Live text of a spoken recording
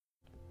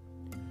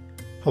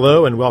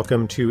Hello and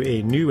welcome to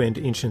A New and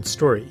Ancient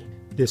Story.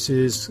 This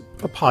is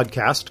a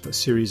podcast, a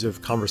series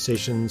of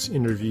conversations,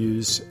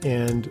 interviews,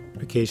 and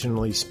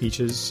occasionally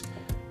speeches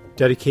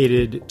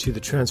dedicated to the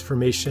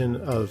transformation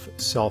of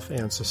self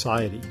and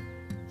society.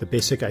 The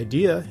basic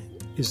idea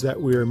is that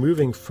we are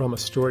moving from a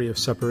story of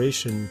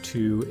separation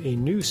to a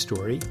new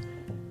story,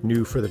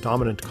 new for the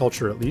dominant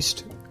culture at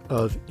least,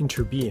 of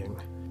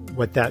interbeing.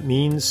 What that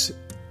means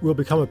will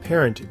become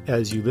apparent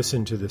as you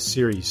listen to this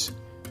series.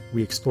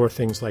 We explore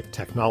things like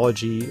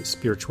technology,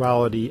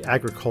 spirituality,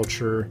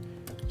 agriculture,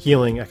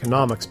 healing,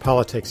 economics,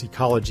 politics,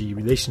 ecology,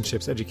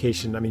 relationships,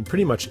 education.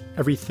 Pretty much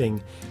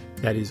everything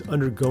that is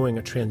undergoing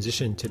a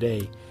transition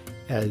today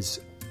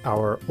as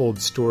our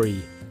old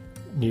story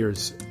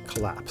nears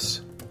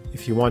collapse.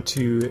 If you want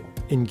to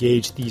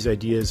engage these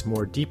ideas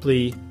more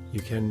deeply, you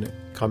can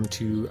come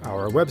to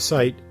our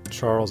website,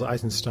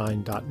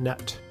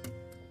 charleseisenstein.net.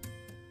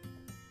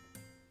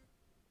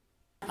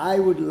 I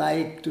would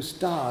like to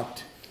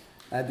start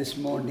this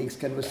morning's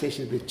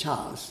conversation with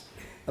Charles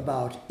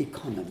about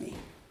economy,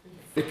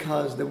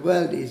 because the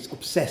world is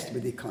obsessed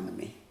with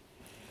economy.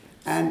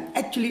 And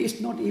actually it's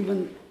not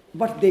even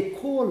what they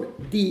call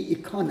the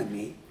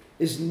economy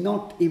is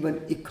not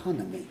even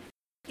economy.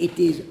 It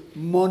is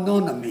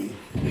mononomy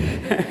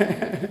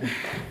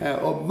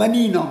or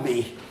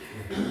moneynomy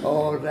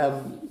or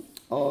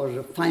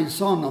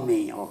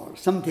finesonomy or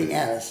something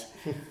else.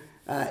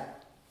 The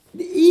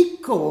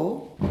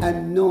eco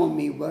and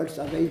nomy words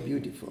are very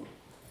beautiful.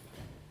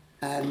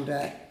 And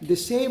the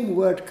same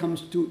word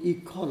comes to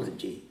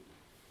ecology,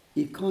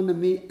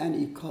 economy and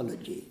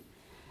ecology.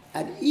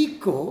 And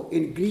eco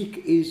in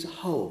Greek is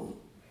home.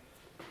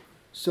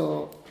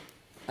 So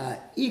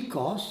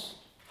ecos,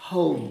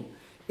 home.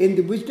 In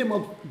the wisdom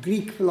of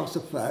Greek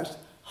philosophers,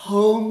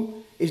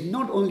 home is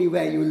not only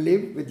where you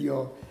live with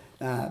your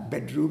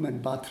bedroom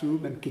and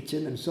bathroom and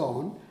kitchen and so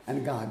on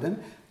and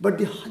garden, but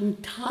the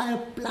entire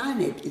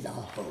planet is our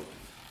home.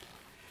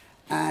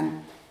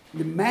 And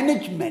the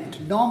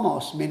management,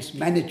 nomos means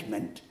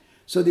management,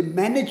 so the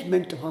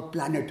management of our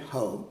planet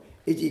home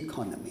is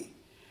economy.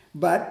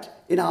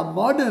 But in our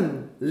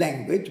modern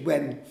language,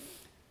 when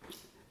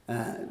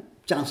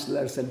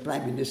chancellors and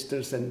prime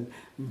ministers and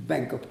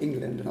Bank of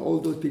England and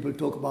all those people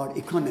talk about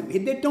economy,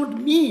 they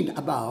don't mean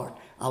about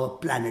our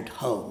planet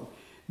home.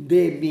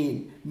 They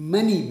mean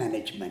money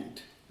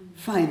management,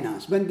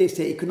 finance. When they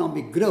say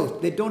economic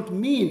growth, they don't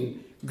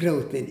mean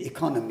growth in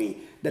economy.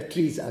 The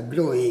trees are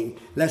growing,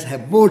 let's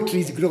have more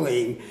trees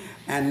growing,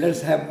 and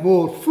let's have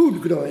more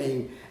food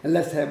growing, and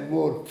let's have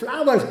more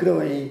flowers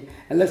growing,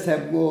 and let's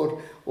have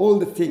more all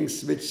the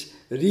things which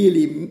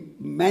really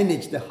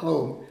manage the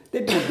home.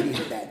 They don't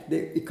mean that.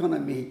 The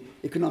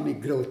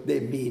economic growth,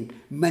 they mean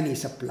money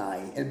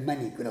supply and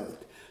money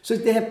growth. So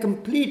they have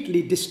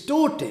completely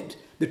distorted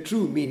the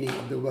true meaning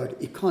of the word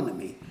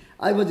economy.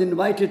 I was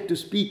invited to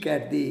speak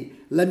at the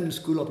London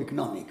School of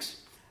Economics.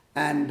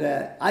 And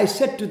I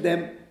said to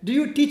them, do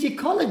you teach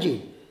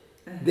ecology?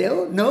 They,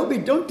 oh, no, we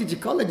don't teach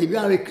ecology. We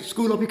are a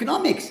school of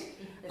economics.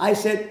 I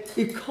said,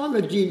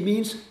 ecology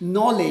means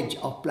knowledge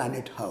of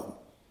planet home.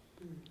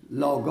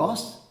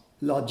 Logos,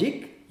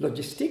 logic,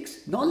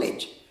 logistics,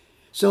 knowledge.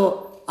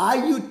 So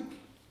are you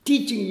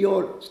teaching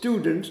your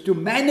students to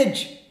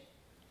manage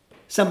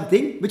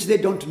something which they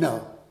don't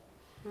know?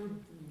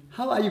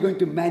 How are you going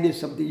to manage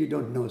something you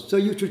don't know? So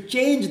you should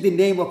change the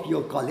name of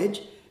your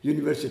college,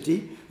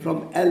 university,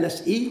 from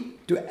LSE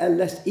to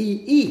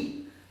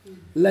LSEE,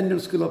 London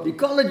School of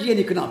Ecology and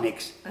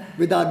Economics.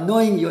 Without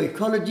knowing your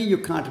ecology, you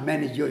can't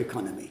manage your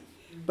economy.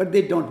 But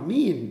they don't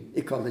mean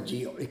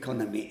ecology or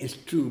economy in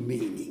true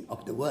meaning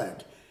of the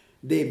word.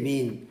 They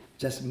mean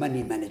just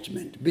money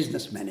management,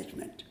 business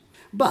management.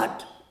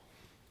 But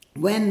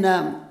when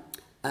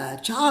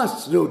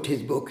Charles wrote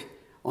his book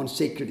on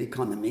sacred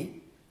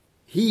economy,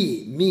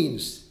 he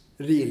means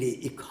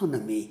really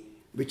economy,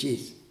 which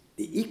is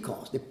the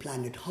ecos, the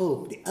planet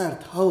home, the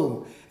earth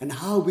home, and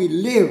how we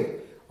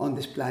live on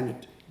this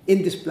planet,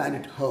 in this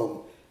planet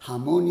home,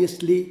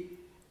 harmoniously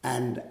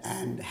and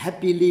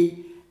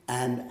happily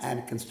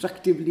and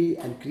constructively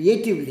and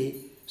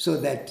creatively, so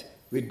that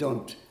we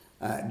don't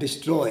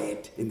destroy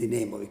it in the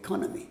name of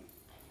economy.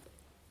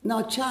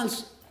 Now,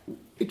 Charles,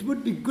 it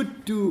would be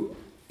good to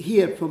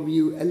hear from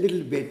you a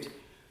little bit,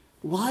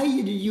 why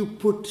did you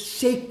put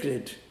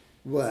sacred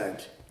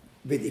word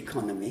with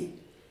economy?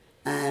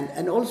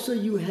 And also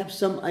you have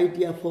some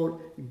idea for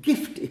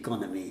gift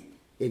economy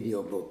in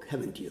your book,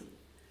 haven't you?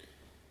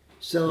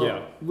 So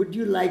yeah. Would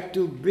you like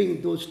to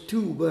bring those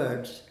two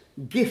words,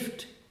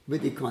 gift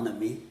with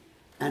economy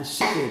and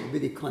sacred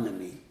with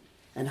economy,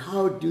 and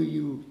how do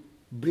you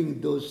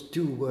bring those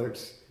two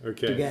words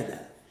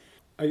together?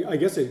 I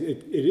guess it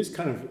is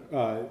kind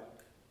of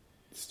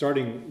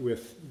starting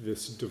with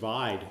this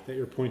divide that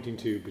you're pointing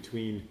to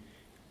between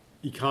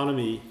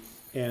economy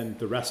and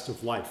the rest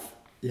of life.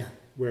 Yeah.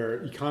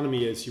 Where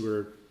economy, as you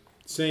were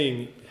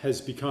saying, has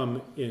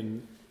become,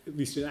 in at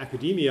least in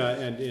academia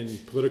and in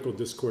political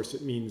discourse,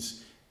 it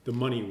means the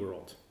money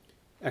world.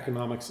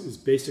 Economics is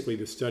basically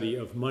the study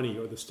of money,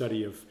 or the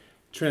study of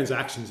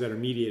transactions that are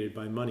mediated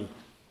by money.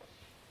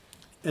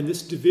 And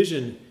this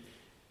division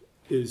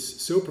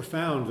is so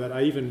profound that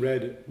I even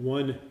read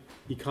one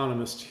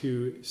economist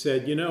who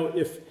said,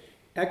 if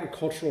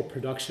agricultural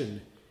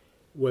production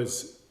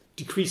was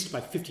decreased by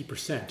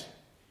 50%,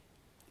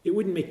 it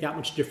wouldn't make that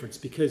much difference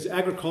because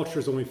agriculture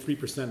is only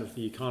 3% of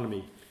the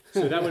economy.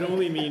 So that would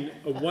only mean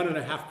a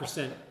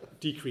 1.5%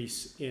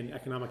 decrease in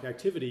economic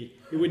activity.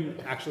 It wouldn't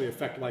actually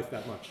affect life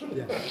that much.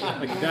 Yeah.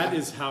 Like that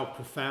is how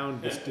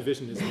profound this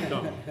division has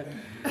become.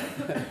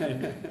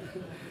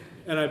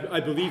 And I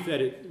believe that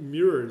it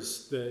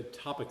mirrors the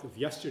topic of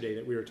yesterday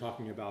that we were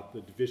talking about,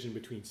 the division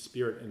between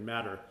spirit and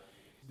matter,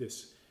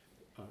 this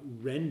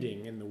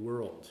rending in the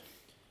world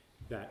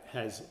that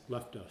has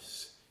left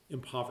us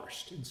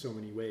impoverished in so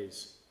many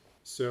ways.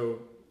 So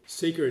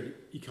sacred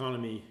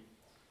economy,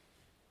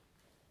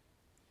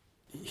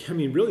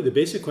 really the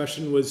basic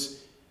question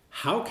was,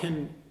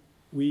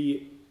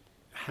 really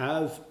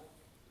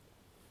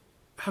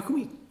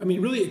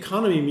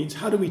economy means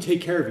how do we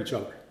take care of each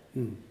other?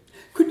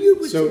 Could you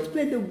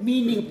explain the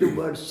meaning of the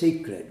word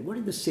sacred? What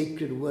does the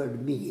sacred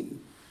word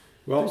mean?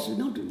 Well, it's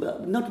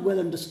not well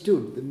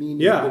understood, the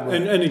meaning of the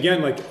word. And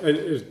again,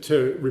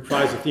 to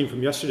reprise the theme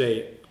from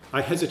yesterday,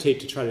 I hesitate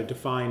to try to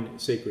define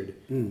sacred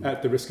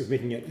at the risk of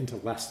making it into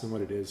less than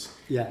what it is.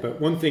 Yeah.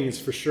 But one thing is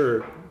for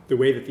sure, the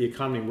way that the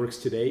economy works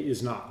today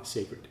is not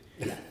sacred.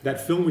 Yeah.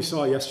 That film we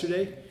saw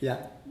yesterday,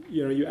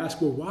 you ask,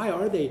 well, why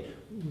are they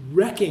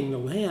wrecking the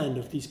land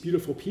of these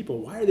beautiful people?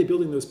 Why are they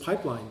building those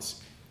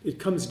pipelines? It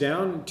comes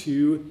down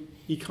to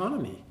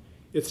economy.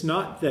 It's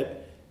not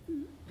that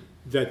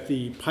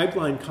the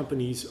pipeline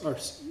companies are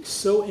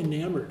so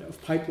enamored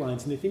of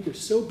pipelines and they think they're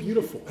so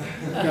beautiful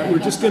that we're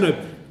just going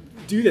to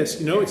do this.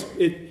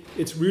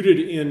 It's rooted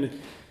in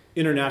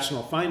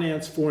international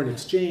finance, foreign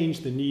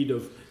exchange, the need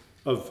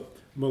of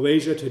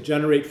Malaysia to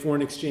generate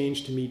foreign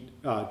exchange to meet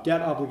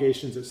debt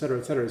obligations, et cetera,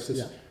 et cetera. It's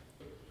just,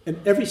 and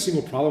every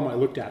single problem I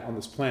looked at on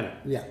this planet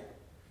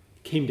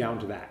came down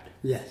to that.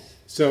 Yes.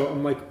 So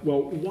I'm like,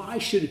 well, why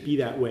should it be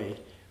that way?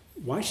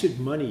 Why should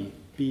money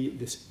be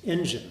this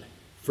engine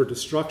for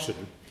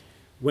destruction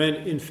when,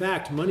 in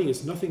fact, money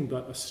is nothing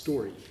but a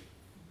story?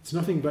 It's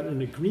nothing but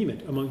an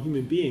agreement among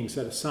human beings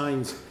that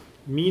assigns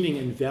meaning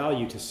and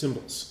value to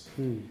symbols.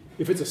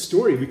 If it's a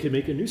story, we could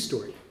make a new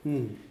story.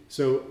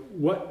 So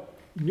what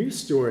new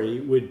story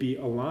would be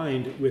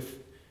aligned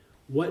with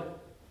what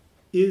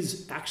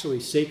is actually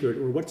sacred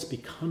or what's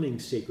becoming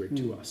sacred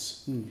to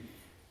us?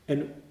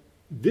 And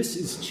this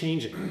is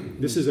changing.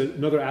 This is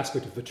another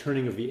aspect of the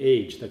turning of the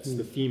age. That's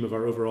the theme of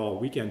our overall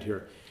weekend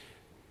here.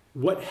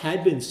 What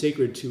had been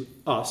sacred to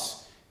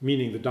us,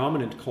 meaning the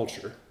dominant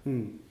culture,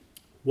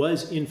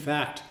 was in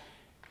fact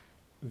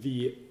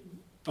the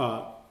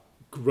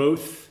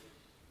growth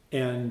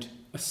and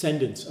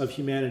ascendance of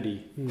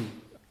humanity.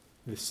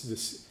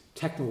 This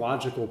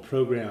technological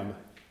program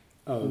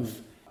of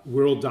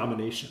world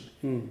domination.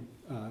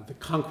 The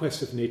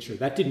conquest of nature.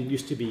 That didn't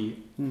used to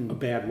be a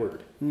bad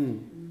word.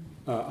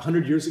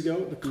 100 years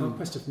ago, the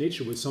conquest of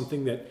nature was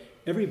something that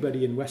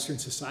everybody in Western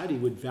society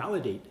would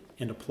validate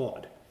and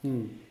applaud.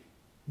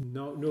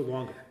 No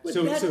longer. But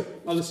So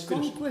I'll just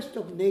finish. Conquest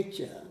of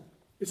nature.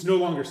 It's no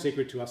longer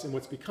sacred to us, and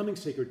what's becoming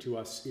sacred to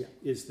us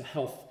is the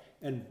health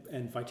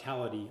and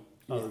vitality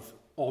of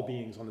all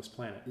beings on this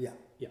planet. Yeah.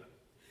 Yeah.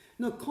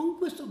 Now,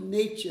 conquest of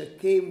nature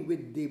came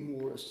with the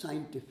more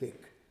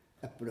scientific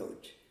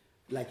approach,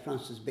 like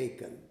Francis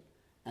Bacon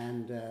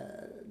and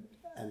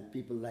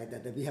people like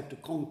that we have to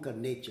conquer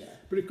nature.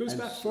 But it goes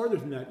back farther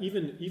than that,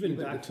 even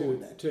back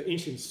to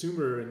ancient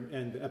Sumer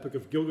and the Epic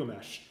of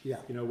Gilgamesh. Yeah.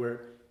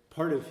 Where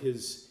part of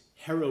his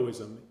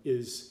heroism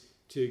is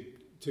to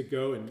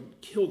go and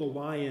kill the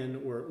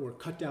lion or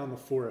cut down the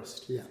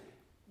forest. Yeah.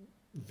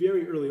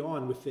 Very early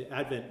on, with the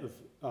advent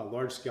of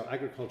large-scale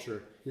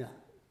agriculture,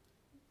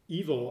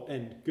 evil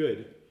and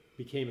good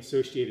became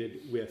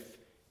associated with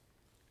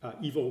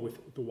evil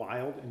with the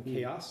wild and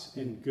chaos,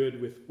 and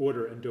good with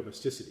order and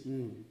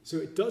domesticity. So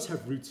it does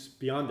have roots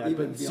beyond that,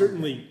 but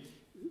certainly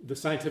the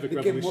scientific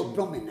revolution became more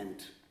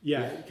prominent.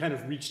 It kind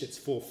of reached its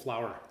full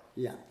flower.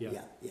 Yeah.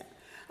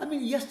 I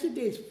mean,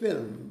 yesterday's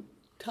film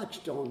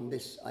touched on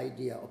this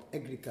idea of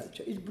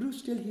agriculture. Is Bruce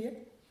still here?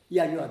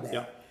 Yeah, you are there.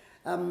 Yeah.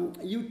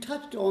 You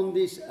touched on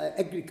this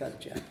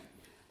agriculture,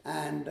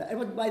 and it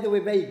was, by the way,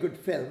 very good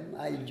film.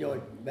 I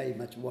enjoyed very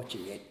much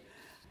watching it.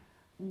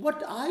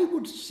 What I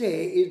would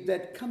say is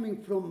that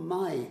coming from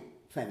my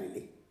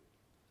family,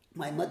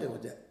 my mother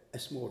was a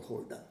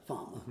smallholder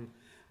farmer,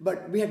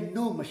 but we had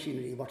no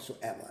machinery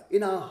whatsoever.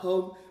 In our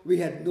home, we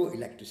had no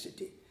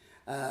electricity.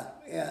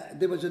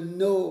 There was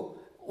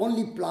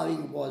only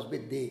ploughing was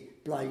with the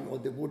ploughing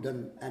of the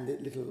wooden and the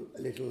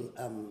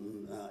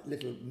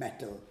little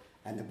metal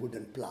and the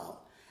wooden plough.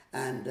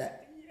 And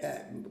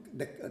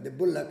the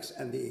bullocks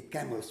and the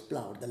camels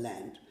ploughed the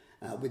land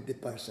with the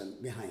person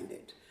behind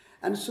it.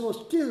 And so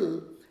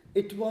still,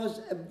 it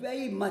was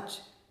very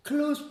much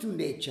close to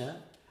nature.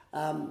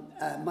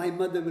 My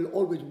mother will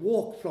always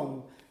walk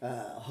from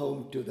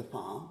home to the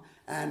farm,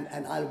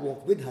 and I'll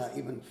walk with her,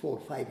 even 4 or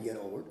 5 year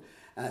old.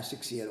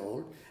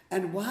 6-year-old.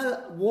 And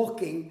while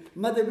walking,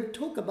 mother will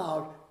talk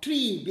about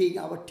tree being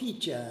our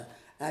teacher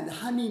and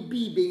honey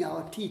bee being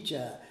our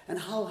teacher, and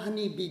how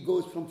honey bee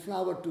goes from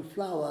flower to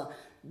flower,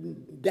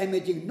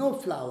 damaging no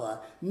flower.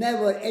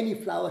 Never any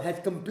flower has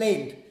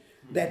complained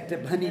that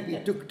the honey bee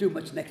took too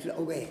much nectar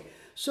away.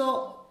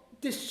 So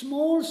this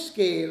small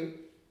scale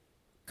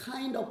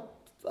kind of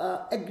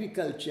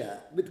agriculture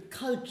with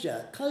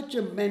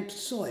culture meant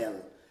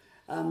soil,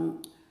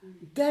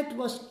 that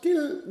was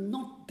still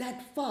not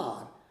that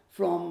far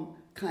from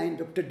kind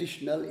of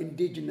traditional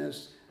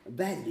indigenous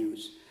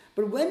values.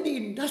 But when the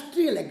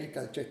industrial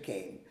agriculture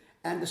came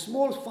and the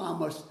small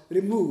farmers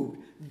removed,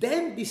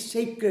 then the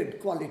sacred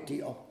quality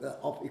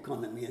of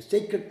economy and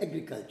sacred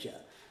agriculture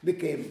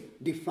became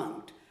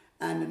defunct.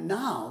 And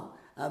now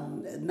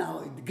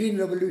the Green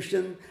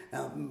Revolution,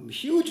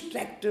 huge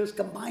tractors,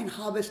 combined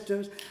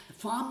harvesters,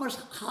 farmers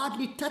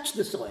hardly touch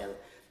the soil.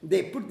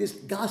 They put this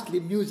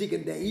ghastly music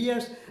in their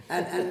ears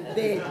and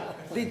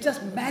they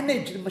just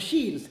manage the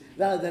machines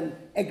rather than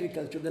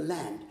agriculture of the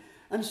land.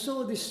 And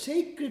so the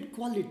sacred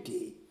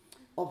quality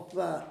of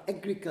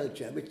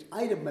agriculture, which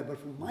I remember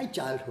from my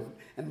childhood,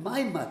 and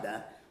my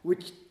mother,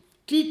 which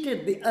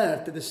treated the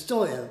earth, the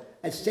soil,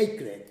 as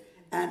sacred,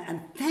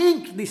 and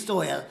thanked the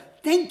soil.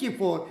 Thank you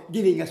for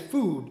giving us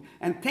food,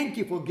 and thank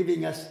you for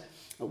giving us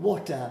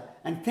water,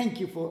 and thank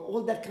you for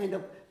all that kind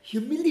of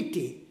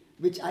humility,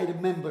 which I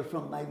remember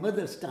from my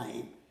mother's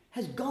time,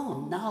 has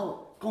gone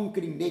now,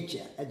 conquering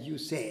nature, as you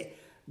say.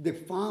 The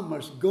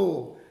farmers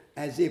go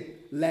as if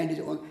land is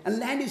on, and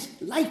land is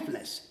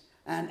lifeless,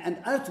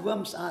 and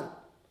earthworms are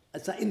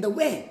in the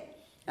way.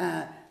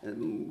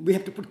 We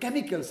have to put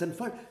chemicals and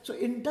so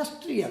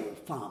industrial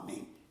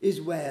farming is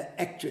where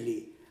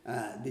actually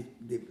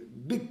the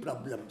big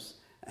problems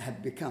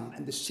have become,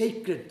 and the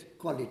sacred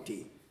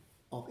quality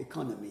of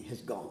economy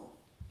has gone.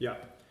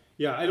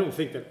 Yeah, I don't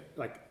think that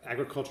like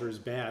agriculture is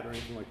bad or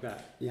anything like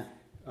that. Yeah,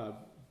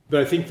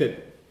 but I think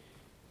that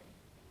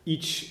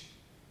each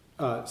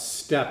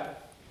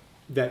step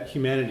that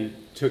humanity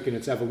took in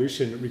its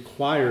evolution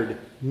required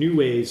new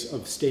ways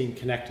of staying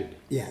connected.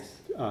 Yes.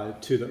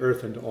 To the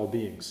earth and to all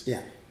beings.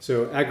 Yeah.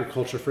 So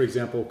agriculture, for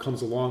example,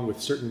 comes along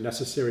with certain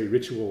necessary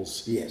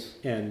rituals. Yes.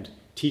 And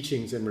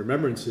teachings and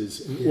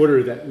remembrances in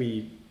order that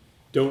we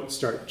don't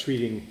start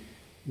treating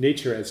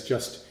nature as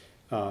just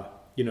the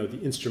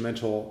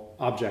instrumental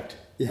object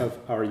of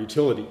our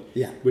utility.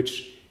 Yeah.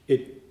 Which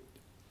the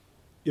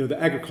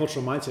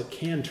agricultural mindset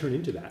can turn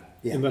into that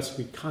unless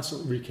we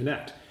constantly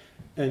reconnect.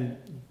 And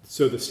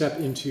so the step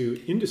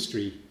into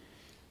industry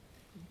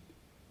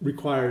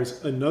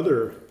requires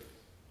another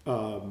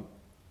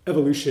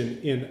evolution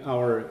in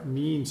our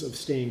means of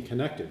staying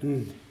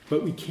connected.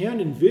 But we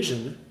can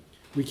envision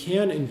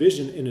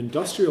an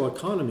industrial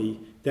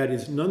economy that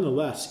is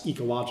nonetheless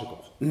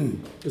ecological,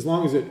 as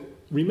long as it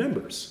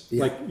remembers,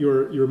 like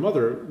your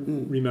mother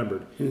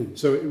remembered.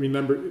 So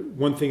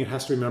one thing it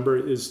has to remember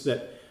is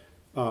that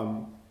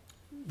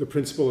the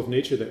principle of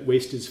nature, that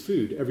waste is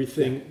food.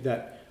 Everything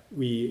that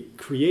we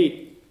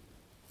create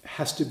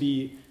has to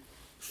be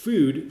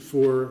food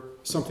for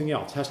something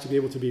else, has to be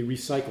able to be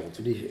recycled.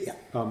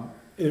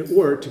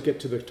 Or to get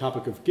to the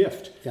topic of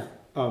gift,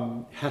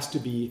 has to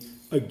be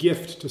a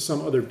gift to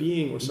some other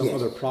being or some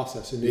other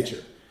process in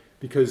nature.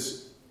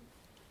 Because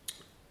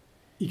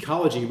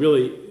ecology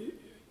really,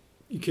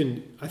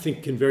 I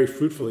think can very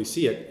fruitfully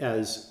see it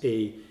as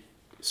a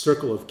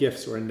circle of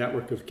gifts or a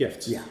network of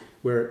gifts,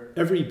 where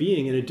every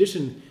being, in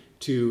addition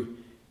to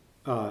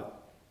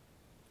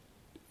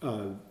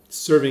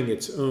serving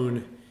its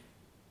own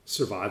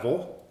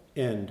survival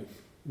and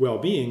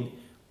well-being,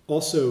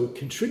 also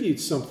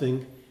contributes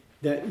something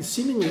that is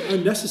seemingly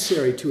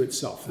unnecessary to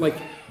itself, like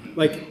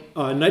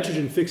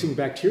nitrogen-fixing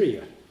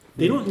bacteria.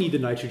 They don't need the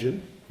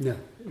nitrogen,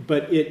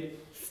 but it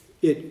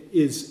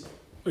is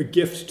a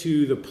gift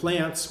to the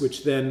plants,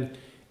 which then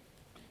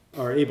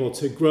are able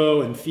to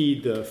grow and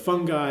feed the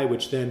fungi,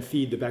 which then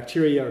feed the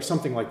bacteria, or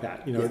something like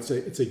that.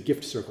 It's a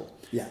gift circle.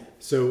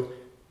 So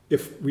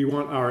if we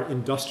want our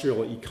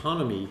industrial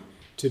economy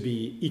to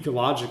be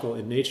ecological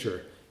in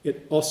nature,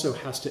 it also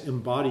has to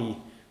embody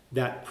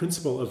that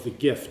principle of the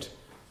gift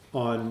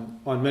on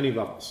many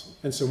levels.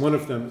 And so one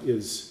of them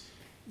is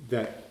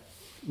that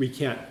we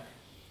can't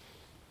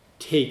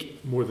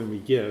take more than we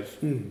give.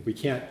 We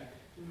can't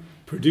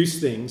produce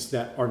things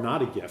that are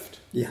not a gift.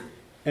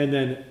 And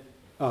then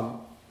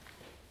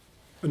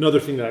another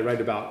thing that I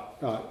write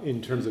about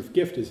in terms of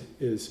gift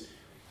is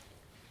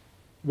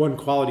one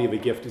quality of a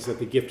gift is that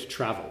the gift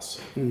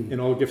travels in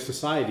all gift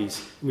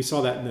societies. And we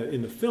saw that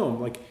in the film.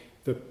 Like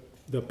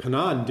the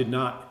Panan did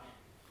not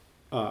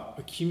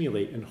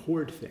accumulate and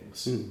hoard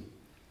things.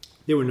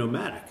 They were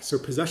nomadic, so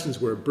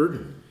possessions were a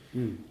burden.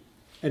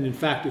 And in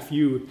fact, if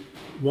you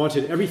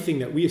wanted everything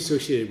that we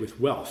associated with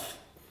wealth,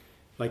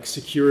 like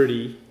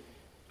security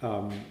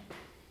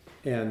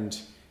and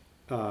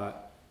the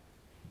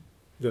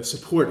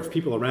support of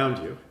people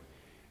around you,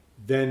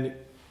 then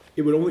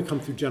it would only come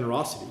through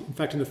generosity. In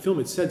fact, in the film,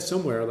 it said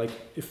somewhere, like,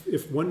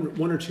 if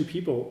one or two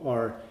people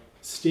are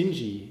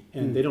stingy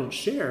and they don't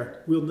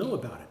share, we'll know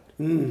about it.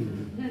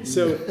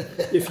 So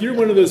if you're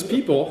one of those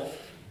people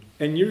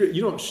and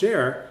you don't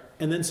share,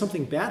 and then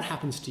something bad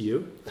happens to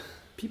you,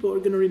 people are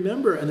going to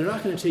remember, and they're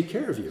not going to take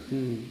care of you.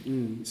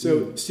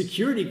 So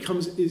security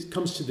comes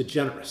to the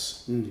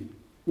generous.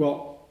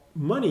 Well,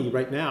 money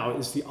right now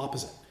is the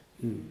opposite.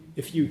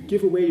 If you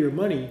give away your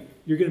money,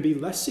 you're going to be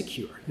less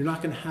secure. You're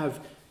not going to have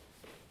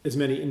as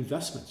many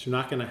investments. You're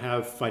not going to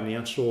have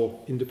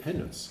financial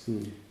independence.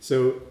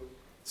 So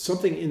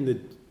something in the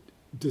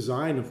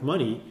design of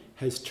money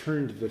has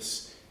turned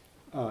this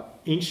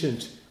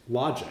ancient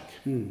logic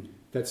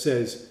that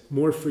says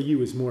more for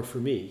you is more for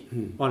me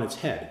on its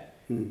head,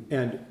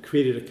 and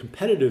created a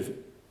competitive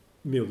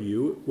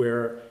milieu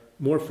where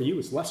more for you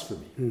is less for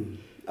me.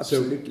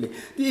 Absolutely. So,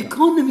 the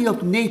economy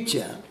of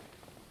nature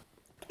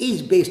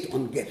is based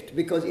on gift,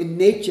 because in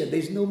nature there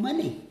is no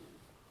money.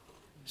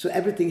 So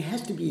everything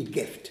has to be a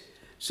gift.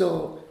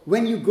 So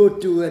when you go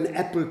to an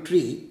apple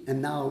tree,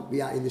 and now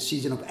we are in the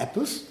season of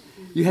apples.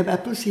 You have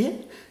apples here?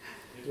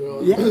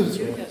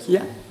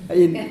 Yeah.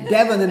 In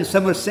Devon and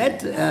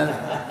Somerset,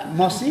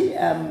 Mossy,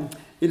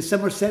 in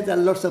Somerset there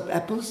are lots of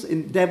apples.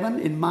 In Devon,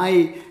 in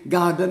my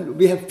garden,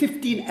 we have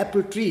 15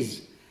 apple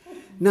trees.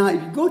 Now,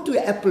 if you go to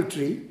an apple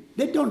tree,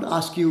 they don't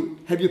ask you,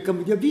 have you come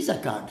with your Visa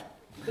card?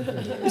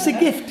 It's a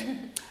gift.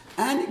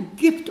 And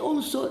gift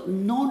also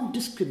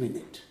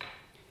non-discriminate.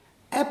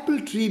 Apple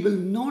tree will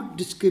not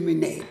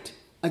discriminate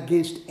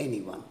against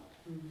anyone,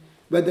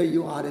 whether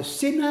you are a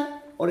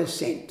sinner or a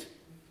saint,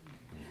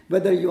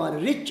 whether you are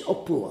rich or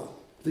poor,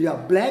 whether you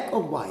are black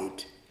or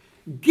white.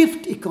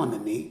 Gift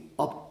economy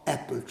of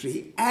apple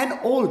tree and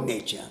all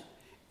nature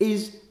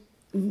is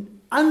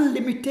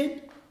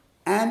unlimited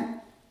and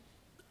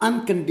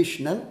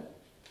unconditional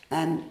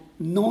and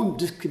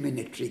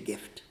non-discriminatory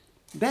gift.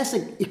 That's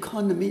an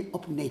economy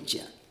of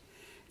nature.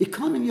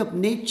 Economy of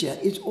nature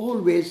is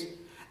always,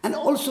 and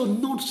also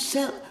not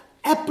sell.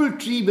 Apple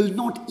tree will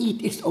not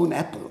eat its own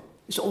apple.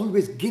 It's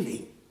always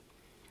giving.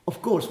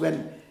 Of course,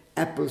 when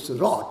apples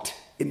rot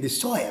in the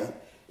soil,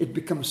 it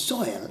becomes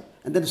soil,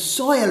 and then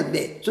soil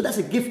may, so that's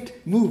a gift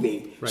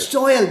moving. Right.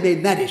 Soil may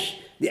nourish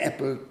the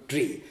apple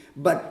tree,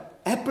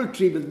 but apple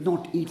tree will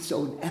not eat its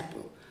own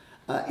apple.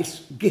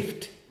 It's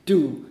gift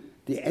to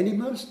the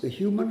animals, the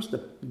humans, the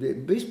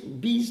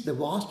bees, the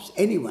wasps,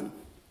 anyone.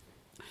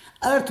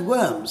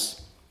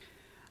 Earthworms,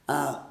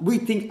 we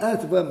think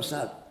earthworms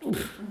are,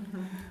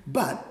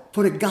 but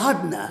for a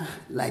gardener,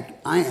 like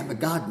I am a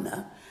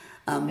gardener,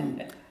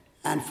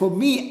 and for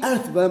me,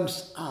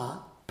 earthworms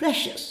are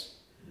precious.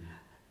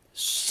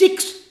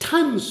 6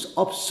 tons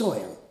of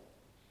soil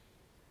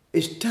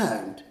is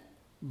turned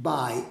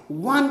by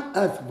one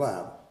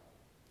earthworm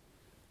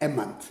a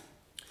month.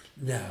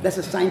 No. That's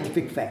a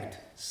scientific fact.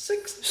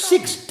 6 tons.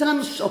 6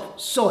 tons of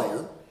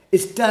soil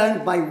is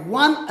turned by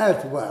one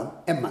earthworm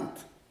a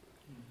month.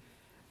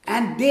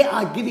 And they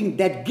are giving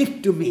that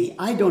gift to me.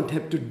 I don't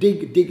have to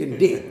dig and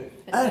dig.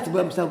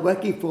 Earthworms are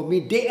working for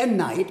me day and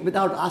night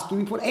without asking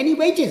me for any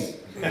wages.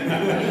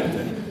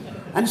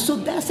 And so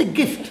that's a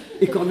gift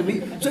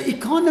economy. So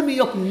economy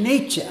of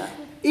nature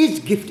is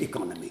gift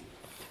economy.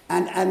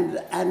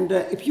 And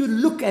if you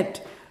look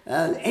at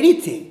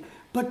anything,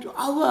 but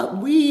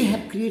we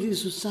have created a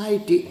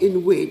society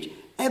in which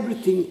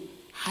everything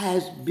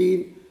has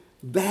been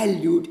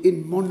valued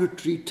in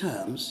monetary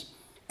terms.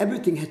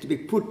 Everything has to be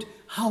put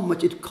how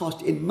much it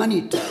costs in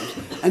money terms.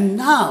 And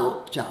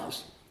now,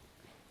 Charles,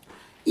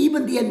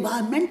 even the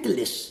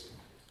environmentalists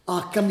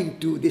are coming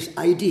to this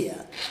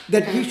idea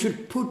that we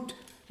should put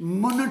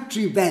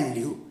monetary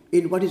value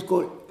in what is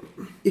called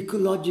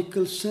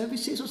ecological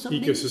services or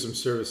something? Ecosystem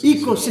services.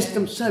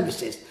 Ecosystem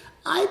services.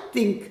 I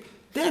think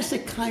there's a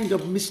kind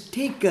of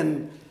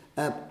mistaken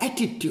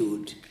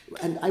attitude,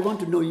 and I want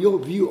to know your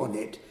view on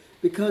it,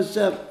 because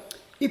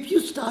if you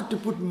start to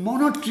put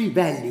monetary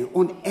value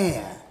on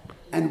air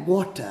and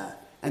water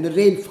and the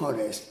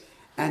rainforest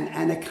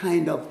and a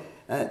kind of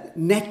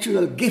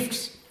natural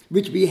gifts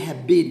which we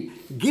have been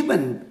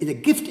given in a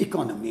gift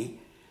economy,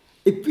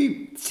 if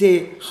we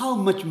say how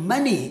much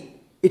money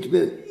it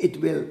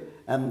will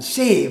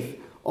save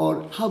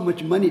or how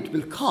much money it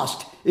will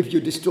cost if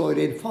you destroy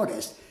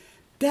rainforest,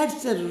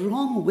 that's the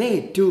wrong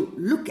way to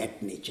look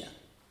at nature.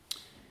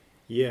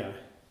 Yeah.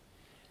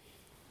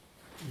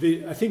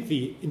 I think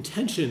the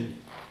intention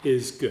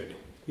is good.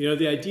 You know,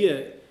 the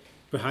idea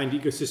behind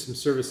ecosystem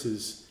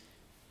services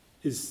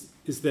is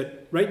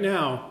that right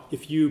now,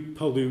 if you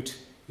pollute,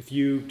 if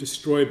you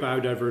destroy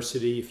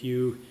biodiversity, if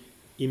you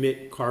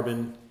emit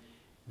carbon,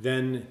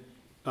 then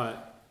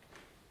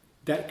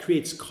that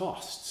creates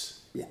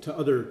costs to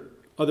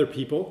other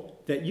people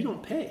that you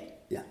don't pay.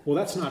 Yeah. Well,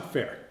 that's not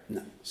fair.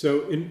 No.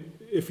 So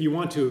if you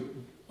want to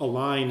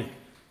align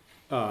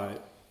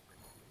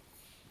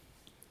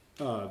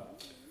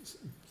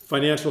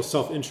financial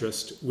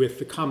self-interest with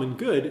the common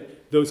good,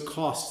 those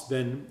costs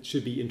then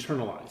should be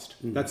internalized.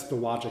 Mm-hmm. That's the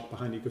logic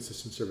behind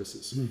ecosystem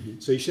services. Mm-hmm.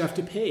 So you should have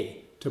to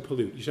pay to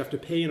pollute. You should have to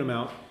pay an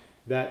amount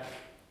that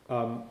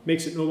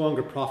makes it no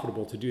longer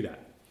profitable to do that.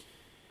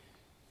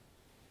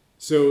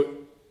 So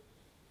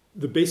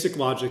the basic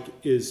logic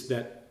is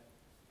that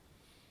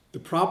The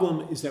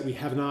problem is that we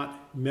have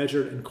not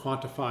measured and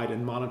quantified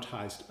and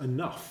monetized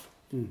enough.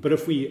 But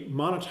if we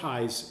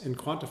monetize and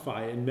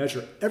quantify and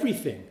measure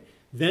everything,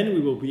 then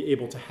we will be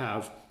able to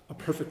have a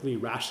perfectly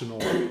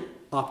rational,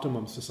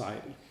 optimum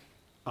society,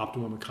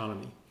 optimum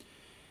economy.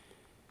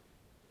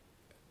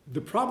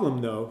 The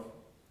problem, though,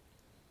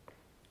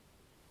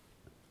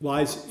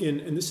 lies in,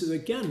 and this is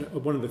again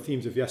one of the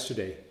themes of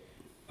yesterday,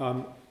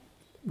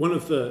 one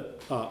of the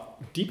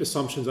deep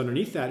assumptions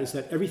underneath that is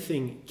that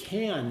everything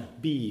can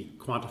be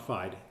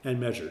quantified and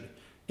measured,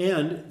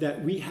 and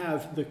that we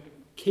have the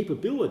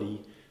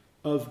capability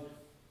of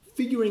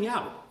figuring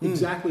out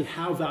exactly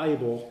how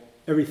valuable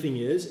everything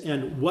is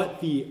and what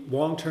the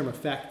long-term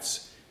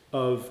effects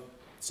of,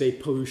 say,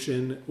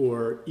 pollution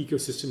or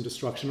ecosystem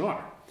destruction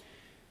are.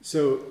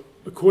 So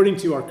according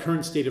to our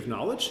current state of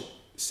knowledge,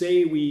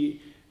 say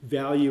we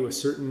value a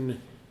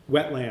certain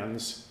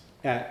wetlands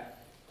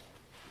at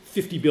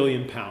 50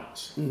 billion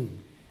pounds.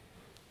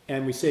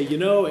 And we say,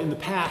 in the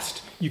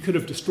past, you could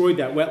have destroyed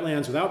that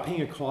wetlands without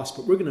paying a cost,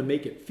 but we're going to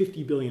make it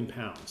 50 billion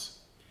pounds.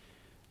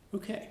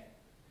 Okay.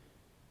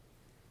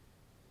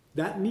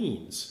 That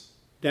means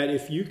that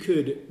if you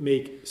could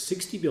make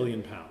 60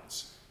 billion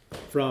pounds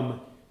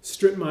from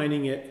strip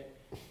mining it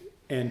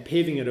and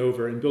paving it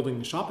over and building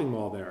a shopping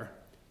mall there,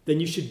 then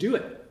you should do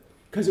it,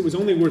 because it was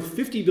only worth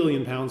 50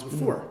 billion pounds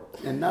before.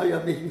 And now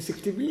you're making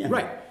 60 billion.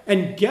 Right.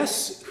 And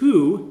guess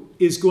who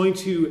is going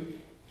to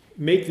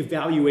make the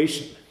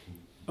valuation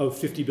of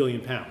 50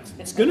 billion pounds?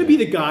 It's going to be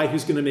the guy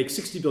who's going to make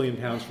 60 billion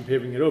pounds from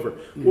paving it over.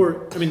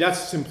 Or,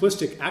 that's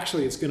simplistic.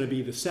 Actually, it's going to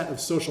be the set of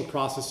social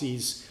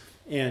processes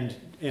and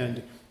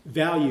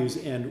values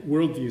and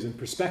worldviews and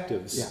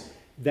perspectives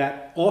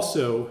that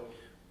also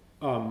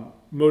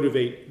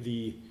motivate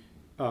the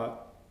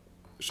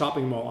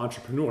shopping mall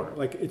entrepreneur.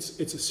 Like it's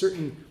a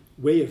certain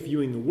way of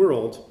viewing the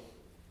world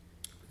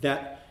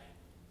that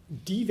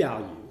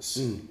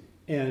devalues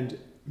and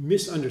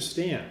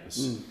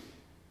misunderstands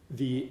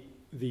the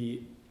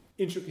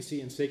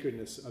intricacy and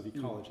sacredness of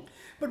ecology.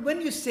 But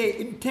when you say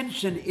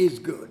intention is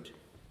good,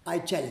 I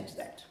challenge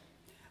that.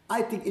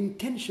 I think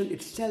intention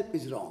itself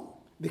is wrong,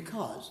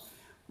 because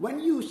when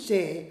you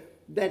say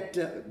that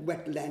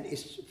wetland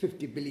is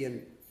 $50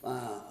 billion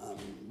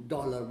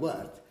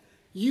worth,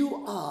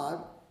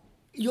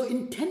 your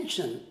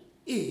intention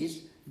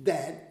is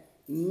that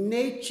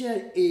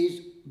nature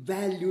is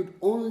valued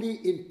only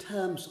in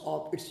terms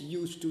of its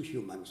use to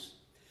humans.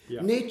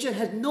 Yeah. Nature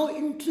has no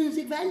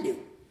intrinsic value.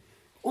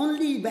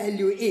 Only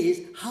value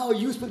is how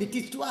useful it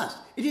is to us.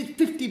 It is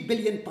 50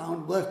 billion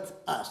pound worth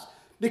us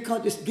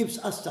because it gives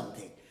us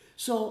something.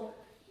 So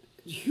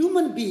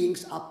human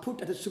beings are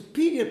put at a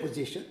superior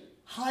position,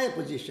 higher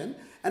position,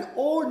 and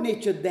all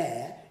nature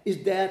there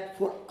is there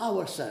for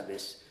our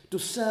service, to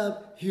serve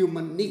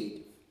human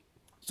need.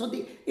 So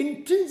the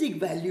intrinsic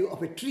value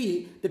of a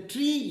tree, the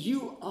tree,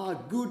 you are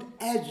good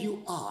as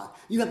you are.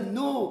 You have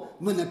no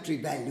monetary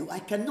value. I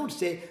cannot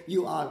say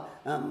you are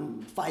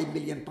 5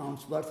 million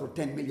pounds worth or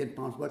 10 million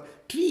pounds worth.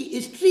 Tree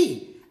is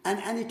tree,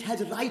 and it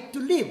has a right to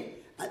live.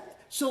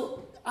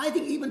 So I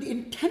think even the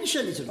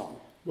intention is wrong.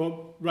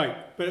 Well,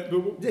 right, but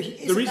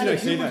the reason I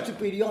say that,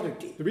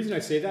 superiority. The reason I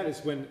say that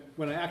is when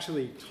I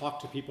actually talk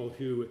to people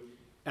who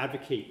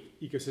advocate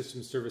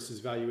ecosystem services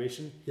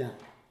valuation. Yeah.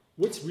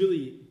 What's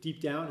really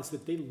deep down is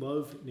that they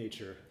love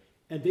nature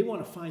and they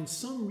want to find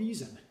some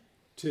reason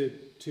to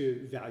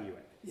value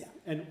it. Yeah.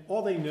 And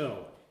all they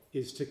know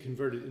is to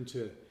convert it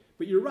into.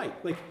 But you're right.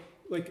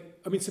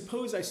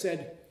 Suppose I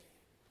said,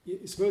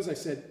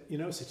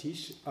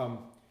 Satish,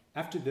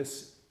 after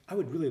this, I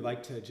would really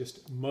like to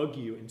just mug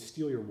you and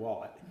steal your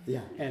wallet.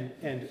 Yeah.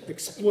 And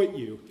exploit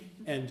you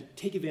and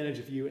take advantage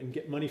of you and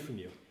get money from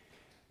you.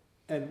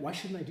 And why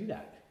shouldn't I do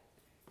that?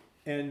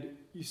 And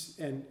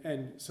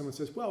someone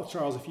says, well,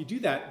 Charles, if you do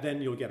that,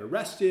 then you'll get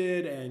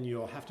arrested and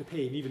you'll have to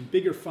pay an even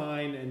bigger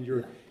fine, and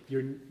your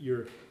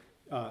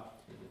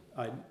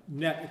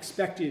net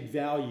expected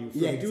value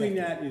from doing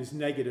that is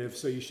negative,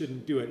 so you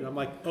shouldn't do it. And I'm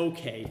like,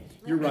 okay,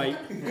 you're right.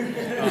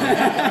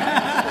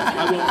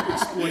 I won't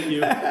exploit you.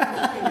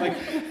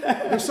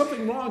 There's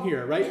something wrong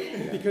here,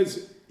 right?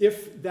 Because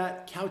if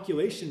that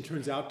calculation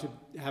turns out to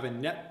have a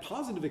net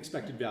positive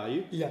expected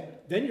value,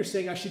 then you're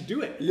saying I should do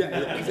it.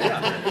 Exactly.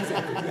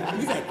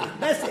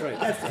 That's it. Right.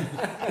 That's it.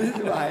 This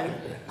is why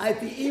I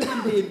think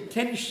even the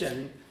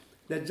intention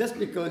that just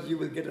because you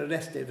will get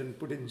arrested and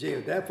put in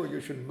jail, therefore you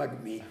should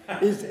mug me,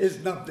 is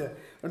not the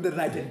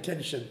right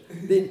intention.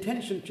 The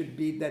intention should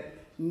be that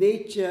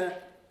nature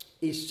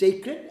is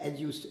sacred, as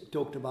you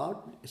talked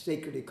about,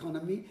 sacred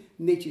economy.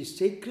 Nature is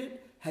sacred,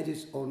 has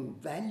its own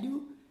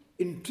value,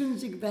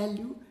 intrinsic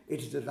value.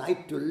 It is the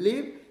right to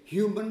live.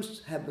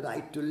 Humans have the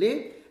right to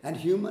live, and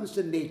humans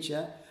and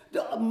nature.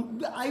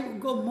 I would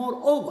go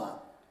moreover.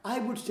 I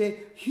would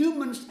say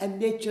humans and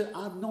nature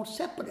are not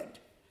separate.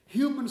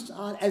 Humans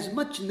are as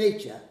much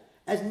nature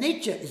as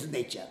nature is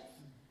nature.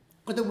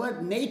 But the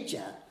word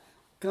nature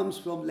comes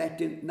from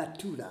Latin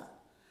natura,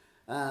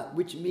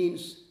 which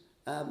means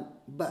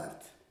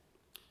birth.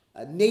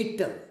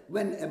 Natal.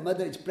 When a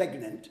mother is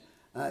pregnant,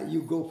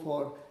 you go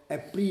for a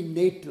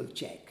prenatal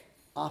check.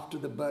 after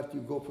the birth,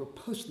 you go for a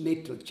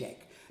postnatal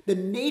check. The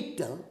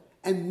natal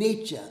and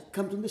nature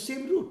come from the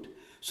same root.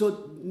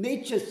 So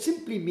nature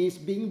simply means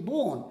being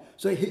born.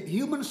 So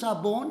humans are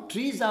born,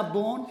 trees are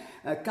born,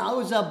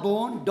 cows are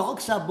born,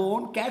 dogs are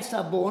born, cats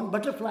are born,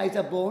 butterflies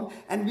are born,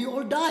 and we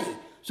all die.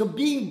 So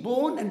being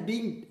born and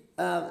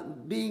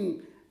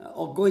being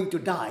or going to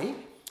die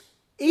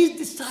is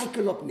the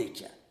cycle of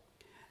nature.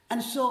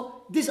 And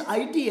so this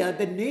idea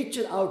that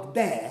nature out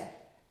there,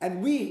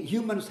 and we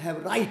humans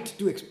have right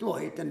to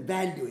exploit and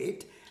value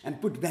it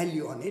and put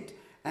value on it,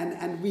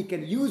 and we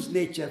can use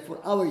nature for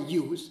our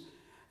use,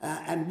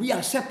 and we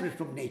are separate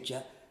from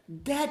nature,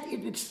 that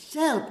in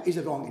itself is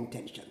a wrong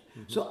intention.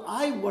 Mm-hmm. So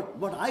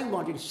what I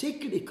want in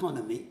sacred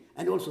economy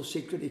and also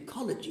sacred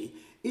ecology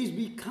is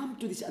we come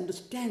to this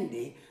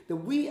understanding that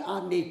we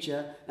are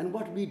nature, and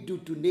what we do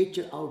to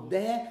nature out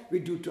there, we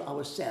do to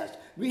ourselves.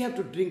 We have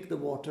to drink the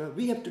water,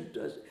 we have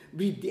to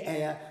breathe the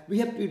air, we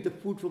have to eat the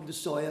food from the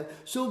soil.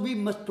 So we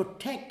must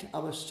protect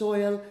our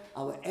soil,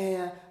 our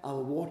air,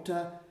 our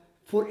water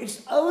for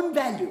its own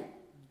value,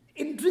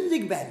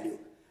 intrinsic value.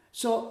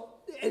 So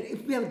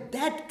if we have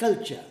that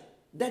culture,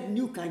 that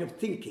new kind of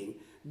thinking,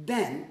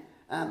 then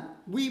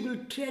we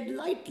will tread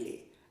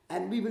lightly,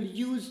 and we will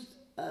use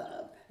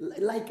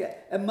like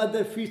a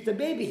mother feeds the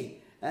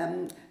baby,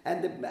 and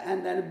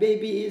the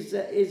baby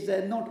is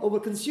not over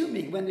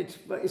consuming. When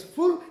it's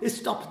full, it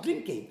stops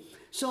drinking.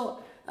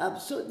 So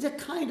the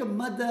kind of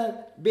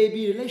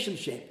mother-baby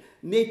relationship,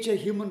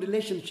 nature-human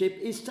relationship,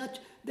 is such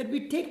that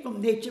we take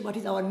from nature what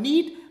is our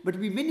need, but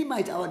we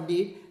minimize our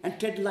need and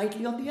tread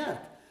lightly on the earth.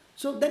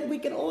 So then we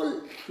can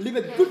all live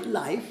a good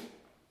life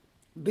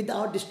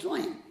without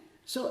destroying.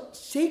 So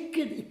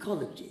sacred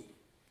ecology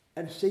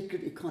and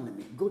sacred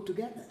economy go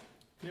together.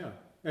 Yeah,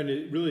 and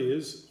it really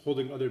is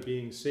holding other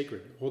beings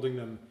sacred, holding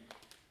them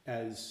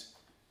as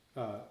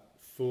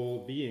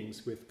full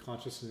beings with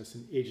consciousness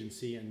and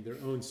agency and their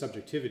own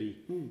subjectivity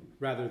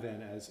rather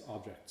than as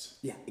objects.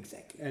 Yeah,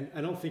 exactly. And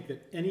I don't think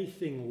that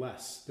anything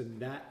less than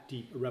that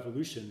deep a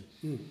revolution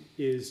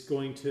is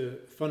going to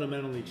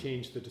fundamentally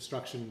change the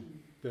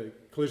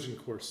collision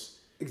course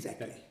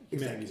that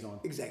humanity's on.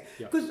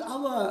 Exactly.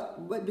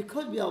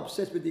 Because we are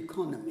obsessed with the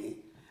economy,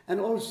 and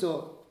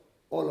also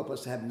all of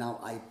us have now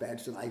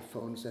iPads and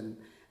iPhones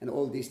and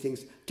all these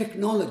things.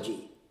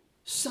 Technology,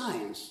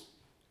 science,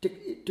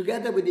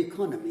 together with the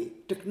economy,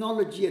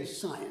 technology and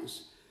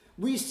science,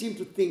 we seem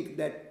to think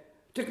that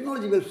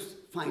technology will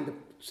find a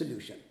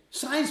solution.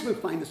 Science will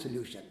find a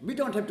solution. We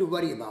don't have to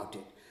worry about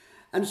it.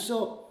 And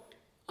so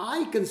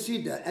I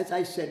consider, as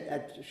I said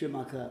at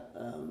Schumacher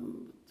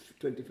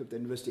 25th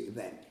anniversary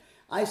event,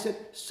 I said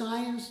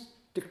science,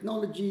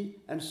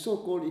 technology, and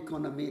so-called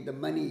economy, the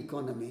money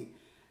economy,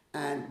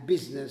 and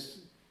business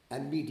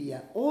and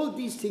media, all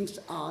these things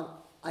are,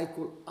 I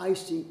call,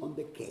 icing on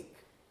the cake.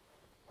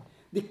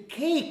 The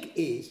cake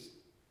is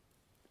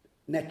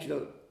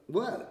natural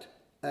world,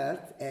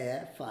 earth,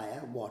 air,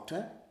 fire,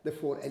 water, the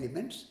four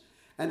elements,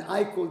 and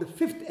I call the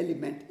fifth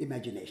element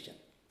imagination.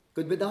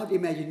 Because without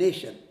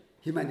imagination,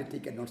 humanity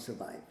cannot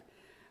survive.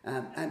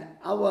 And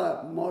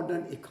our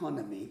modern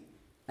economy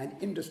and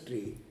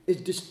industry is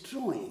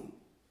destroying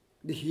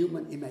the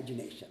human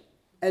imagination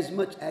as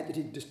much as it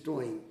is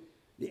destroying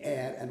the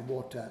air and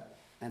water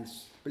and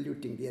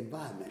polluting the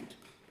environment.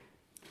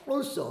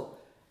 Also,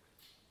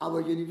 our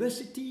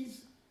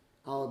universities,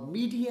 our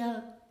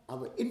media,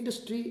 our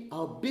industry,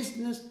 our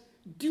business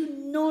do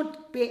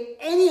not pay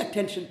any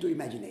attention to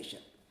imagination.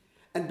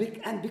 And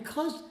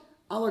because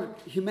our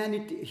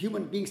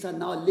human beings are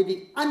now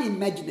living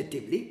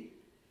unimaginatively,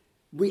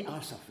 we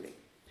are suffering.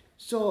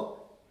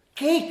 So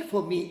cake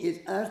for me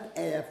is earth,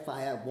 air,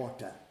 fire,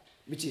 water,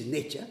 which is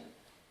nature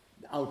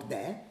out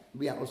there.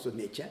 We are also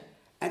nature,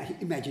 and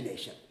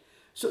imagination.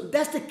 So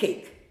that's the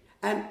cake.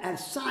 And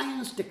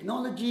science,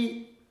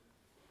 technology,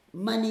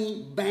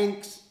 money,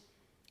 banks,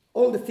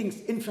 all the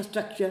things,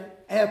 infrastructure,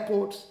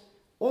 airports,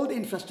 all the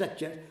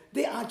infrastructure,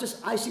 they are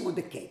just icing on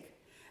the cake.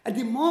 At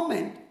the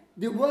moment,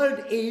 the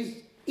world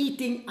is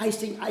eating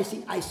icing.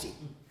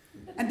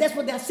 And that's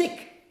why they are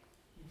sick.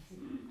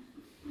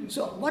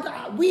 So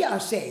what we are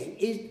saying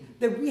is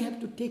that we have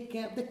to take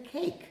care of the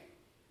cake.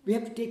 We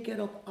have to take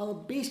care of our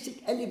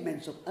basic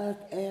elements of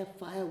earth, air,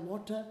 fire,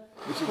 water,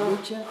 which is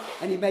nature,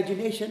 and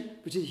imagination,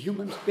 which is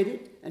human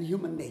spirit and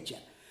human nature.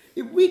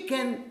 If we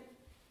can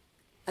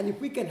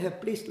have a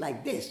place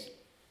like this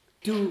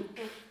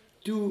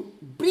to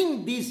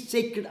bring these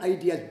sacred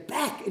ideas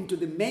back into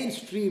the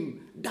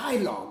mainstream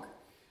dialogue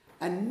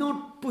and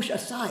not push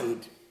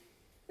aside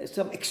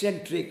some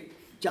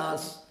eccentric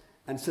Charles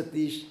and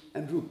Satish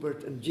and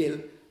Rupert and Jill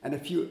and a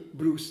few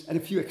Bruce and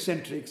a few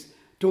eccentrics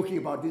talking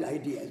about these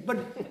ideas. But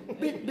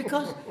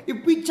because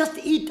if we just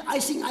eat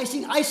icing,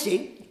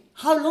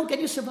 how long can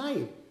you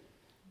survive?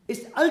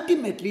 It's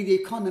ultimately the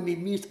economy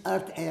means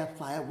earth, air,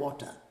 fire,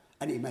 water,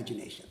 and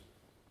imagination.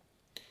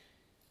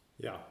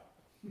 Yeah.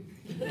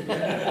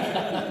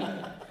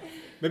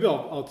 Maybe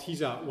I'll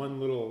tease out one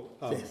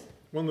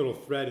little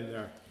thread in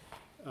there.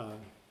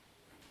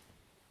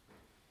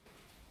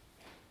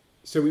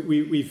 So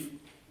we've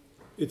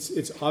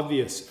it's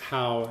obvious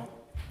how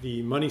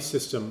the money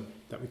system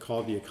that we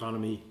call the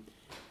economy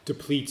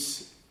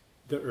depletes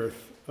the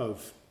earth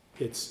of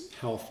its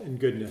health and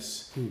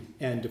goodness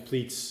and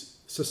depletes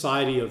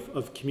society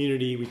of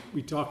community.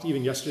 We talked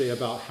even yesterday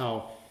about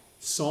how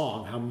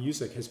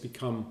music has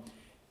become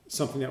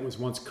something that was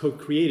once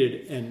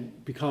co-created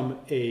and become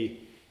a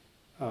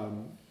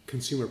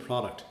consumer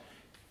product.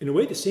 In a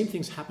way, the same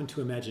things happen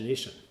to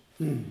imagination,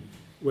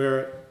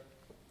 where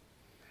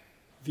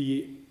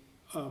the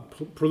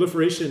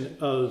proliferation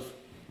of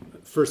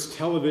first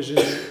television,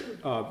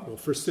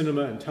 first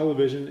cinema and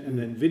television, and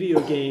then video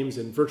games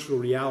and virtual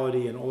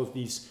reality and all of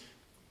these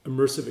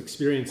immersive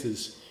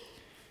experiences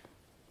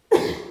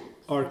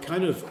are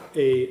kind of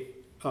a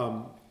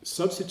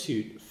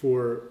substitute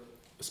for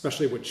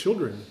especially what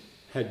children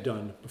had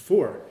done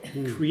before,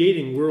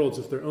 creating worlds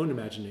of their own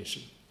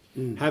imagination,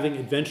 having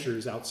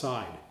adventures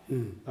outside.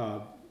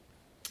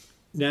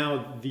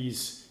 Now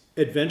these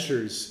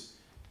adventures,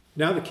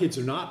 now the kids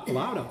are not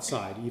allowed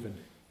outside even.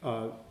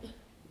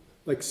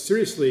 Like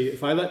seriously,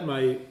 if I let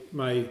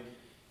my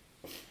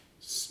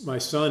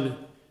son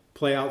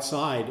play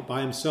outside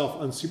by himself,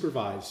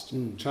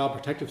 unsupervised, Child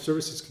Protective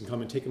Services can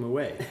come and take him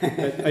away.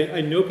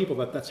 I know people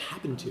that's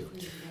happened to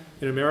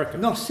in America.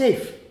 Not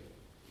safe.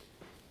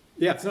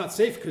 Yeah, it's not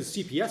safe because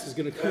CPS is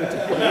going to come and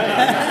take it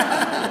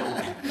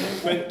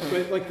away.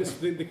 But like this,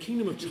 the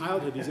kingdom of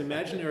childhood, these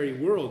imaginary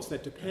worlds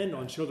that depend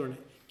on children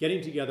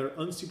getting together,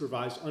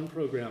 unsupervised,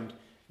 unprogrammed,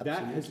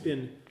 that has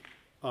been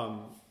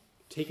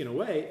taken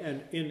away,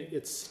 and in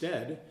its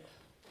stead,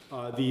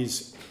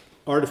 these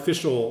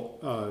artificial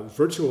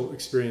virtual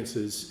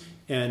experiences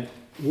and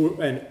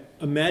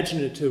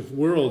imaginative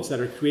worlds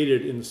that are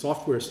created in the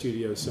software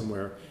studio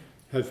somewhere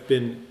have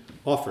been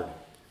offered,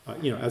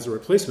 as a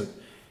replacement.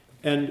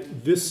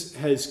 And this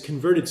has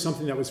converted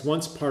something that was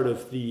once part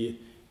of the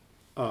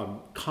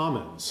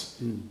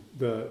commons,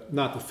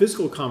 not the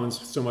physical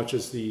commons so much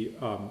as the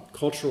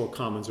cultural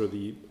commons or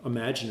the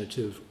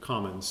imaginative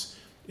commons.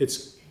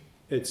 It's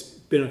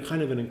been a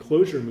kind of an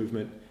enclosure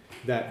movement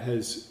that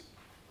has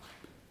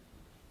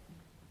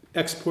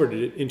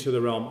exported it into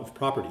the realm of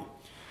property.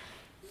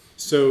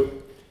 So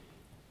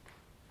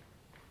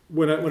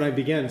when I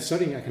began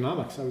studying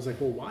economics, I was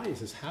like, well, why is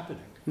this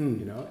happening?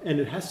 And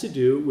it has to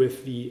do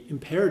with the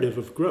imperative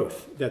of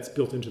growth that's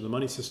built into the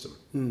money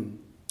system.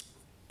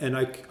 And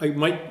I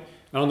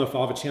don't know if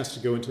I'll have a chance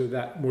to go into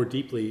that more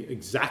deeply,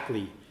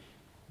 exactly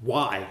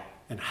why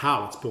and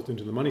how it's built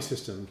into the money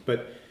system.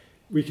 But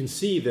we can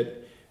see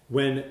that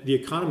when the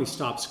economy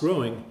stops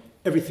growing,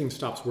 everything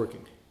stops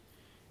working.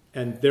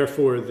 And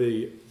therefore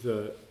the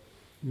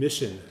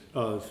mission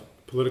of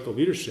political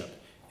leadership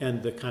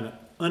and the kind of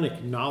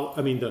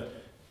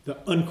the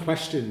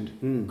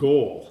unquestioned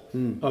goal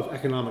of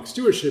economic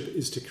stewardship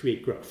is to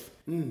create growth.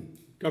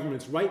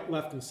 Governments right,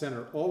 left, and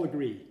center all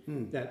agree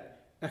that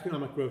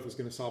economic growth is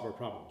going to solve our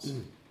problems.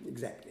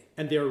 Exactly.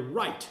 And they're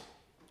right,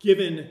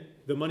 given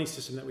the money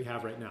system that we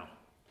have right now.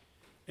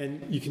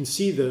 And you can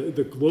see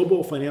the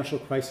global financial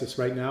crisis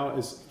right now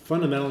is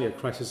fundamentally a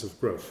crisis of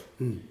growth.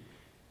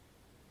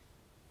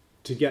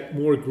 To get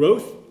more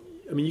growth,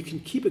 you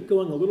can keep it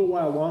going a little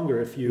while longer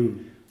if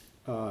you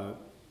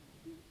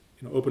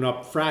open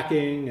up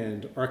fracking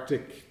and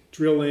Arctic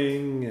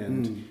drilling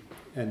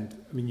and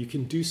you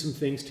can do some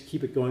things to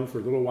keep it going for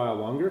a little while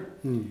longer.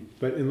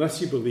 But unless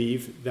you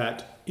believe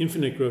that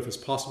infinite growth is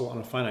possible on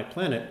a finite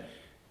planet,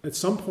 at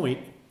some point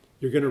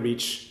you're going to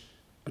reach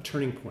a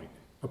turning point,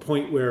 a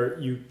point where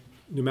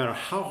no matter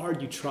how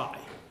hard you try,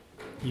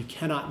 you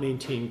cannot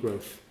maintain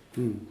growth.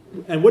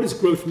 And what does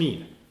growth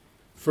mean?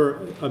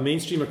 For a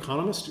mainstream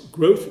economist,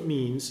 growth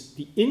means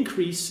the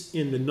increase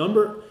in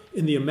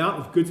the amount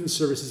of goods and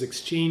services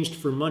exchanged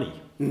for money.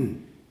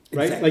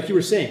 Right? Exactly. Like you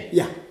were saying.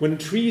 Yeah. When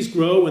trees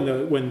grow,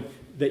 when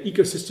the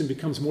ecosystem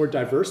becomes more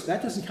diverse,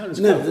 that doesn't count as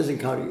growth. No, it doesn't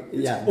count.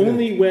 Yeah.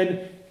 Only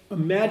when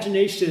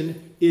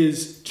imagination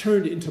is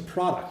turned into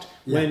product,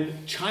 when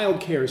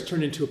childcare is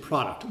turned into a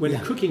product, when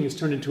cooking is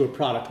turned into a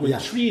product, when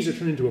trees are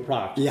turned into a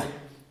product.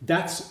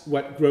 That's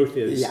what growth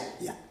is.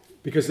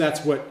 Because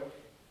that's what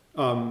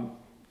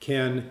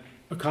can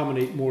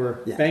accommodate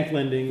more bank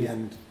lending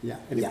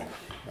anyway.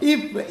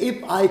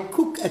 If I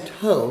cook at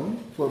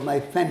home for my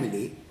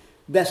family,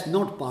 that's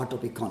not part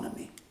of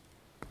economy.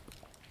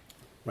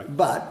 Right.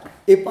 But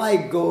if I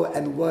go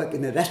and work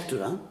in a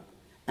restaurant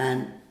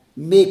and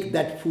make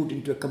that food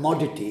into a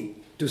commodity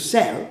to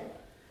sell,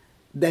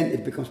 then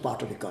it becomes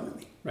part of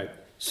economy. Right.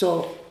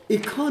 So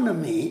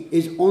economy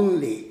is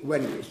only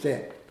when it's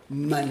a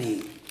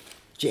money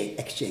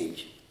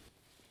exchange.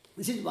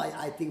 This is why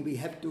I think we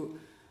have to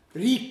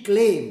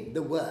reclaim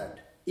the word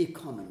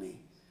economy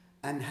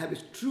and have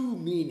its true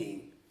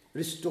meaning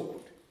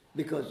restored.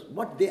 Because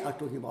what they are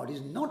talking about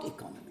is not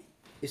economy.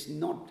 It's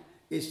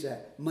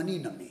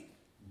money-nomy.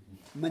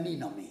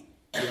 Money-nomy.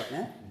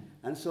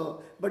 And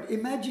so, but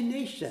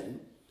imagination,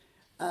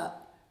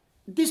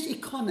 this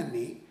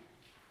economy,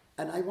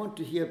 and I want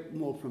to hear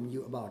more from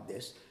you about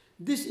this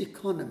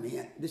economy,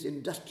 this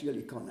industrial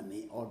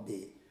economy or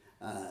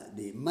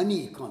the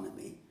money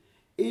economy,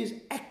 is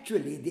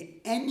actually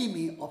the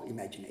enemy of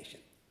imagination.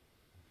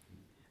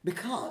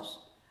 Because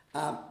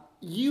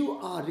you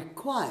are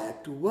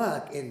required to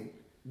work in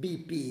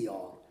BP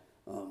or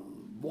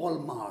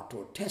Walmart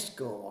or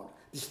Tesco or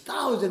these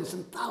thousands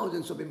and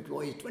thousands of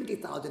employees,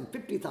 20,000,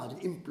 50,000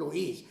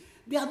 employees.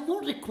 They are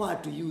not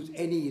required to use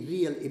any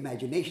real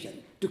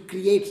imagination to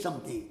create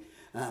something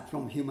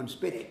from human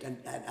spirit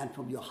and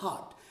from your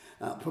heart,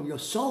 from your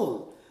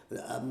soul,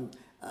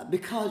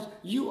 because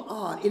you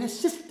are in a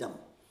system,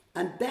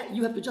 and that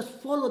you have to just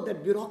follow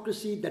that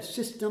bureaucracy, that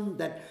system,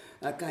 that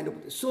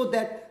so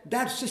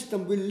that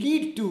system will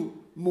lead to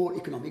more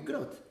economic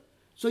growth.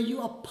 So you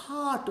are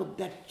part of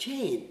that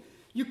chain.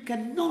 You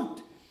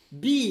cannot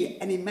be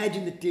an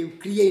imaginative,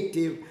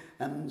 creative,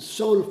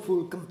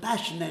 soulful,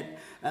 compassionate,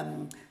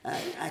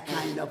 a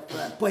kind of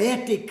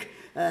poetic,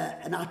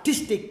 an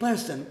artistic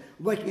person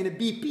working in a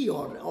BP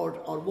or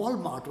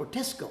Walmart or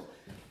Tesco.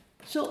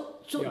 So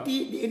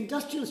the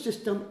industrial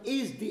system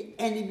is the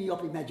enemy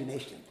of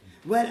imagination.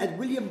 Whereas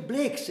William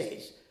Blake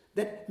says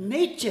that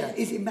nature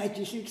is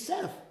imagination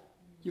itself.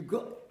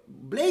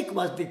 Blake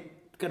was the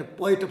kind of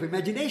poet of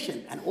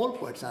imagination, and all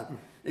poets are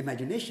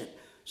imagination.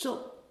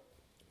 So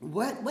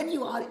when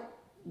you are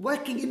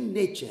working in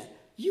nature,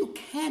 you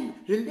can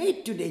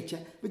relate to nature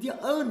with your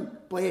own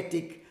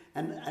poetic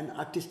and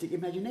artistic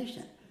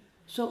imagination.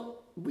 So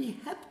we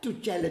have to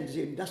challenge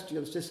the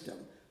industrial system,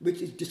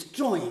 which is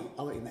destroying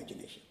our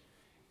imagination.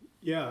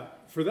 Yeah,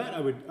 for that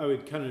I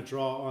would kind of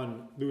draw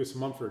on Lewis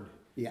Mumford.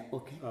 Yeah,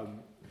 okay.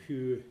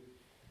 Who,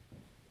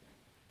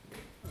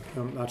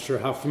 I'm not sure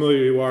how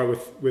familiar you are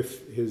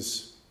with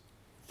his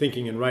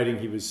thinking and writing.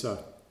 He was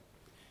a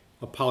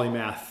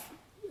polymath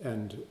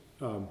and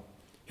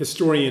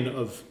historian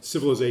of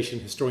civilization,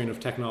 historian of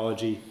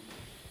technology,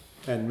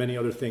 and many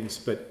other things.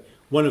 But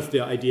one of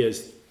the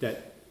ideas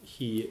that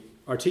he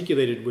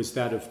articulated was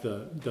that of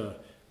the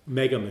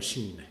mega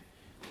machine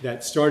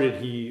that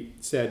started, he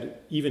said,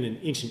 even in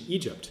ancient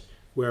Egypt,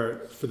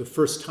 where for the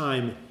first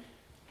time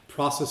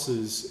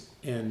processes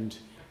and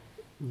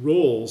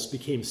roles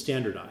became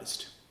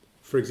standardized.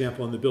 For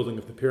example, in the building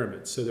of the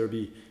pyramids. So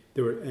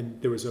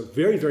there was a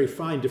very, very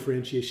fine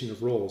differentiation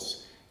of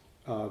roles.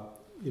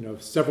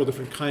 Several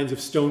different kinds of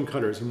stone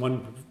cutters, and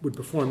one would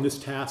perform this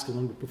task and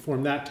one would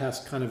perform that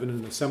task kind of in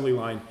an assembly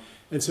line.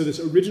 And so this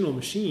original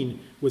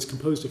machine was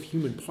composed of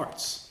human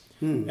parts.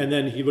 And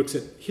then he looks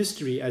at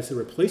history as the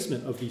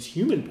replacement of these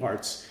human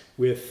parts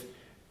with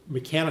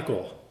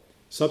mechanical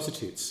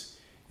substitutes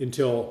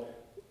until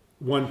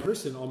one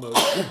person almost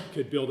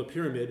could build a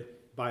pyramid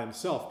by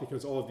himself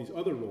because all of these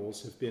other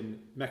roles have been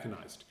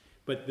mechanized.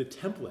 But the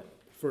template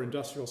for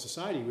industrial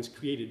society was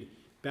created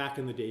back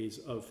in the days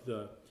of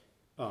the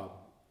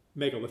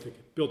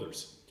megalithic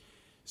builders.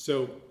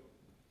 So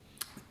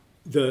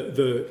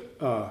the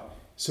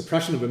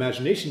suppression of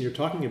imagination you're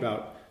talking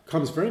about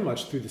comes very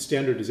much through the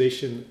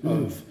standardization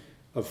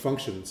of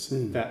functions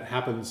that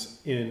happens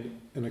in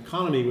an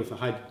economy with a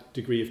high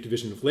degree of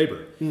division of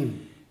labor.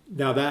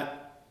 Now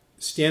that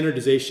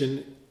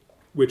standardization,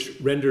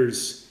 which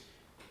renders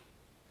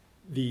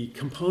the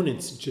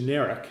components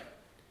generic,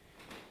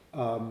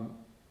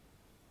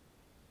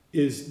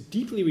 is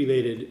deeply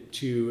related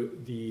to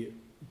the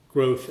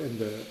growth and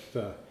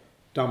the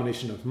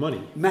domination of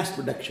money. Mass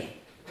production.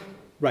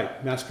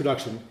 Right, mass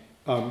production.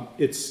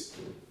 It's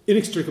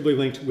inextricably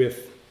linked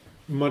with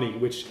money,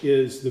 which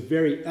is the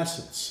very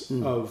essence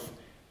of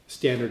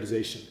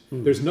standardization.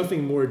 There's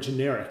nothing more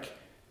generic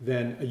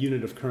than a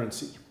unit of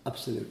currency.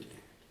 Absolutely.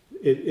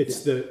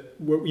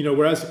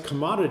 Whereas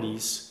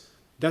commodities,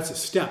 that's a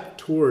step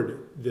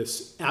toward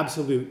this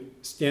absolute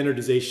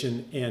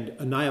standardization and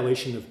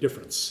annihilation of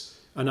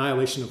difference,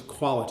 annihilation of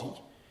quality.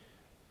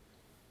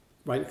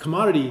 Right?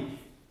 Commodity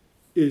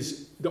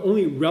is the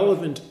only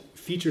relevant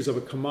features of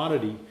a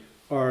commodity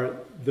are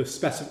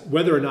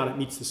whether or not it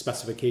meets the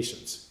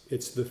specifications.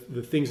 It's the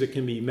things that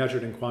can be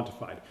measured and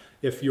quantified.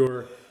 If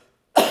your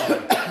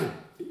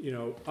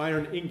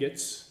iron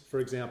ingots, for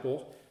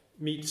example,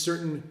 meet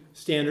certain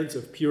standards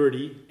of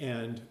purity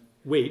and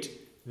weight,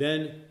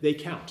 then they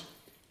count.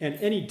 And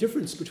any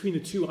difference between the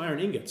two iron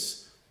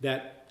ingots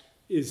that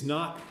is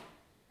not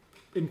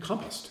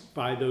encompassed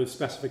by those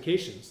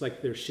specifications,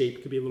 like their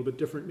shape could be a little bit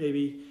different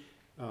maybe,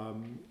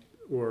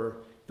 or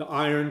the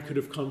iron could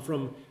have come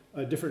from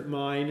a different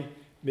mine.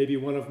 Maybe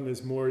one of them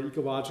is more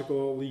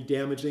ecologically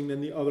damaging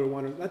than the other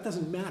one. That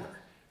doesn't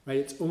matter, right?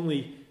 It's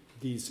only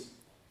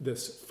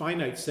this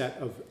finite set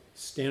of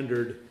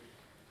standard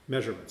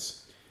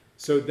measurements.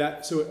 So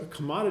a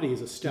commodity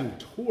is a step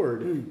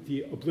toward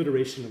the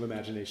obliteration of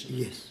imagination.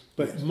 Yes.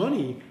 But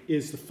money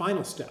is the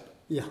final step.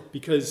 Yeah.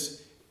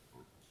 Because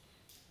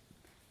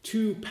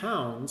 2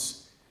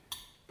 pounds,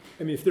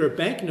 if they're a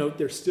banknote,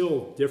 they're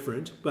still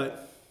different,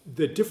 but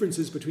the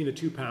differences between the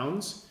 2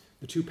 pounds,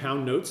 the 2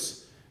 pound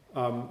notes,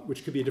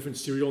 which could be a different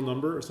serial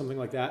number or something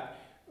like that,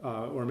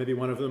 or maybe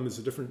one of them is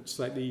a different,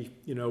 slightly,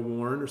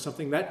 worn or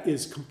something, that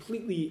is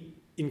completely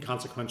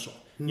inconsequential.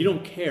 You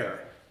don't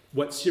care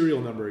what serial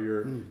number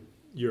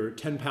your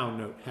 10-pound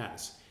note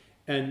has.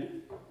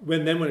 And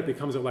when it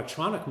becomes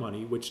electronic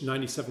money, which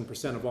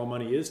 97% of all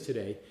money is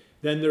today,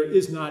 then there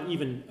is not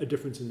even a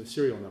difference in the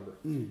serial number.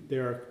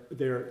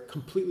 They're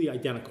completely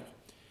identical.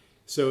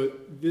 So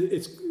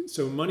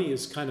so money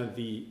is kind of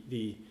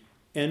the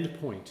end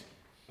point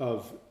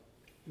of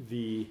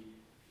the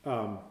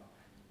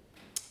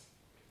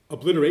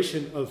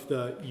obliteration of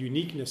the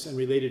uniqueness and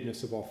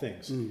relatedness of all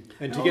things.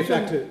 And to get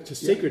back to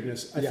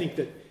sacredness, I think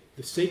that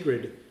the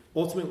sacred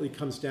ultimately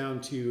comes down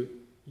to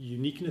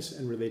uniqueness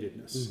and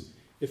relatedness.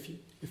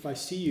 If I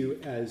see you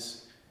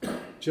as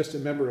just a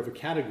member of a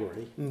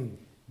category,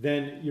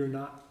 then you're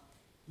not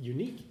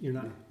unique. You're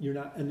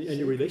not, and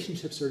your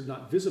relationships are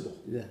not visible.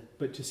 Yeah.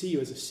 But to see you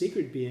as a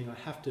sacred being, I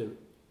have to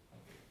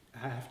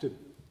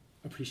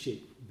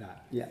appreciate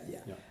that. Yeah.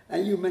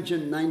 And you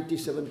mentioned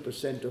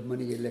 97% of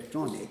money is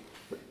electronic.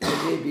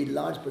 There may be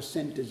large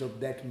percentage of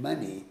that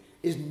money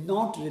is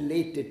not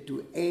related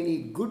to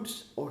any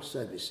goods or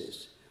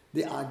services.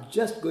 They are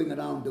just going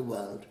around the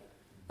world,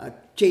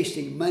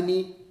 chasing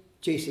money,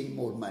 chasing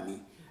more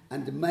money.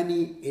 And the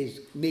money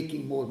is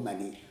making more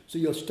money. So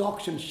your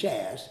stocks and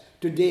shares,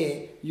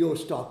 today your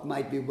stock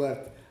might be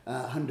worth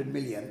 100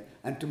 million,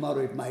 and tomorrow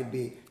it might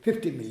be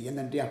 50 million,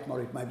 and day after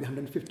tomorrow it might be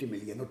 150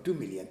 million or 2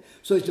 million.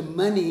 So it's the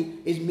money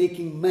is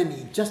making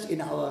money just in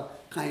our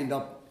kind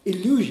of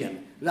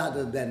illusion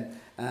rather than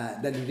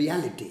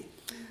reality.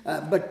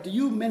 But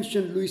you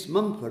mentioned Louis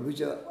Mumford,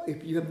 which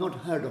if you have not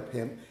heard of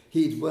him,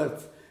 he's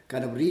worth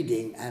kind of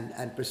reading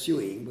and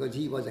pursuing, because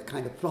he was a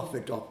kind of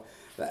prophet of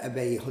a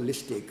very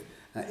holistic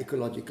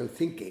ecological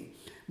thinking.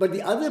 But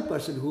the other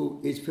person who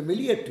is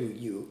familiar to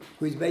you,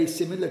 who is very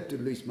similar to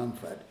Louis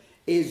Mumford,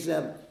 is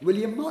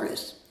William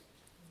Morris.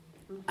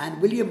 And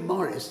William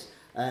Morris,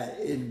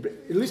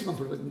 Louis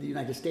Mumford was in the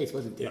United States,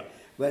 wasn't he? Yeah.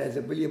 Whereas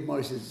William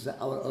Morris is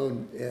our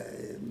own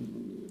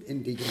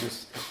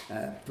indigenous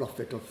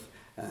prophet of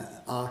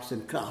arts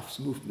and crafts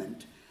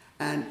movement.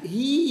 And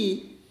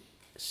he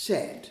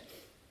said,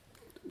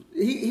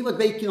 he was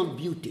very keen on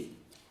beauty.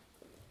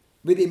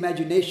 With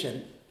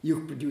imagination,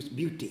 you produce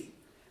beauty.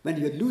 When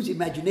you lose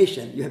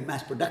imagination, you have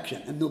mass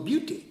production and no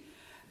beauty.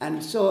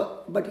 And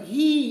so, but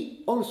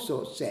he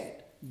also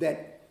said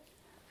that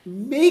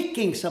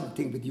making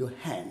something with your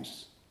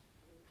hands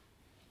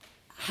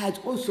has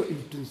also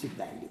intrinsic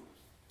value.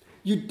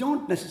 You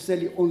don't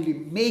necessarily only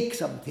make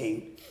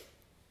something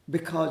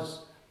because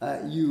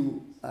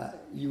you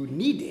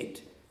need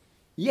it.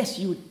 Yes,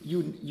 you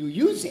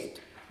use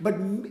it, but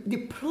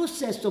the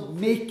process of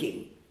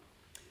making,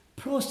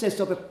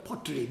 process of a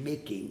pottery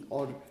making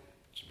or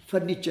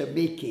furniture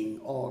making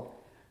or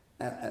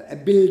a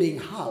building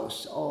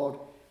house or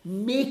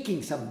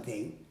making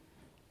something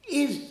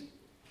is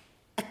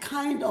a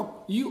kind of,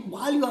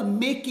 while you are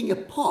making a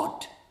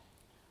pot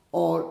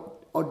or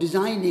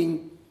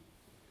designing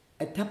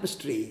a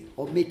tapestry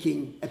or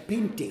making a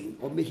painting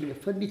or making a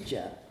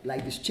furniture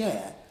like this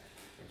chair,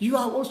 you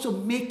are also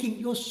making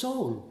your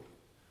soul.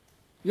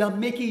 You are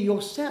making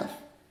yourself.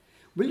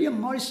 William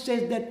Morris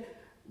says that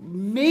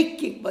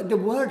making, but the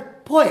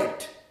word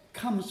poet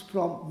comes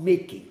from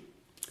making.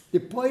 The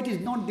poet is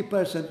not the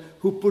person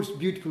who puts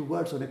beautiful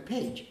words on a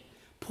page.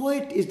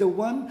 Poet is the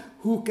one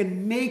who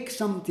can make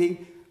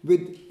something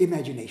with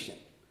imagination.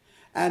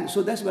 And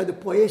so that's why the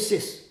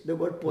poiesis, the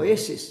word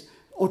poiesis,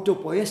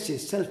 autopoiesis,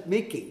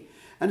 self-making.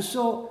 And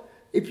so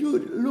if you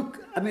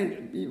look, I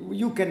mean,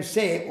 you can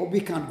say, oh, we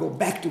can't go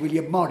back to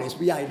William Morris.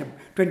 We are in the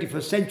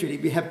 21st century.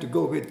 We have to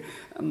go with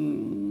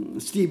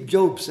Steve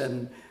Jobs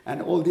and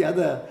all the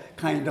other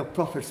kind of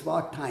prophets of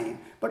our time.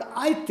 But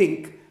I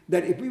think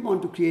that if we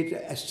want to create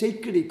a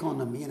sacred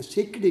economy and a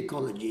sacred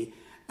ecology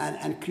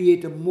and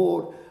create a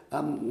more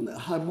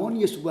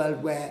harmonious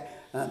world where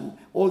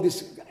all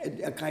this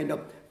kind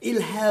of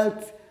ill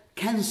health,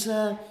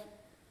 cancer,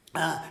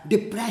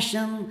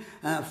 depression,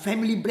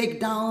 family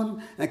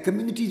breakdown,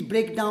 communities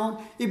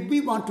breakdown, if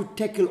we want to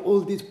tackle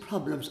all these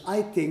problems,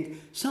 I think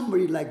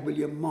somebody like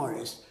William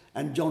Morris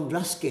and John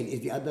Ruskin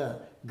is the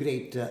other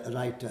great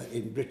writer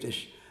in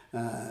British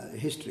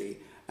history.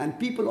 And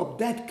people of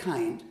that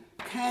kind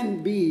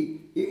can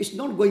be, it's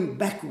not going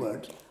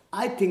backward.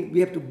 I think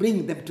we have to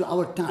bring them to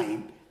our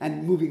time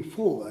and moving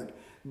forward,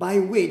 by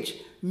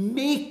which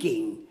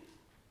making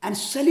and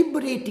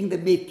celebrating the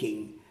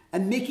making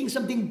and making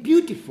something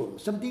beautiful,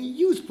 something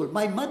useful.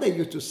 My mother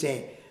used to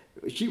say,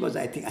 she was,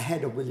 I think,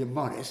 ahead of William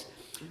Morris.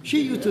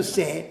 She used to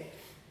say,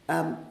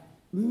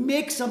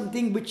 make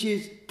something which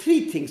is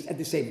three things at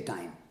the same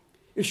time.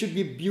 It should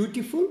be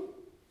beautiful,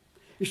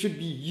 it should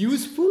be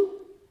useful,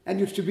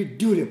 and it should be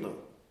durable.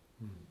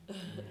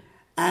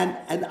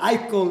 And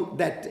I call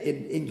that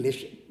in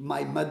English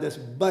my mother's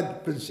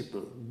BUD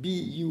principle,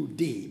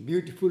 B-U-D,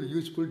 beautiful,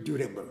 useful,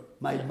 durable.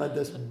 My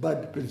mother's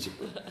BUD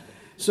principle.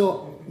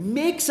 So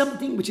make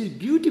something which is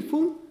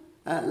beautiful,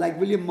 like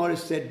William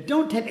Morris said,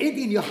 don't have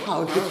anything in your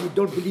house that you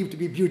don't believe to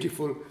be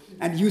beautiful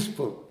and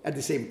useful at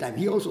the same time.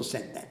 He also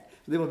said that.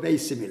 They were very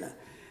similar,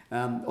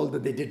 although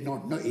they did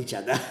not know each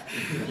other.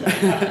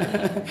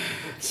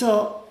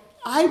 So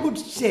I would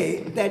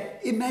say that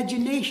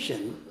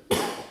imagination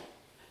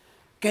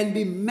can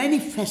be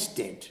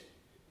manifested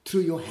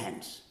through your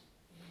hands.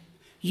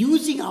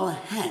 Using our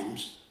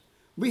hands,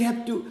 we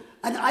have to,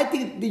 and I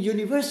think the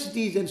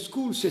universities and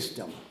school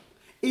system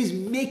is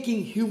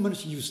making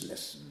humans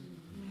useless.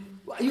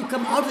 You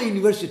come out of the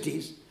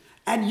universities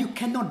and you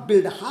cannot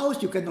build a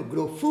house, you cannot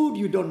grow food,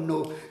 you don't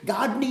know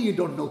gardening, you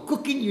don't know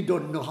cooking, you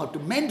don't know how to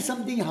mend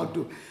something,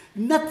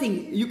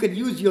 nothing. You can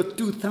use your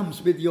two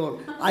thumbs with your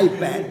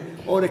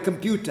iPad or a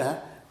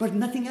computer, but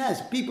nothing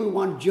else. People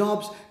want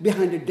jobs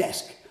behind a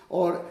desk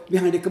or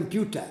behind a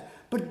computer,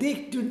 but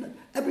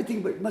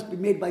everything must be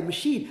made by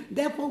machine.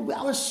 Therefore,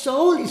 our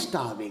soul is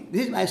starving.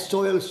 This is why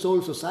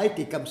soul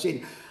society comes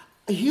in.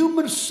 A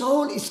human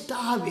soul is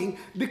starving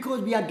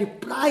because we are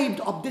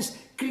deprived of this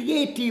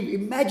creative,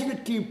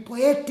 imaginative,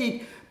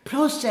 poetic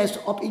process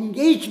of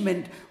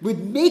engagement with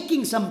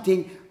making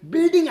something,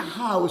 building a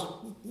house,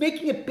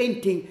 making a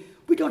painting.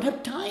 We don't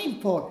have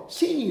time for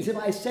singing. So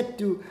I said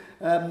to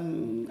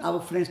our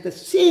friends that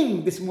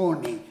sing this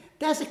morning.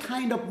 That's a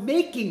kind of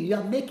making. You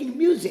are making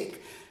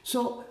music.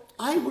 So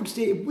I would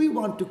say if we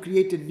want to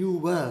create a new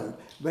world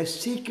where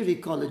sacred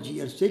ecology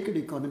and sacred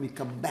economy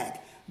come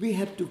back, we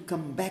have to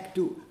come back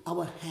to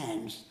our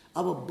hands,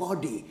 our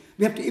body.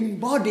 We have to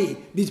embody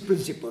these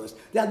principles.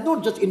 They are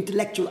not just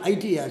intellectual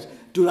ideas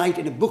to write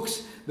in the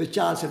books, which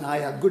Charles and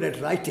I are good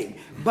at writing,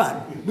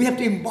 but we have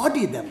to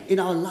embody them in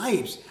our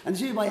lives. And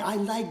this is why I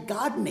like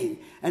gardening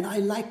and I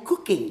like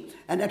cooking.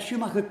 And at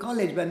Schumacher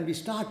College, when we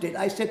started,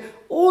 I said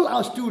all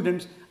our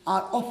students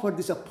are offered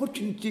this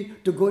opportunity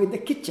to go in the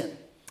kitchen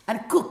and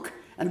cook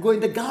and go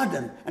in the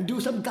garden and do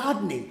some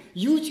gardening.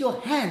 Use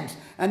your hands.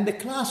 And the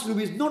classroom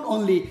is not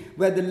only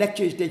where the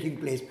lecture is taking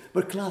place,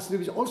 but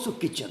classroom is also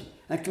kitchen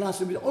and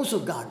classroom is also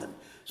garden.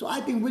 So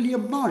I think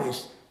William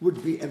Morris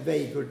would be a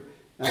very good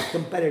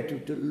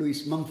comparative to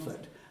Louis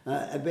Mumford,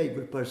 a very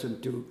good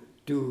person to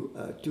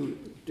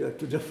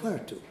refer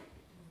to.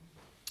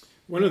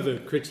 One of the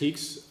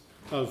critiques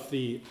of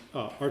the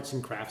arts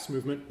and crafts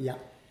movement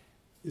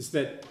is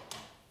that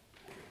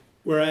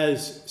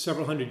whereas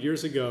several hundred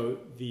years ago,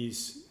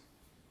 these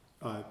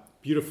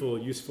beautiful,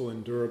 useful,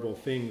 and durable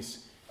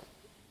things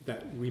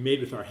that we made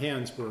with our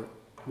hands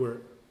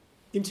were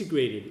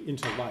integrated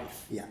into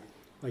life. Yeah.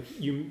 Like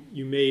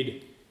you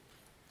made,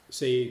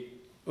 say,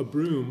 a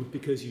broom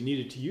because you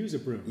needed to use a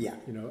broom. Yeah.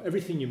 You know,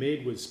 everything you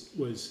made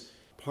was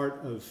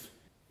part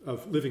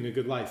of living a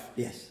good life.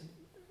 Yes.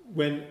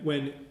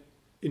 When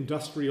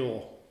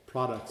industrial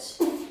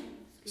products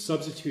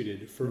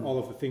substituted for all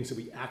of the things that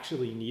we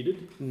actually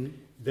needed,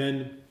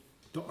 then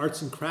the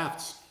arts and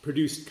crafts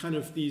produced kind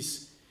of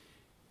these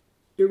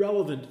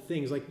irrelevant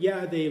things. Like,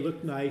 yeah, they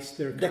look nice.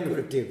 They're kind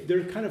decorative.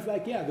 They're kind of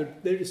like, yeah,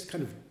 they just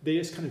kind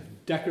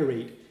of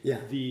decorate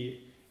the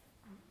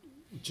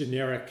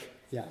generic,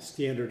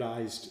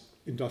 standardized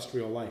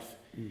industrial life.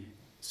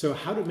 So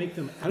how to make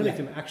them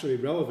actually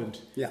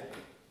relevant? Yeah.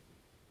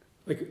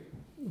 Like,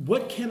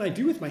 what can I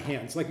do with my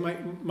hands? Like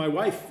my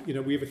wife, we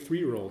have a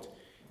 3-year-old,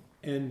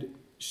 and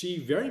she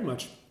very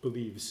much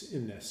believes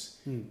in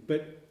this.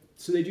 But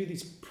so they do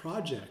these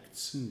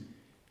projects,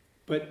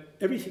 but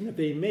everything that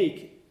they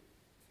make,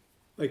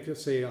 like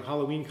let's say a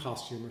Halloween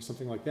costume or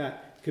something like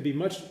that, could be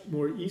much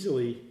more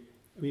easily.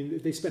 I mean,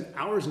 they spend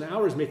hours and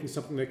hours making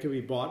something that could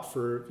be bought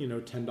for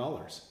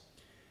 $10.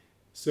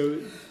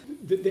 So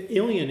the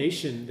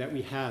alienation that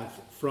we have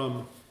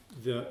from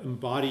the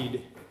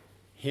embodied,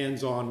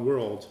 hands-on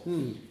world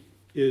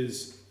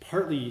is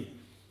partly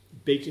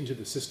baked into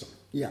the system.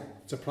 Yeah.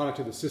 It's a product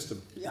of the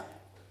system. Yeah.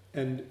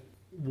 And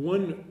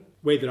one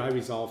way that I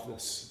resolve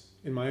this,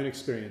 in my own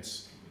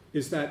experience,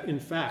 is that, in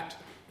fact,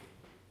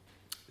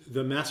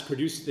 the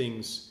mass-produced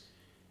things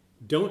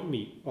don't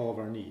meet all of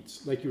our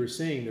needs. Like you were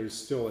saying, there's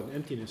still an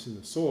emptiness in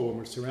the soul when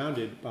we're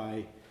surrounded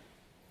by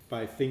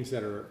things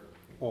that are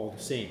all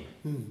the same,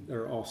 that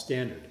are all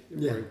standard,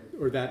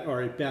 or that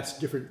are at best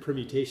different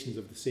permutations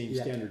of the same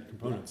standard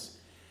components.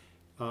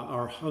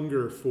 Our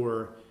hunger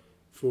for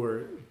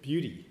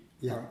beauty,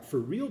 for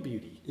real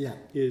beauty,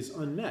 is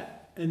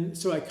unmet. And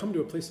so I come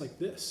to a place like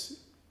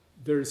this.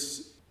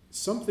 There's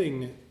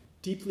something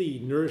deeply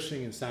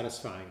nourishing and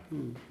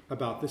satisfying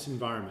about this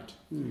environment.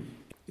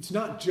 It's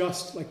not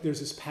just like there's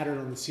this pattern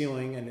on the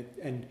ceiling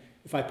and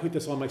if I put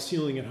this on my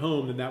ceiling at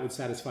home, then that would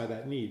satisfy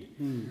that need.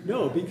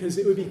 No, because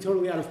it would be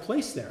totally out of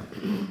place there.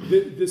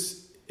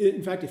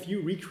 In fact, if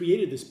you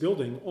recreated this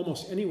building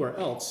almost anywhere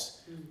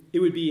else, it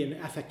would be an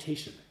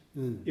affectation.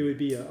 It would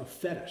be a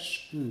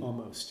fetish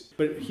almost.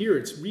 But here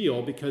it's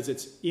real because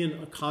it's in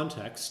a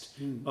context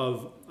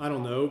of,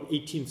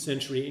 18th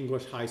century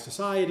English high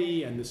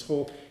society and this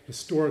whole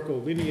historical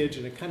lineage,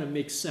 and it kind of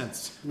makes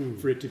sense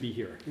for it to be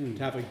here. To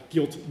have a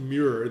gilt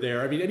mirror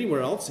there. I mean,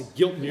 anywhere else, a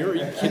gilt mirror, are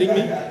you kidding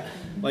me?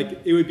 Like,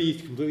 it would be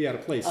completely out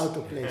of place. Out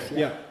of place,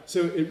 yeah.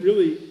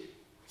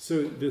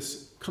 So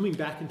this coming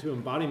back into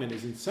embodiment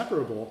is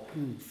inseparable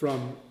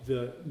from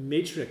the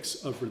matrix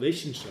of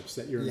relationships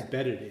that you're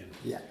embedded in.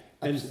 Yeah.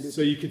 And Absolutely.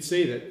 so you could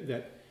say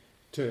that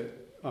to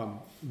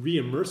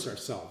re-immerse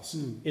ourselves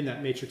in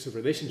that matrix of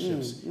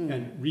relationships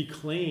and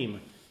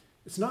reclaim.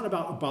 It's not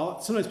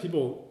about sometimes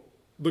people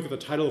look at the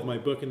title of my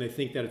book and they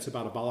think that it's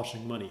about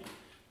abolishing money.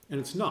 And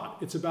it's not.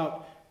 It's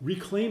about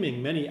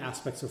reclaiming many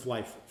aspects of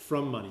life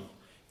from money.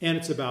 And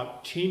it's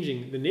about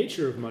changing the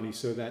nature of money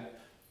so that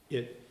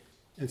it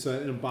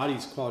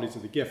embodies qualities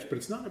of the gift. But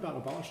it's not about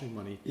abolishing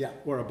money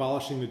or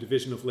abolishing the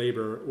division of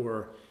labor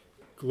or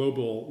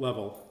global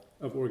level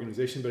of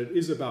organization, but it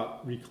is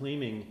about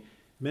reclaiming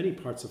many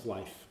parts of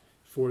life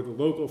for the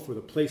local, for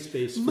the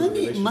place-based.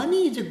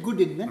 Money is a good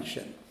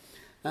invention.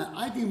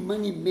 I think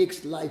money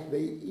makes life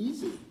very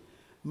easy.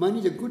 Money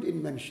is a good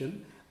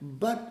invention,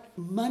 but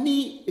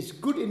money is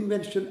good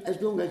invention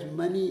as long as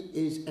money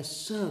is a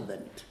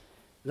servant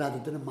rather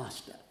than a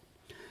master.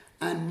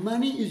 And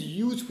money is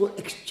used for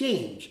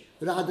exchange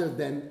rather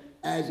than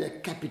as a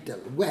capital,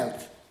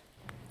 wealth.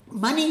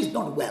 Money is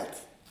not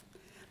wealth.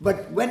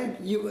 But when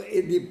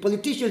the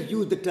politicians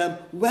use the term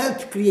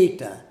wealth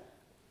creator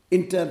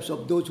in terms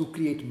of those who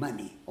create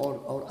money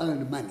or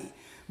earn money,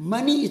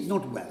 money is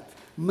not wealth.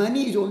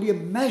 Money is only a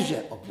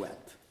measure of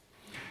wealth.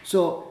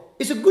 So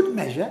it's a good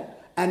measure,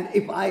 and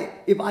if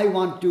I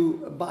want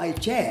to buy a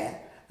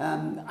chair,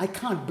 I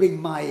can't bring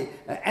my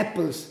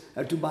apples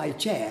to buy a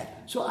chair.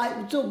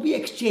 So we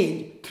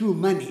exchange through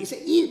money.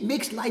 It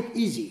makes life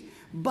easy.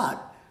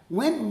 But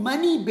when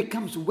money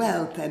becomes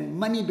wealth and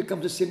money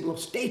becomes a symbol of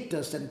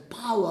status and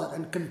power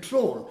and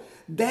control,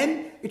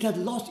 then it has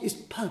lost its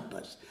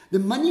purpose. The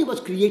money was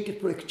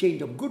created for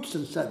exchange of goods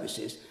and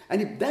services,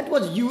 and if that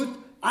was used,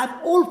 I'm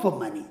all for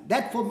money.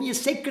 That for me is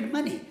sacred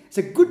money. It's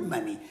a good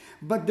money.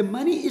 But the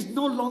money is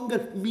no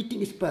longer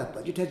meeting its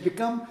purpose. It has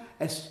become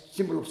a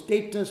symbol of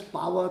status,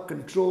 power,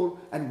 control,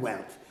 and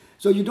wealth.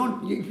 So if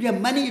you have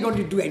money, you don't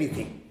need to do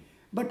anything.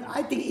 But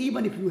I think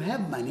even if you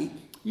have money,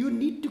 you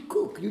need to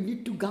cook, you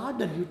need to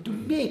garden, you need to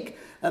make.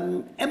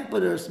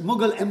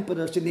 Mughal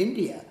emperors in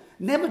India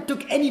never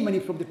took any money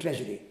from the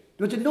treasury.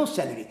 There was no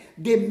salary.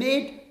 They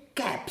made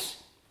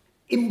caps,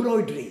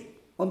 embroidery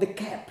on the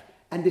cap,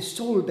 and they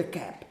sold the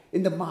cap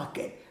in the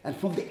market. And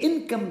from the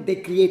income they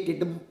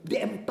created,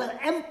 the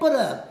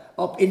emperor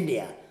of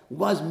India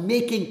was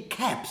making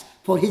caps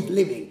for his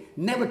living,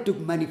 never took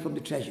money from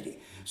the treasury.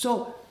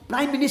 So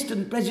prime minister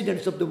and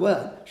presidents of the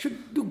world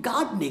should do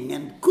gardening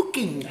and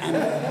cooking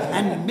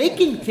and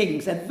making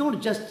things, and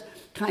not just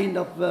kind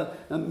of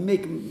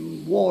make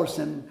wars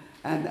and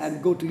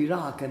go to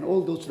Iraq and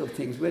all those sort of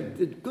things,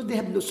 because they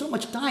have so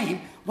much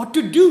time, what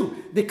to do?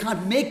 They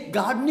can't make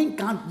gardening,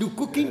 can't do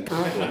cooking.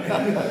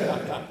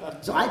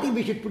 So I think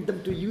we should put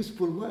them to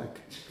useful work.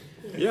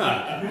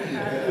 Yeah.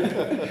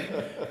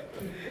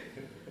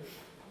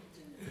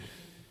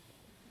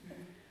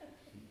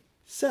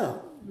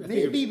 So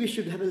maybe we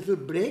should have a little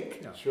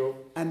break. Yeah. Sure.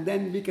 And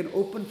then we can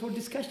open for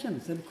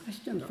discussions and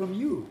questions from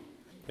you.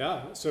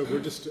 Yeah, so we're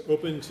just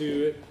open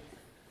to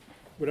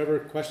whatever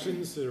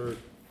questions or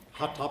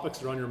hot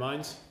topics are on your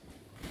minds.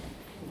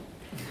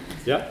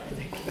 Yeah?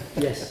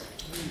 Yes.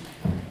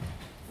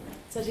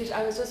 Satish,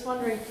 I was just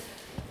wondering,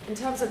 in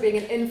terms of being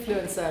an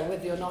influencer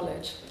with your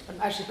knowledge, and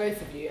actually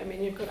both of you, I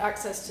mean, you've got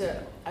access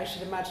to, I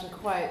should imagine,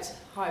 quite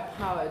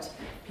high-powered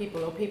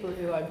people, or people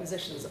who are in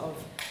positions of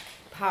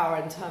power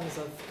in terms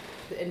of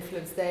the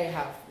influence they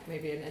have,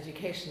 maybe in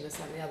education, this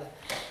and the other.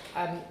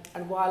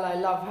 And while I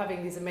love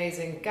having these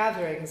amazing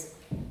gatherings,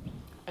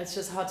 it's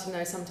just hard to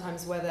know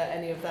sometimes whether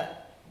any of that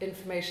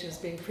information is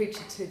being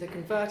preached to the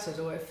converted,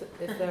 or if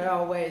there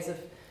are ways of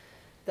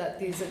that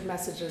these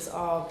messages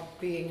are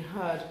being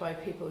heard by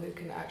people who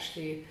can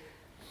actually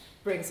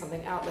bring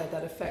something out there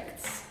that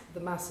affects the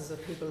masses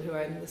of people who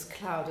are in this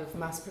cloud of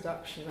mass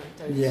production and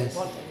don't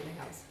want anything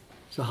else.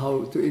 So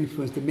how to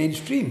influence the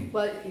mainstream?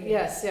 Well,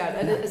 yes, yeah.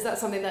 And is that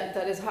something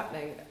that is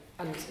happening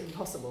and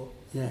impossible?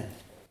 Yeah.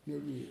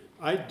 Maybe.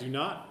 I do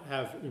not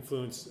have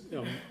influence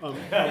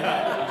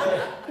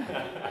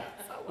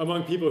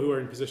among people who are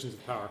in positions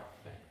of power.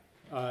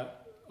 A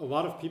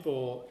lot of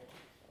people,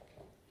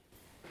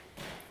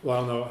 well, I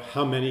don't know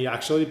how many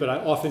actually, but I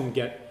often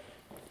get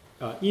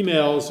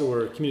emails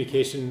or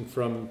communication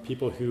from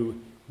people who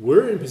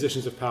were in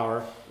positions of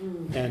power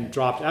and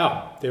dropped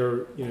out.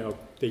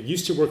 They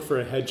used to work for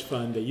a hedge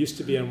fund, they used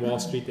to be on Wall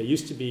Street, they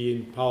used to be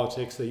in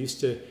politics, they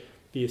used to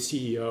be a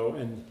CEO,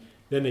 and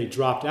then they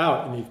dropped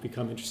out and they've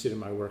become interested in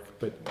my work.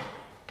 But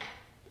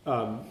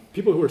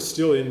people who are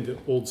still in the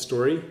old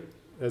story,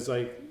 as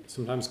I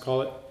sometimes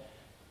call it,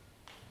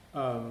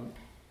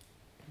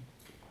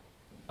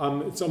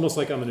 it's almost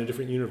like I'm in a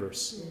different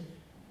universe.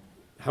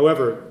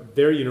 However,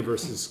 their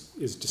universe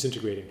is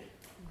disintegrating.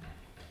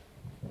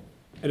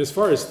 And as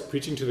far as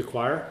preaching to the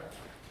choir,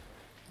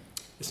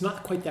 it's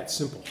not quite that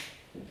simple.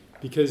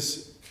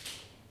 Because,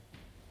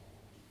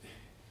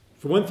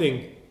 for one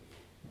thing,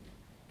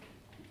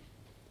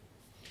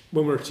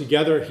 when we're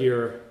together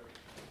here,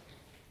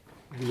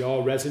 we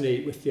all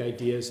resonate with the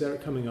ideas that are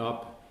coming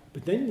up,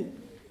 but then,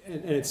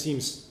 and it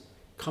seems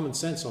common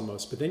sense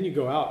almost, but then you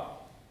go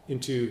out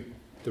into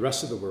the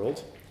rest of the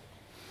world,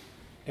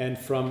 and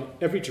from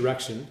every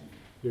direction,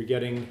 you're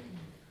getting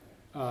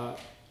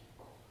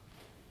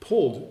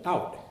pulled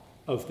out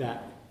of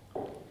that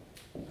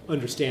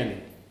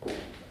understanding,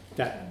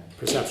 that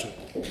perception.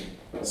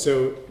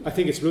 So I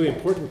think it's really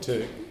important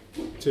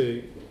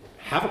to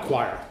have a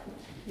choir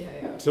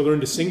to learn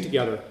to sing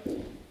together,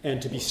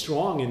 and to be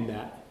strong in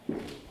that,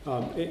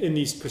 in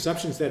these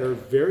perceptions that are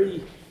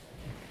very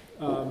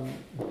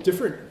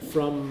different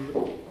from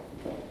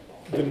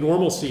the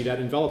normalcy that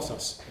envelops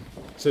us.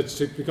 So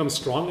to become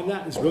strong in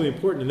that is really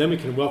important, and then we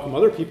can welcome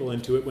other people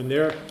into it when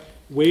they're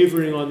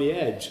wavering on the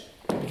edge.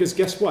 Because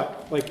guess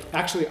what?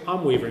 Actually,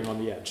 I'm wavering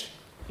on the edge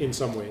in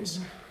some ways.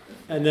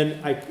 And then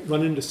I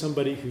run into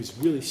somebody who's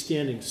really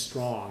standing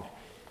strong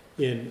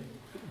in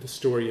the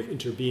story of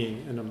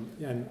interbeing, and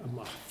I'm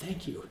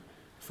thank you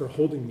for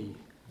holding me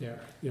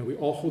there. We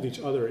all hold each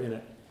other in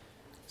it.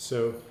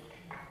 So,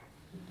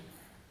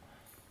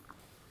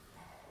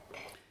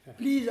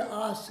 please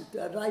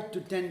write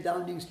to 10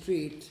 Downing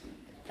Street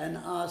and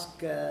ask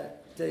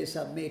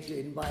Theresa May to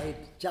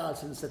invite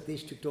Charles and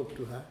Satish to talk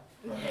to her.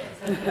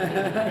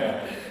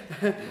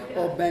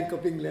 Or Bank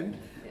of England.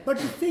 But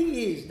the thing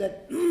is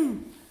that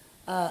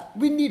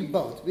we need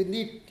both. We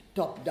need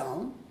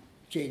top-down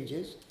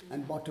changes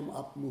and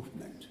bottom-up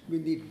movement. We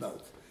need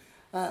both.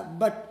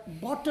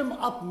 But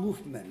bottom-up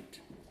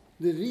movement,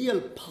 the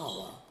real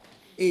power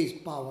is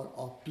power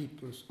of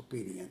people's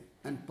opinion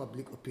and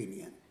public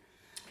opinion.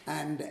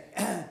 And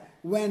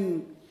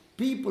when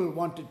people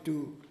wanted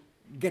to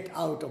get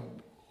out of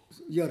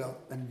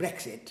Europe and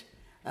Brexit,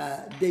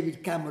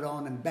 David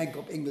Cameron and Bank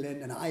of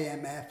England and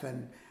IMF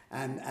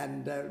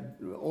and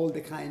all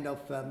the kind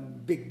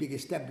of big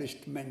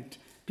establishment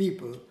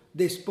people,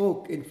 they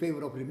spoke in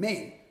favor of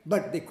Remain,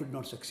 but they could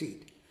not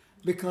succeed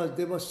because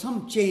there was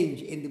some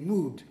change in the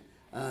mood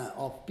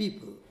of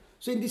people.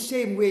 So in the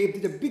same way, if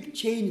there's a big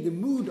change in the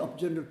mood of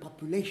general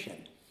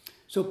population,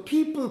 so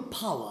people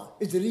power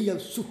is the real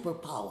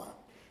superpower,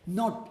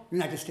 not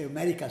United States of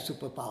America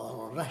superpower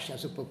or Russia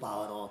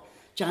superpower or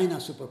China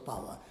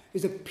superpower.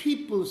 It's the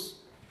people's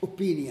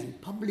opinion,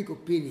 public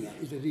opinion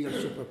is the real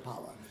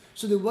superpower.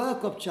 So the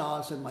work of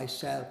Charles and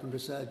myself and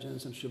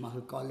Resurgence and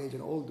Schumacher College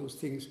and all those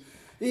things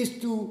is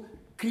to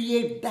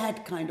create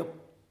that kind of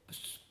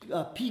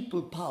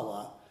people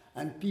power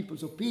and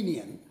people's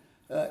opinion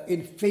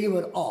in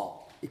favor of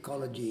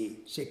ecology,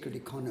 sacred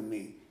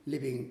economy,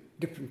 living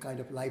different kind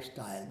of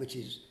lifestyle, which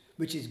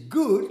is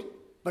good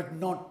but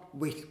not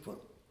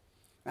wasteful.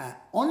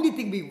 Only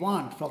thing we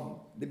want from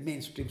the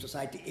mainstream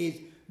society is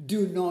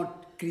do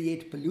not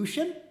create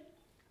pollution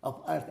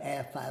of earth,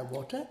 air, fire,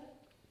 water,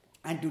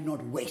 and do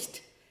not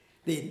waste.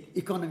 The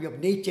economy of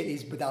nature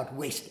is without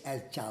waste,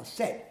 as Charles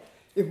said.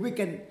 If we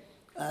can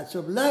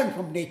sort of learn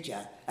from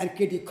nature and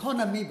create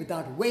economy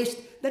without waste,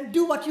 then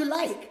do what you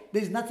like.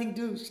 There's nothing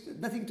to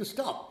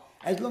stop.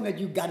 As long as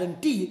you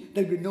guarantee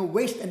there will be no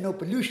waste and no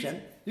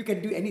pollution, you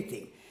can do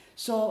anything.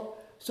 So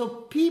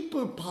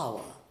people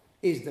power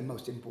is the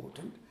most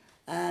important.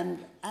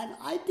 And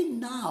I think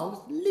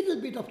now a little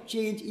bit of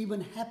change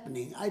even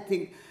happening. I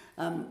think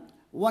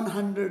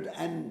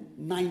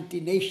 190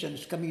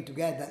 nations coming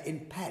together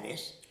in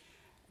Paris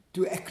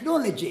to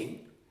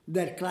acknowledging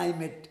that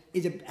climate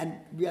is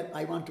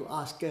I want to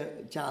ask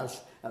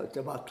Charles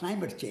about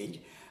climate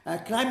change.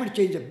 Climate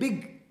change is a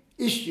big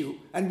issue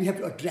and we have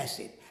to address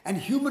it. And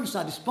humans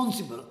are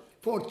responsible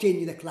for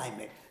changing the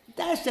climate.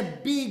 That's a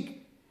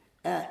big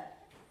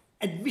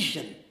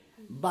admission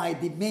by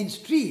the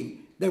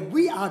mainstream that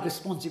we are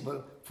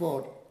responsible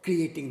for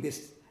creating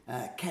this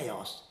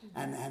chaos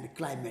and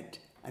climate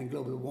and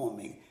global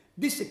warming.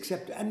 This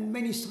accepted, and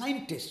many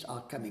scientists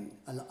are coming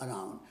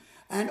around.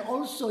 And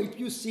also, if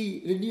you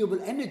see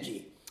renewable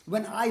energy,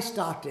 when I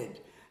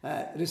started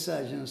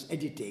Resurgence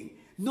editing,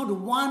 not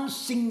one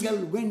single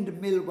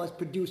windmill was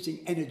producing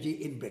energy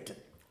in Britain.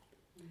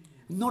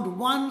 Not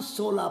one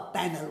solar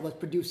panel was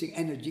producing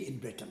energy in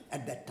Britain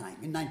at that time,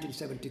 in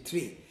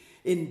 1973.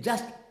 In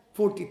just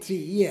 43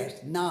 years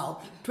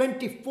now,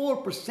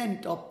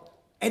 24% of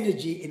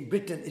energy in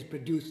Britain is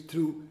produced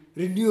through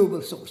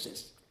renewable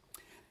sources.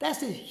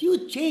 That's a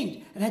huge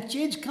change. And that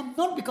change come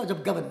not because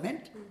of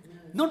government,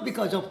 not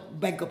because of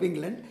Bank of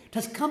England. It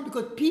has come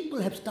because people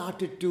have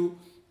started to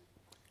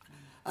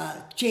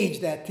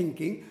change their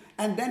thinking.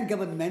 And then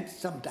government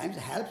sometimes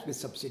helps with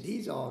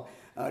subsidies or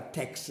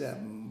tax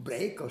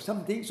break or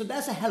something. So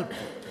that's a help.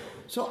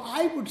 So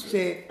I would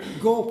say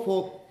go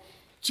for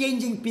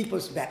changing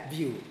people's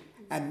view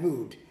and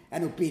mood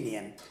and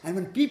opinion. And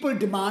when people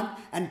demand,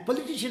 and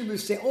politicians will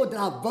say, oh, there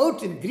are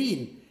votes in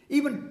green.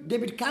 Even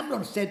David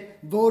Cameron said,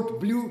 vote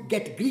blue,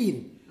 get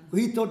green.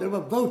 He thought there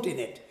was a vote in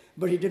it,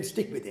 but he didn't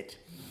stick with it.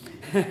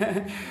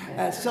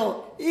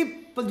 So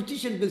if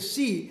politicians will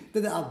see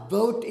that there are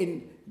votes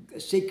in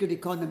sacred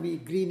economy,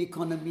 green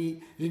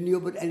economy,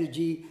 renewable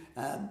energy,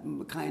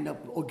 kind of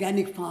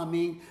organic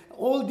farming,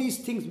 all these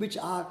things which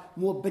are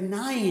more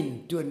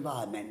benign to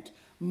environment,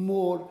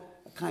 more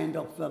kind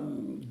of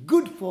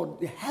good for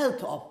the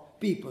health of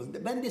people.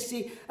 When they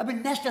say,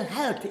 national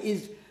health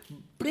is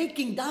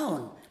breaking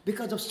down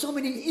because of so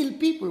many ill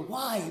people.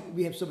 Why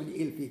we have so many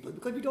ill people?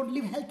 Because we don't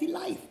live healthy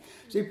life.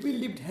 So if we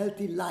lived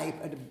healthy life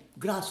at a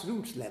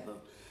grassroots level,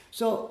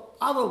 so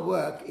our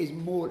work is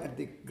more at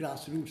the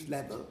grassroots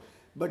level.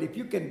 But if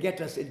you can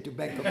get us into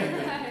Bank of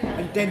England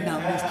and 10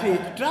 Downing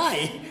Street,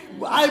 try.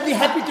 I'll be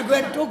happy to go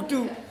and talk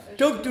to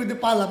talk to the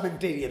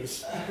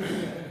parliamentarians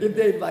if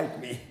they invite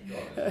me.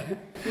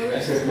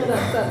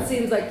 That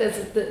seems like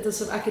there's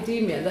some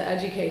academia, the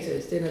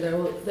educators, they're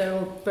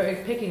all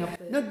very picking up.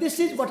 No, this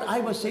is what I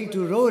was saying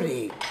to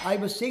Rory. I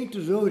was saying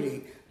to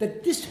Rory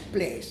that this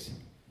place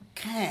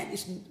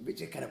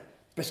it's a kind of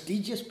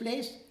prestigious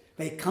place,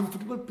 very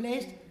comfortable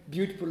place,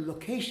 beautiful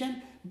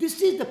location.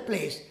 This is the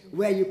place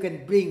where you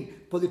can bring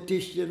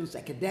politicians,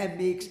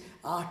 academics,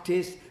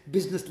 artists,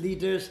 business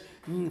leaders,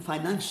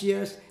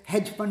 financiers,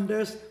 hedge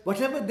funders,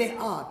 whatever they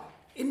are.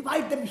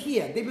 Invite them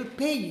here. They will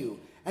pay you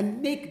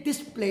and make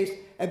this place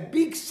a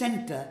big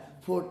center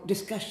for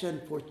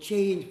discussion, for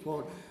change,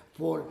 for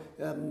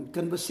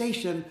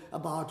conversation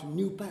about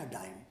new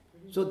paradigm.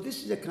 So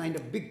this is a kind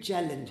of big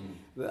challenge.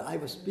 I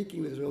was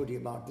speaking with Rodi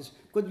about this,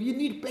 because you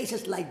need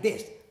places like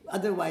this.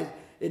 Otherwise,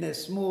 in a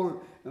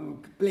small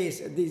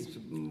place, these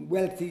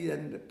wealthy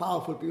and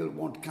powerful people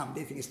won't come.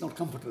 They think it's not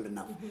comfortable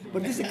enough.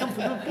 But this is a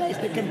comfortable place.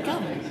 They can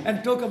come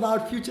and talk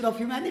about future of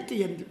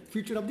humanity and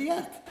future of the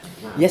earth.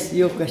 Yes,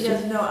 your question?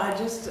 Yes, no, I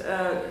just,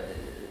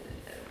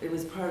 it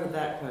was part of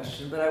that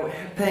question, but I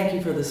thank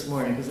you for this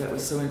morning, because that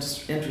was so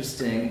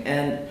interesting.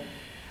 And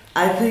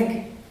I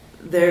think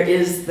there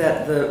is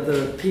that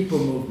the people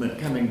movement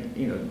coming,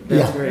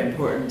 that's very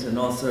important, and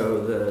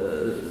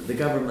also the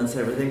governments,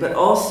 everything, but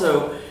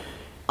also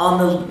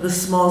on the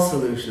small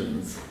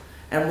solutions.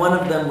 And one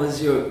of them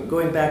was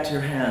going back to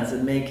your hands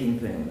and making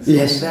things.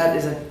 Yes. And that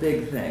is a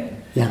big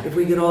thing. Yeah. If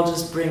we could all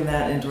just bring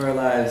that into our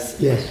lives,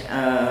 yes,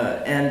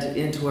 and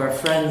into our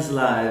friends'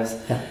 lives,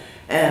 yeah,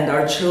 and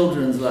our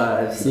children's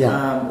lives,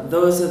 yeah,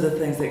 those are the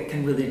things that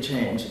can really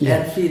change, yeah,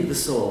 and feed the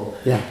soul.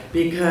 Yeah.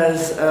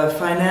 Because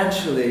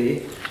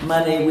financially,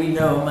 we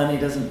know money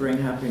doesn't bring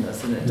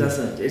happiness, and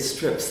it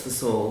strips the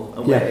soul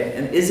away.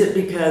 Yeah.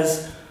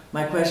 And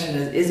my question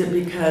is it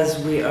because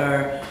we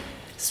are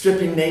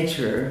stripping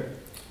nature,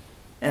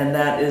 and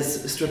that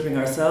is stripping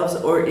ourselves,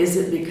 or is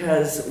it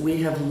because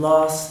we have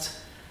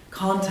lost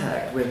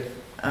contact with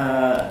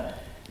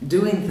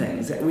doing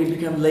things? We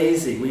become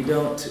lazy. We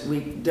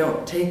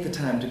don't take the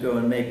time to go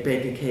and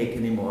bake a cake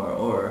anymore,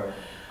 or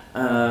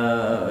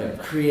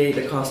create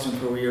a costume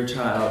for your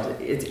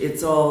child.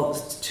 It's all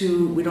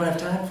we don't have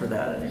time for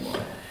that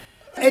anymore.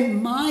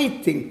 In my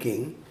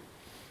thinking,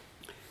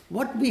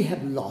 what we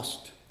have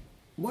lost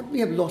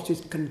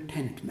is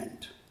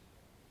contentment.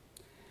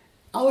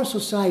 Our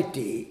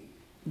society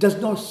does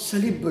not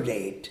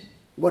celebrate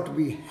what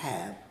we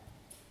have,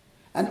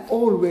 and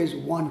always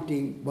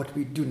wanting what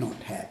we do not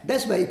have.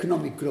 That's where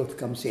economic growth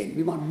comes in.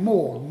 We want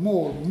more,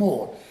 more,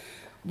 more.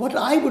 What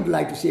I would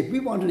like to say, if we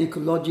want an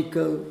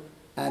ecological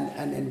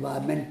and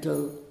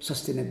environmental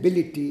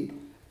sustainability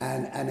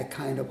and a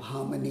kind of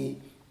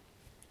harmony,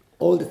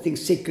 all the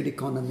things, sacred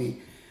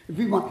economy,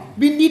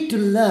 we need to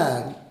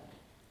learn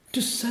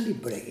to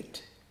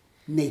celebrate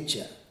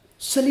nature,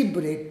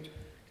 celebrate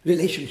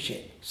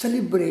relationship,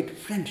 celebrate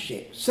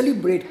friendship,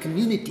 celebrate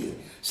community,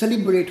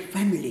 celebrate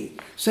family,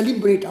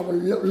 celebrate our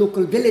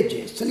local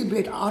villages,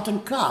 celebrate art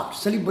and craft,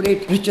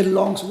 celebrate Richard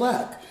Long's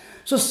work.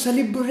 So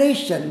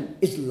celebration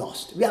is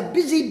lost. We are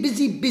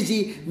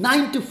busy,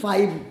 9 to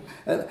 5,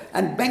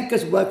 and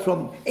bankers work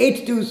from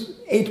 8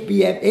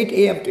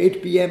 a.m. to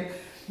 8 p.m.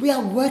 We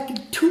are working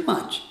too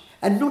much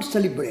and not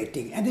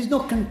celebrating, and there's no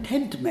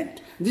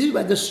contentment. This is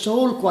where the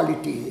soul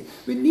quality is.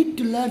 We need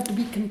to learn to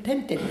be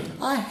contented.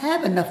 I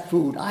have enough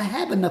food, I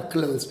have enough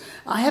clothes,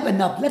 I have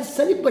enough. Let's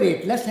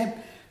celebrate, let's have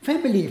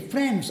family,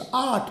 friends,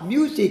 art,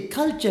 music,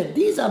 culture.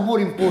 These are more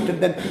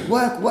important than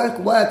work,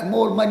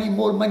 more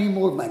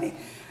money.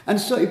 And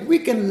so if we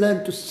can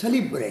learn to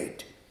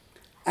celebrate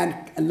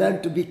and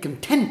learn to be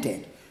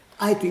contented,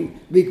 I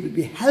think we will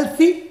be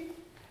healthy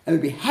and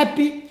we'll be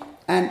happy,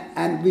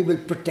 and we will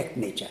protect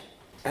nature.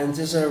 And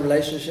is there a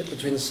relationship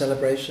between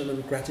celebration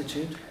and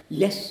gratitude?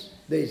 Yes,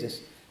 there is a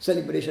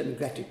celebration and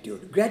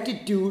gratitude.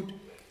 Gratitude,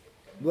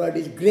 word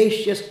is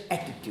gracious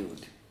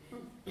attitude.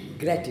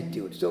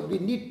 Gratitude. So we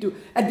need to,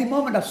 at the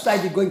moment of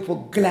society, going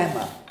for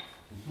glamour.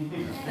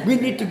 We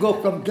need to go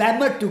from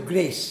glamour to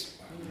grace.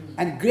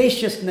 And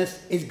graciousness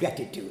is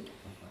gratitude.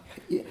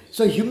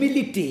 So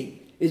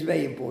humility is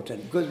very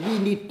important, because we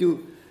need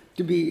to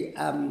be,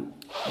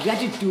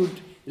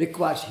 gratitude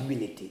requires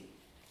humility.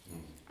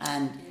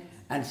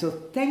 And so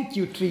thank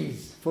you,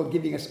 trees, for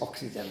giving us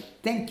oxygen.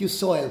 Thank you,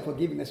 soil, for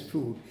giving us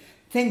food.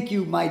 Thank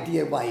you, my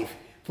dear wife,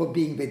 for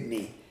being with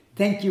me.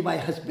 Thank you, my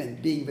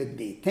husband, being with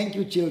me. Thank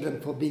you,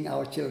 children, for being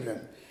our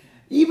children.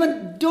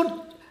 Even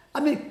don't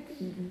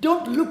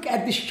look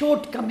at the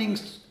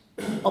shortcomings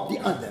of the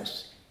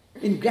others.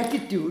 In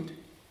gratitude,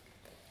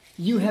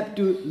 you have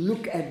to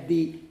look at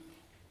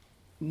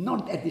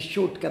not at the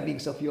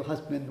shortcomings of your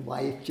husband,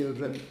 wife,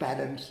 children,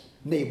 parents,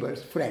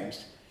 neighbors,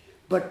 friends,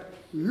 but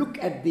look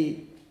at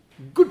the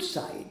good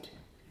side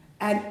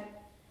and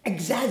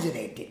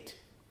exaggerate it,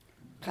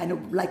 kind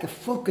of like a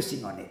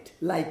focusing on it,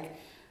 like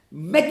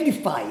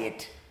magnify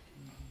it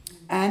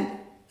and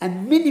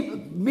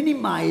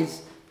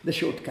minimize the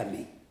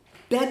shortcoming.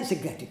 That is a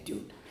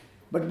gratitude.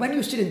 But when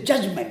you sit in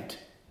judgment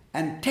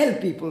and tell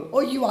people,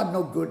 oh, you are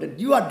no good, and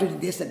you are doing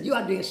this, and you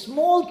are doing a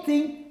small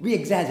thing, we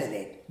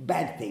exaggerate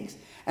bad things.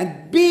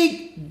 And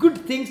big,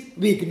 good things,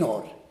 we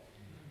ignore.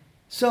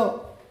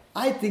 So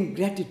I think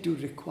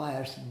gratitude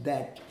requires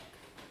that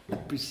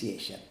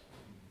appreciation,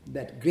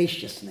 that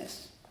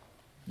graciousness.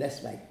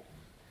 That's why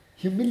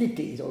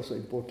humility is also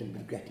important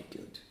in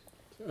gratitude.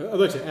 I'd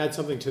like to add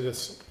something to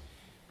this.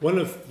 One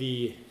of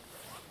the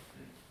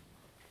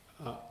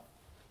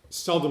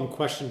seldom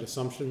questioned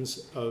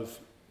assumptions of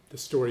the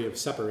story of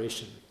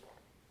separation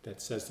that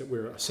says that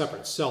we're a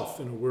separate self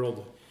in a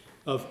world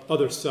of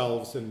other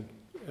selves and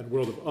a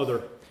world of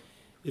other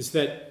is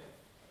that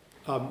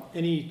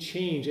any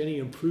change, any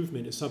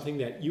improvement is something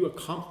that you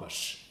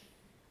accomplish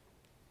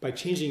by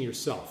changing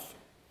yourself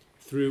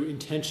through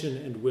intention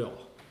and will.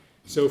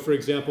 So, for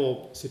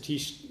example,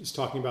 Satish is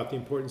talking about the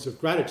importance of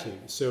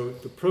gratitude. So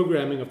the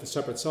programming of the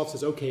separate self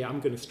says, okay, I'm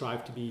going to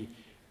strive to be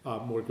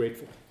more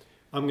grateful.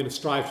 I'm going to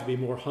strive to be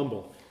more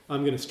humble.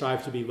 I'm going to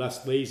strive to be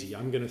less lazy.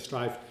 I'm going to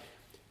strive.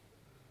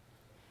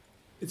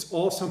 It's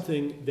all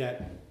something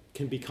that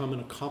can become an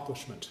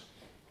accomplishment.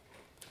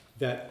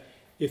 That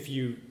if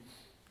you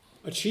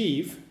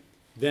achieve,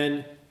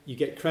 then you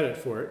get credit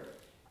for it.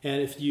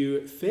 And if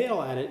you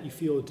fail at it, you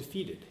feel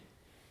defeated.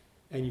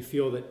 And you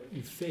feel that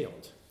you've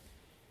failed.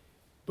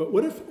 But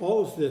what if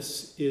all of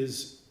this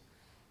is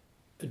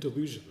a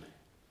delusion?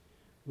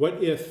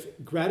 What if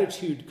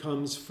gratitude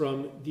comes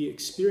from the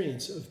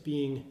experience of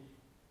being,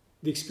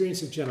 the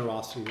experience of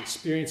generosity, the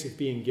experience of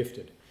being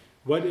gifted?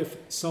 What if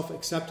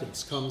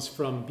self-acceptance comes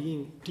from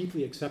being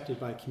deeply accepted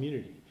by a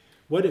community?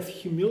 What if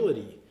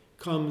humility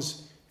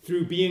comes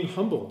through being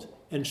humbled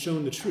and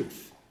shown the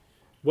truth?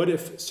 What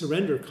if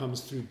surrender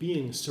comes through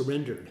being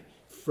surrendered,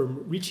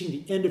 from reaching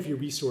the end of your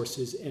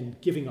resources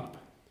and giving up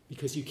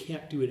because you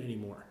can't do it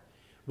anymore?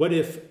 What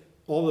if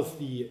all of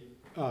the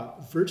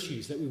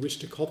virtues that we wish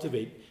to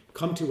cultivate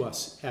come to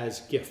us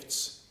as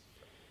gifts?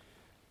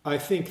 I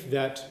think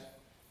that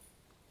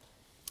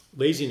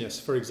laziness,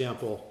 for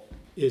example,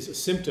 is a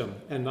symptom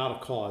and not a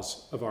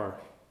cause of our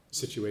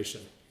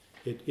situation.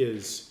 It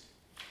is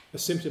a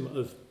symptom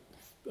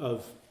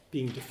of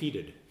being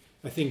defeated.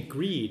 I think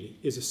greed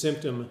is a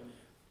symptom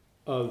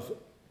of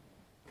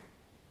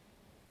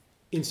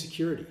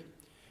insecurity.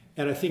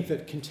 And I think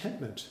that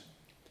contentment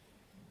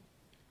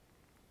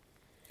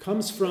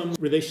comes from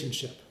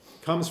relationship,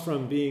 comes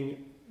from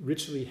being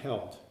richly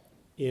held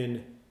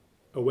in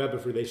a web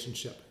of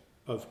relationship,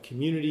 of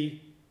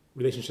community,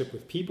 relationship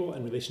with people,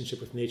 and relationship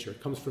with nature. It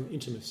comes from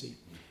intimacy.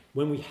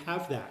 When we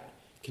have that,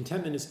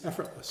 contentment is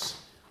effortless.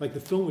 Like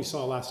the film we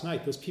saw last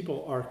night, those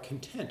people are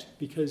content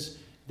because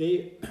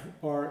they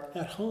are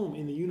at home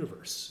in the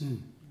universe.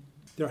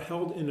 They're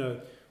held in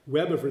a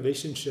web of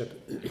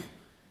relationship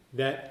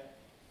that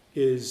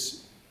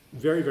is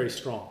very, very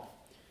strong.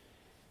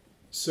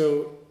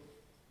 So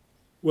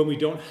when we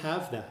don't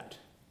have that,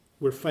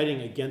 we're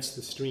fighting against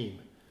the stream.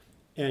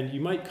 And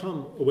you might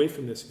come away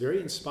from this very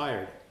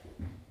inspired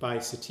by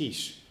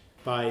Satish,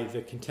 by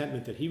the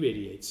contentment that he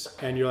radiates.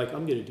 And you're like,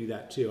 I'm going to do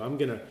that too. I'm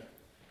going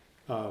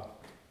to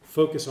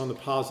focus on the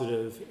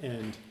positive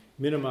and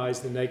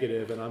minimize the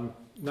negative, and I'm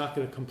not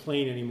going to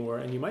complain anymore.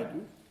 And you might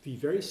be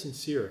very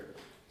sincere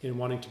in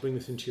wanting to bring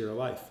this into your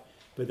life.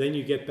 But then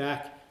you get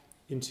back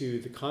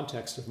into the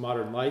context of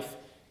modern life,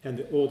 and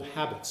the old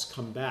habits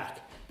come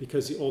back,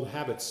 because the old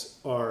habits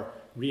are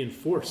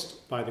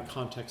reinforced by the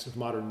context of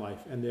modern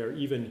life. And they're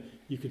even,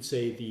 you could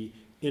say, the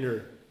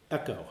inner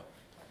echo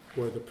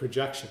or the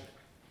projection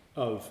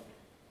of,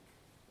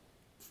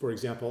 for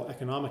example,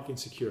 economic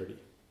insecurity.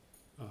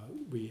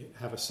 We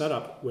have a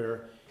setup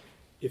where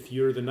if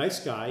you're the nice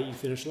guy, you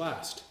finish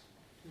last.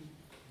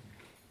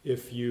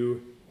 If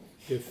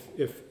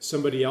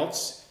somebody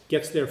else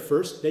gets there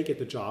first, they get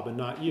the job and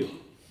not you.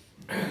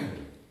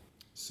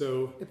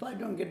 So if I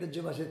don't get the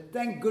job, I say,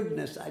 thank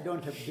goodness I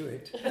don't have to do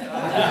it.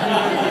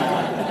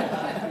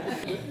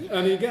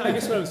 I mean, again, I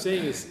guess what I'm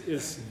saying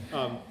is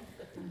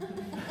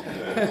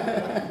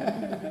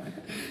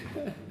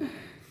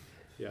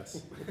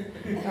yes.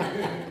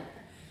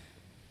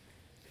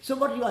 So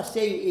what you are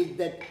saying is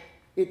that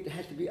it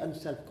has to be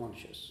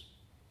unself-conscious.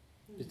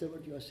 Is that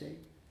what you are saying?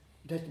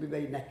 It has to be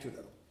very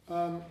natural.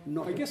 I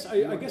guess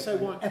I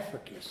want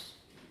effortless.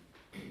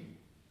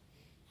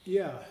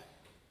 Yeah.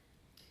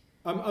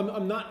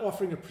 I'm not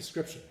offering a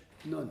prescription.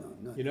 No.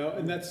 You know,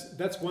 and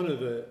that's one of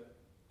the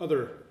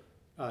other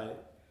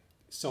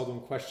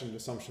seldom questioned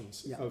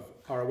assumptions of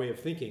our way of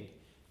thinking,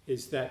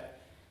 is that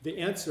the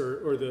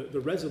answer or the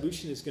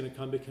resolution is going to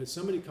come because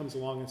somebody comes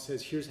along and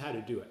says, here's how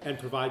to do it, and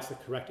provides the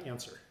correct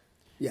answer.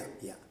 Yeah.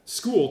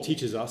 School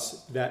teaches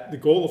us that the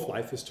goal of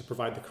life is to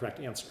provide the correct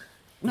answer.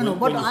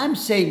 What I'm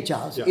saying,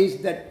 Charles,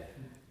 is that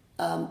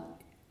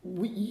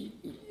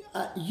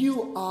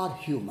you are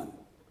human.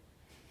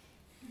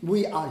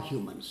 We are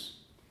humans.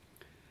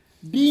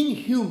 Being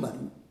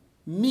human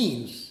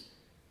means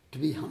to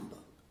be humble.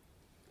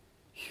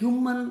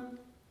 Human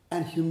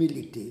and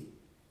humility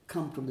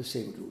come from the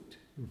same root.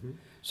 Mm-hmm.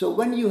 So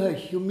when you are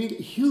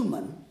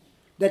human,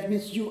 that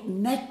means you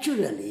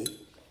naturally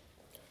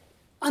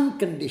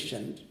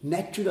unconditioned,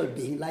 natural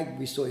being, like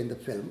we saw in the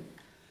film,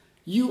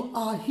 you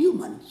are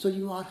human, so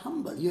you are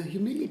humble, you have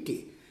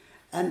humility.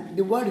 And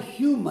the word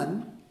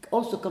human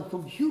also comes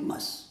from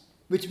humus,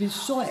 which means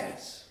soil.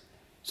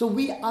 So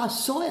we are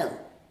soil.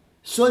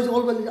 Soil is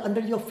always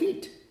under your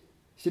feet.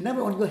 It's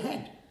never on your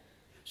head.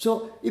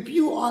 So if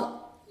you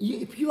are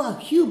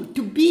human,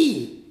 to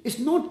be is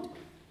not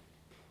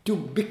to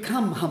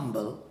become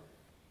humble,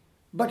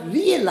 but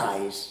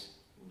realize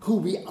who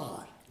we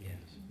are. Yes.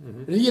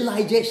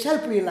 Mm-hmm.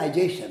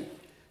 Self-realization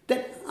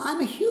that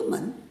I'm a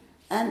human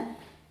and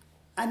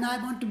I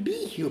want to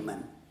be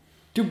human.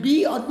 To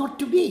be or not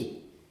to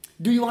be.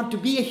 Do you want to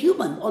be a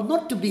human or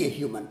not to be a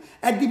human?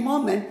 At the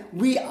moment,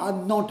 we are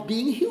not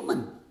being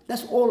human.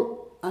 That's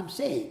all I'm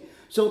saying.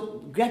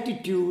 So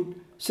gratitude,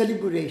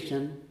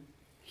 celebration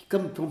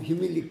come from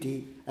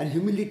humility, and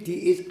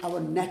humility is our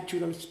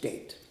natural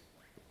state.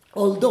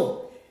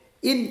 Although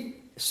in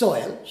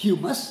soil,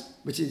 humus,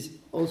 which is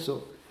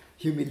also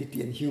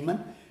humility and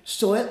human,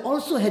 soil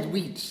also has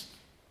weeds.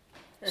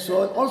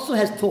 Soil also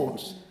has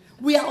thorns.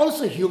 We are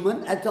also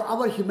human, and so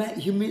our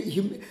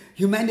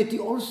humanity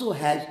also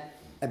has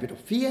a bit of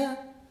fear,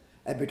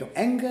 a bit of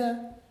anger,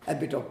 a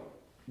bit of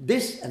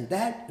this and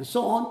that, and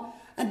so on.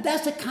 And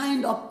that's a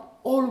kind of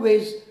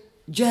always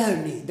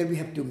journey that we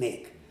have to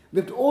make. We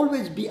have to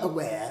always be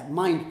aware,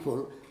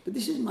 mindful, that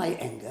this is my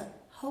anger,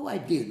 how I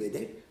deal with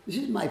it. This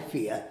is my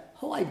fear,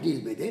 how I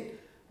deal with it.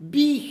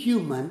 Be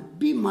human,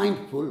 be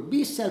mindful,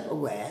 be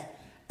self-aware,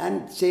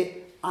 and say,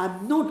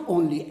 I'm not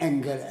only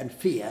anger and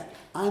fear,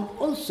 I'm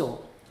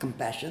also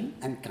compassion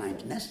and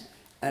kindness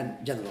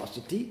and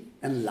generosity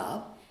and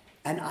love.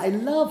 And I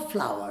love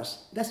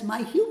flowers. That's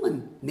my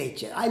human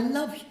nature. I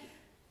love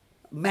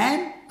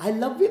man, I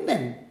love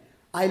women.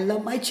 I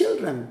love my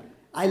children.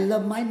 I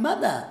love my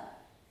mother.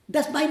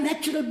 That's my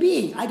natural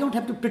being. I don't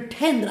have to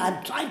pretend that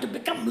I'm trying to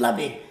become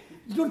loving.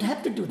 You don't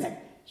have to do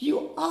that.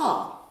 You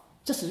are.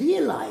 Just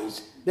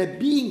realize that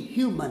being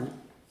human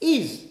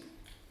is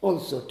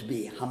also to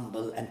be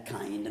humble and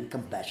kind and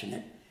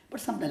compassionate.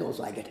 But sometimes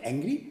also I get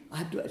angry. I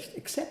have to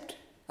accept.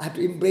 I have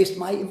to embrace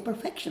my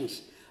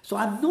imperfections. So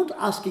I'm not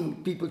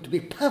asking people to be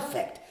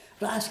perfect,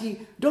 but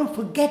asking, don't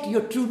forget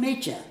your true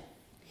nature.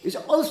 It's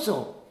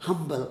also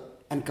humble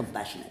and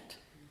compassionate.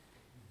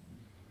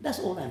 That's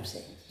all I'm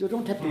saying. You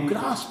don't have to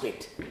grasp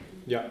it.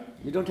 Yeah.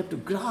 You don't have to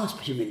grasp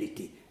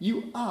humility.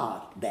 You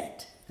are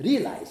that.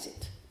 Realize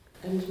it.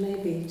 And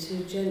maybe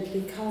to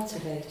gently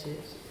cultivate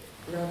it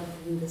rather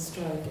than the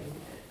striving.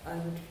 I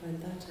would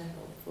find that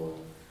helpful,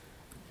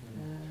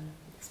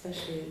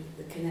 especially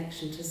the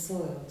connection to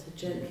soil, to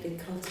gently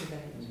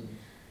cultivate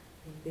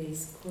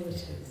these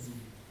qualities.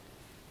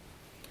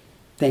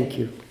 Thank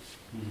you.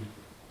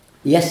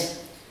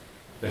 Yes?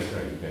 That's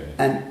right, okay.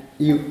 And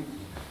you?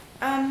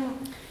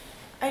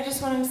 I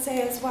just wanted to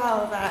say as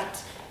well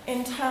that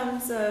in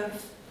terms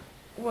of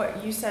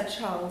what you said,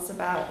 Charles,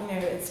 about,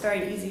 it's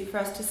very easy for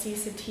us to see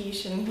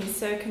Satish and he's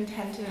so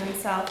contented in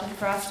himself and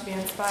for us to be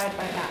inspired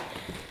by that.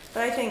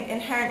 But I think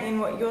inherently in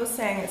what you're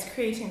saying, it's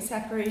creating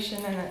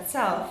separation in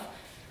itself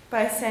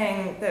by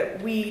saying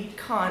that we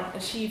can't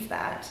achieve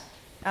that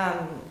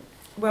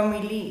when we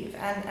leave.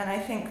 And I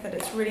think that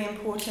it's really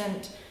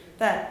important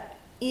that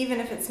even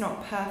if it's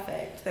not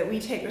perfect, that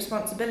we take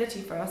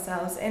responsibility for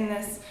ourselves in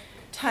this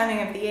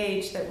turning of the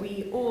age that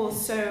we all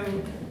so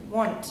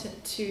want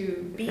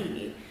to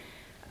be.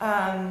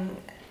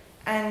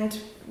 And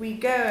we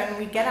go and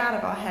we get out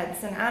of our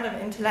heads and out of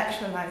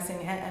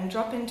intellectualizing it and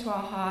drop into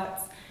our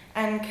hearts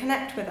and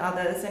connect with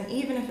others. And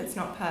even if it's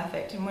not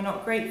perfect and we're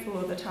not grateful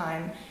all the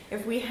time,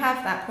 if we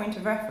have that point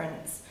of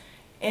reference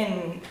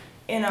in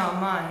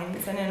our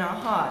minds and in our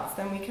hearts,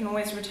 then we can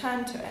always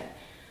return to it.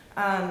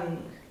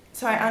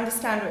 So I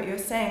understand what you're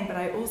saying, but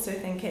I also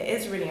think it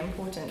is really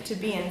important to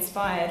be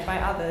inspired by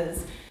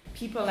others,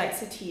 people like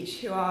Satish,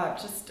 who are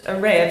just a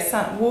ray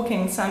of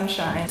walking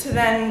sunshine, to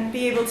then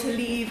be able to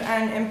leave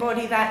and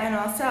embody that in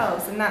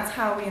ourselves. And that's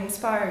how we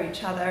inspire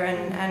each other.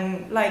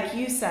 And like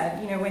you said,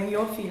 when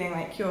you're feeling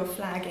like you're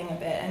flagging a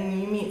bit and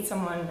you meet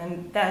someone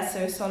and they're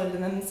so solid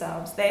in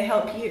themselves, they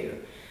help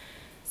you.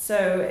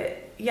 So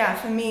yeah,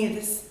 for me,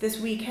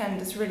 this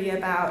weekend is really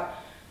about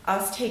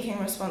us taking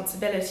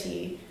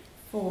responsibility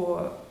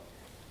for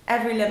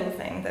every little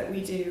thing that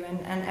we do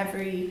and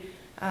every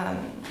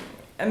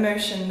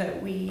emotion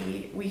that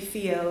we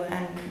feel,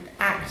 and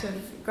act of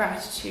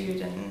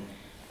gratitude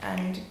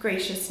and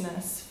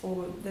graciousness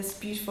for this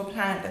beautiful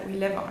planet that we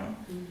live on.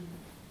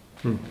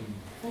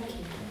 Thank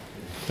you.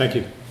 Thank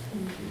you.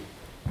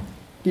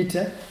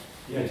 Peter?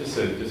 Yeah, just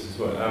as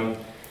well.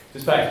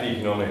 Just back to the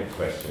economic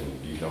question.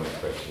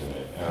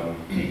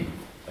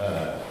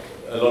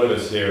 A lot of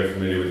us here are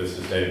familiar with the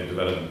sustainable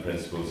development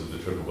principles of the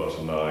triple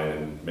bottom line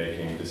and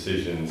making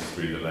decisions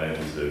through the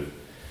lens of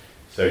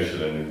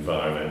social and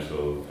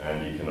environmental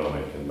and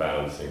economic and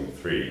balancing the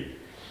three.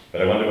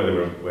 But I wonder whether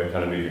we're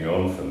kind of moving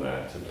on from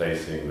that to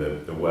placing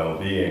the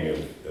well-being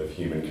of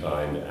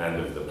humankind and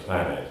of the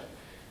planet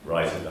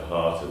right at the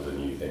heart of the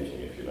new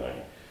thinking, if you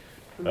like.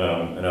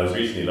 And I was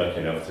recently lucky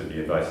enough to be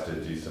invited to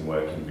do some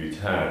work in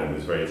Bhutan and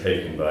was very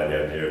taken by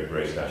the idea of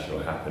gross national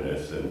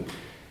happiness and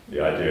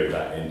the idea of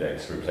that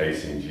index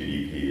replacing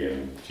GDP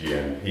and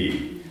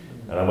GNP.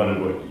 And I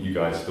wondered what you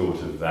guys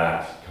thought of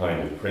that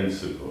kind of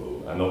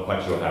principle. I'm not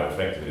quite sure how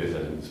effective it is. I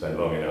didn't spend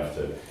long enough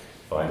to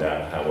find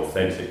out how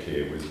authentically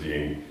it was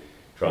being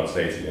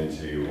translated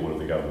into all of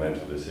the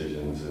governmental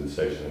decisions and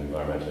social,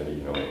 environmental and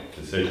economic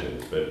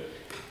decisions. But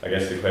I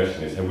guess the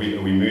question is, are we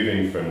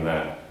moving from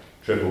that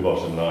triple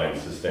bottom line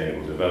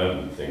sustainable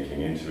development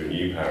thinking into a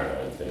new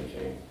paradigm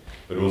thinking?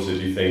 But also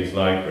do things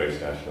like gross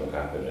national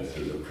happiness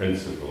as a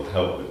principle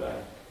help with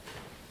that?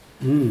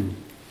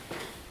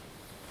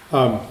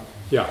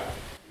 Yeah.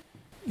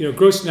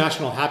 Gross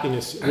national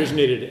happiness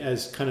originated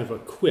as kind of a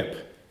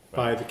quip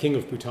by the king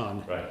of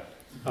Bhutan. Right.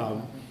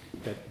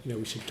 That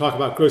we should talk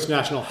about gross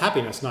national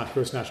happiness, not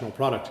gross national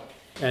product.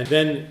 And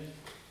then,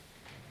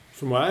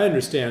 from what I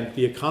understand,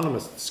 the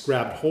economists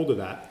grabbed hold of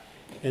that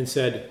and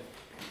said,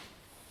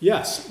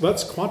 yes,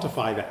 let's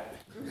quantify that.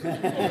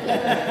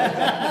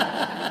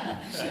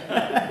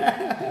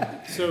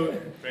 So,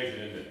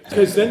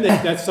 because then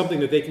that's something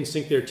that they can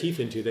sink their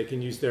teeth into. They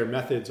can use their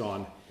methods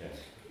on.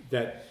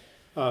 That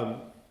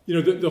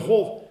the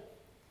whole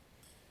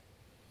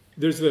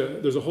there's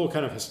a whole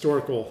kind of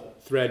historical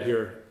thread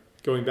here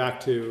going back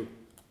to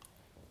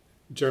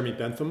Jeremy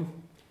Bentham,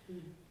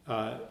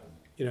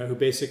 who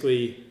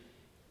basically,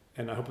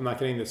 and I hope I'm not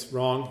getting this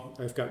wrong.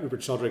 I've got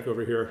Rupert Sheldrake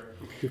over here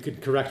who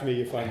could correct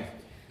me if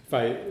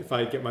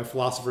I get my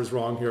philosophers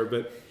wrong here,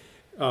 but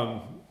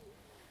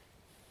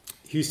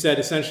he said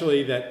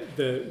essentially that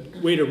the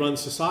way to run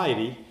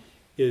society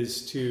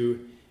is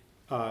to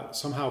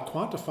somehow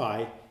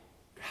quantify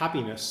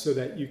happiness so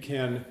that you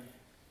can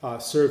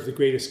serve the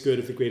greatest good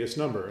of the greatest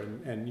number.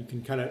 And you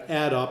can kind of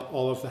add up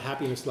all of the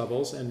happiness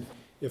levels, and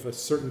if a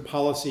certain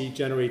policy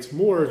generates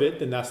more of it,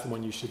 then that's the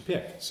one you should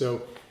pick.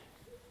 So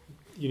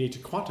you need to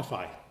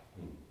quantify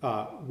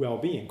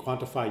well-being,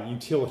 quantify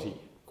utility,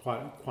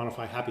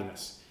 quantify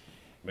happiness.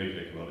 Make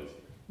it a commodity.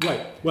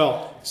 Right.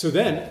 Well, so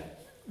then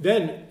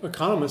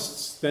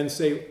economists then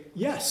say,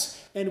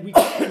 yes, and we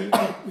can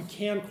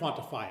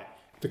quantify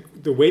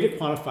it. The way to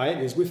quantify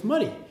it is with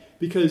money,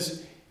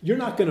 because you're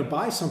not going to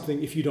buy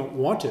something if you don't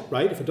want it,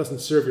 right? If it doesn't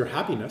serve your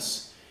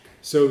happiness.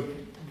 So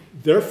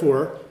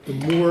therefore, the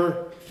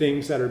more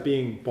things that are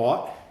being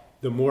bought,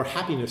 the more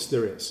happiness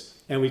there is.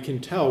 And we can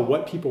tell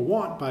what people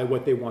want by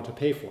what they want to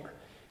pay for.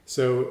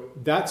 So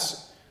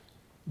that's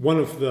one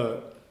of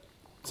the,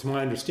 to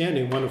my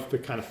understanding, one of the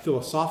kind of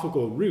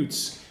philosophical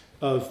roots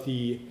of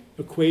the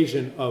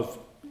equation of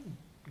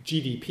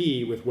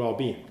GDP with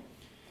well-being.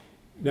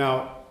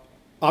 Now,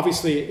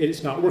 obviously,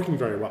 it's not working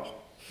very well.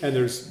 And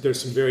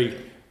there's some very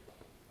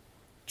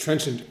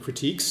trenchant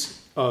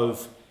critiques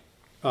of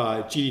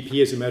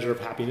GDP as a measure of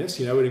happiness.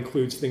 It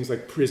includes things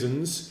like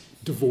prisons,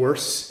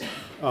 divorce,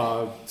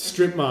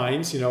 strip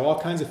mines, all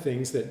kinds of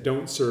things that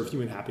don't serve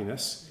human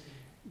happiness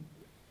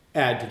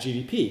add to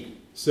GDP.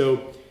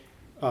 So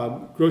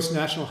gross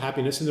national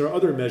happiness, and there are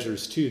other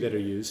measures too that are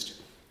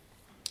used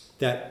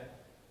that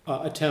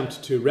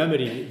attempt to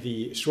remedy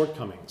the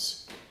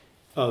shortcomings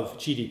of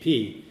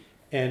GDP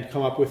and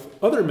come up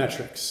with other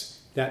metrics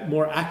that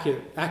more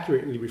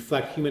accurately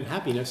reflect human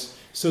happiness,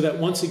 so that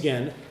once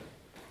again,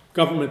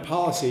 government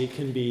policy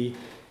can be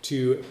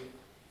to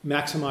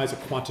maximize a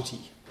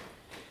quantity.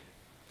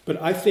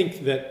 But I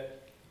think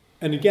that,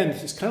 and again,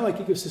 it's kind of like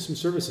ecosystem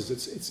services.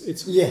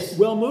 It's yes.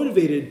 well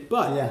motivated,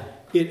 but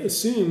it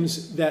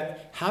assumes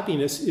that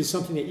happiness is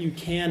something that you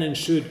can and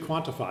should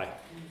quantify.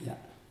 Yeah.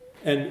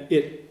 And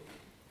it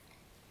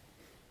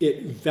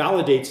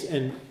validates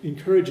and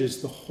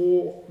encourages the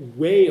whole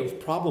way of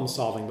problem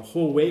solving, the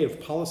whole way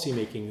of policy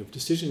making, of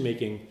decision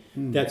making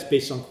that's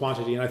based on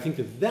quantity. And I think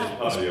that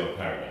part of your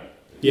paradigm.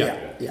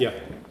 Yeah.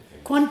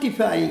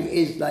 Quantifying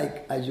is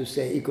like, as you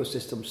say,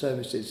 ecosystem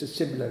services, a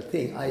similar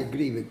thing. I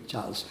agree with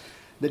Charles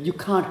that you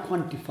can't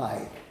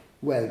quantify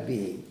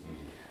well-being.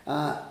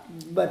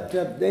 But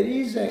there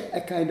is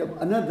a kind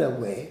of another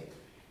way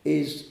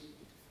is,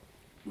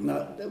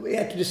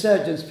 at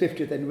Resurgence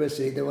 50th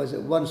anniversary, there was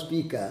one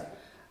speaker,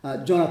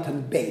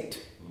 Jonathan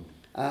Bate,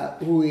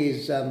 who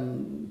is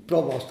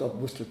provost of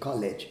Worcester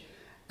College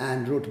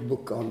and wrote a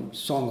book on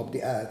Song of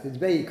the Earth. It's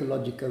very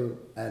ecological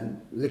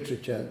and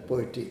literature,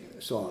 poetry,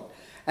 so on.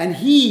 And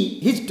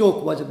his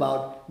talk was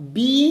about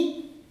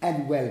being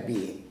and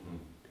well-being.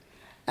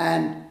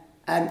 And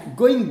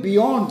going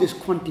beyond this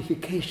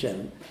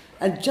quantification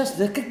and just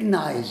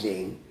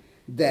recognizing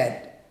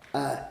that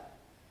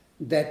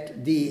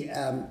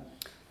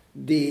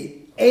the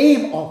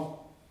aim of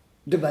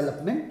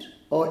development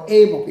or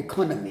aim of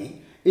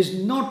economy is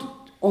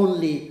not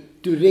only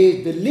to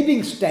raise the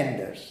living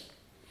standards,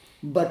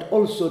 but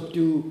also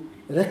to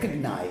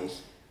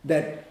recognize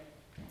that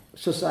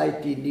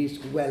society needs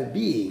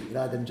well-being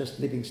rather than just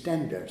living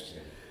standards.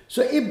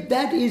 So if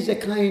that is a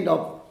kind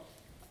of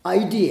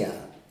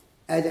idea,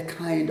 as a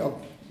kind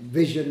of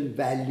vision,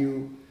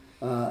 value,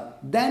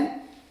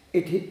 then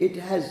it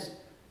has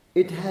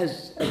a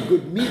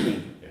good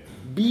meaning,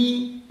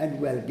 being and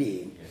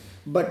well-being.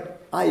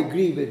 But I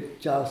agree with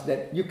Charles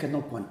that you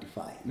cannot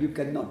quantify. You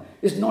cannot.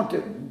 It's not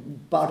a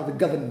part of the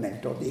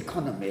government or the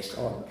economists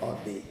or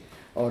the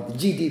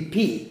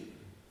GDP.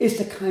 It's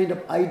a kind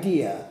of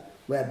idea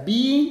where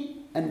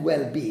being and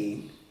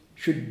well-being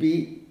should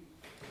be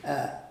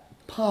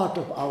part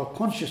of our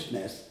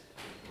consciousness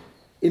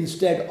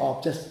instead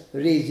of just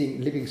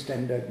raising living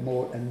standard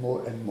more and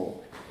more and more.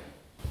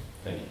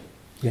 Thank you.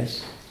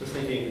 Yes. Just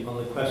thinking on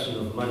the question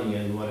of money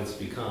and what it's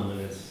become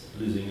and it's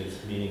losing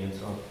its meaning and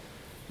so on.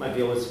 It might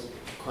be always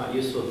quite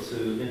useful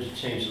to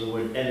interchange the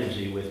word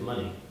energy with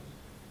money.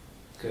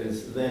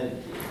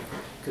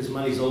 Because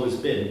money's always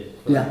been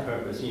for that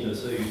purpose, you know.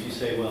 So if you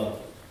say, well,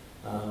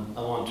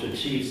 I want to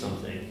achieve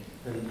something,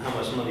 and how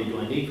much money do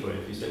I need for it?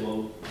 If you say,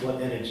 well,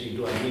 what energy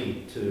do I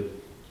need to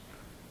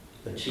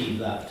achieve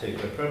that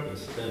particular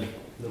purpose? Then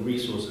the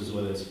resources,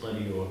 whether it's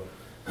money or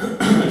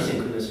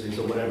synchronicities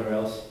or whatever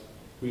else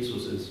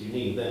resources you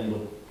need, then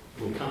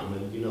will come,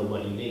 and you know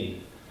what you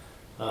need.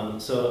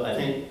 So I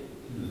think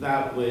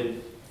that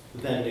would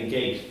then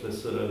negate the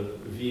sort of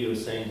view of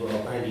saying,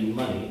 well, I need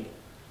money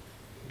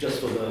just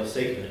for the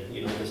sake of it,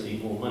 you know, I just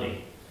need more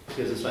money.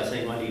 Because it's like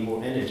saying, I need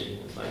more energy.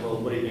 It's like, well,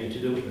 what are you going to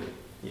do with it?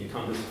 You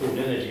can't just hold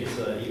energy, it's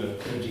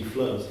energy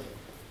flows.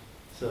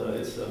 So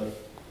it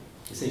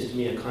seems to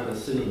me a kind of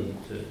synonym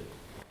to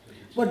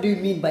What do you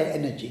mean by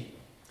energy?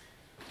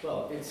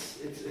 well, it's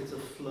a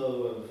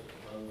flow of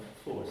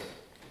force.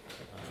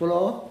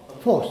 Flow?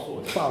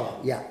 Force. Power.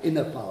 Yeah,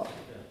 inner power.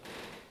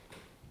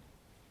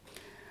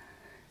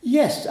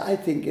 Yes, I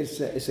think it's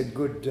a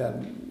good,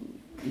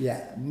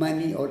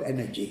 money or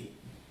energy.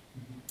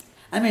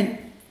 I mean,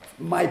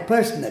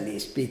 personally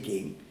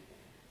speaking,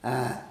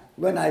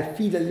 when I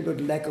feel a little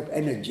bit lack of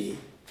energy,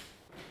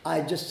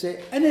 I just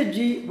say,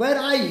 energy, where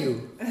are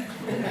you?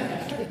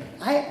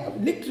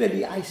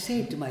 I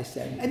say to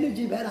myself,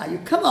 energy, where are you?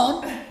 Come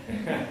on.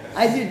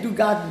 I did do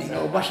gardening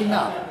or washing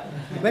up.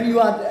 When you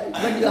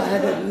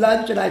had a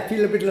lunch and I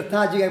feel a bit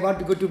lethargic, I want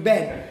to go to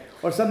bed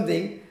or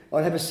something,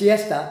 or have a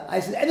siesta,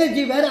 I said,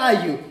 energy, where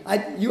are you?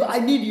 I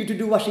need you to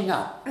do washing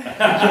up. So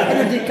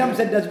energy comes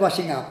and does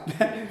washing up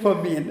for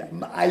me,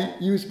 and I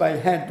use my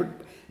hand, but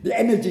the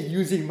energy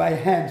using my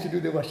hands to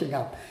do the washing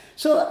up.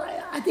 So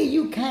I think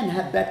you can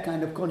have that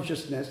kind of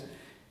consciousness.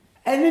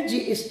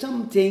 Energy is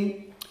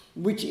something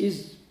which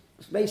is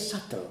very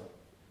subtle,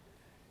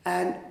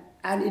 and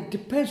it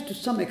depends to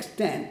some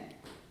extent.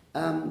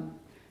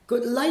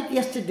 Like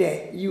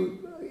yesterday,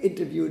 you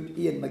interviewed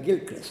Ian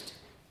McGilchrist.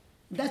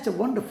 That's a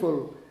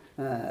wonderful.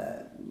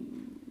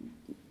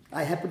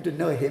 I happen to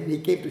know him. He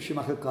came to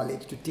Schumacher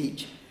College to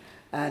teach,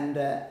 and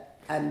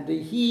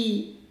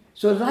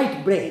so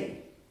right brain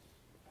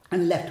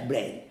and left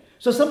brain.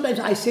 So sometimes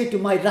I say to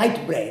my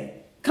right brain,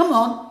 come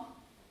on,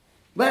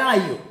 where are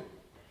you?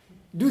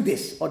 Do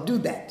this or do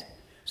that.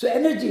 So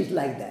energy is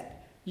like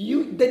that.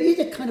 There is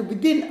a kind of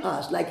within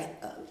us,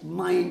 like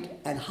mind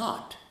and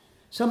heart.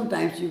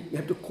 Sometimes you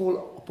have to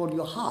call upon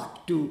your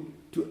heart to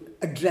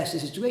address a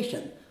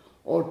situation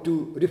or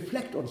to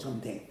reflect on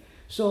something.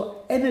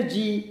 So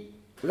energy,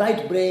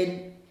 right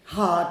brain,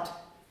 heart,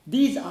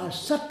 these are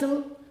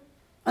subtle,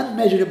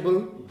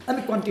 unmeasurable,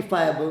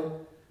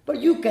 unquantifiable, but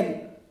you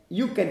can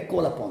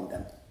call upon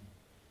them.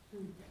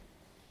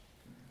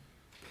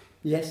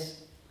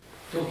 Yes?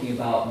 Talking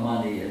about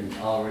money and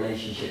our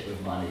relationship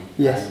with money,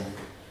 yes, and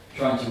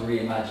trying to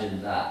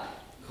reimagine that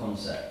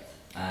concept,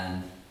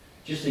 and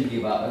just thinking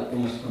about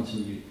almost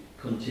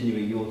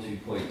continuing your 2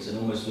 points and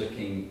almost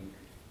looking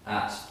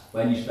at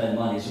when you spend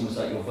money, it's almost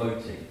like you're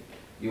voting.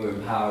 You're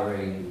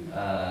empowering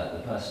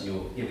the person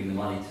you're giving the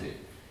money to.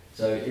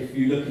 So if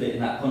you look at it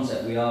in that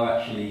concept, we are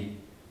actually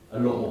a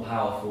lot more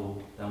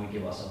powerful than we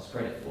give ourselves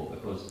credit for,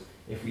 because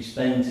if we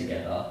spend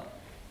together,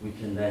 we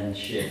can then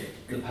shift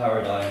the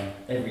paradigm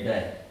every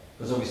day.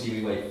 Because obviously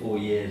we wait 4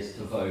 years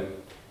to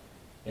vote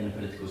in a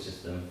political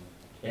system.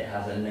 It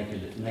has a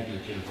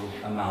negligible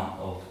amount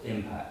of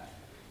impact.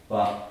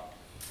 But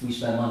we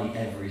spend money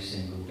every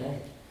single day.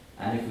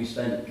 And if we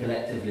spent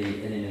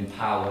collectively in an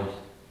empowered,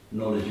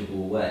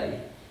 knowledgeable way,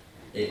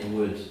 it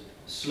would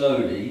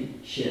slowly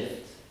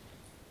shift,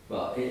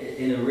 but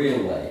in a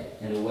real way,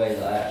 in a way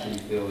that I actually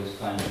feel is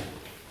kind of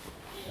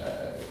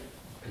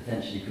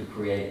potentially could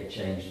create a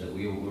change that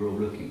we're all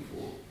looking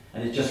for.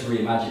 And it's just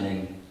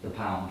reimagining the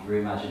pound,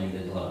 reimagining the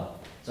dollar,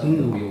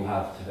 something that we all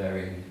have to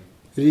varying.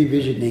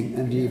 Revisioning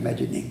and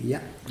reimagining,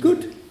 yeah.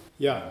 Good.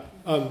 Yeah.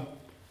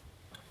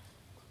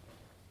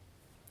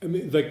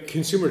 The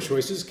consumer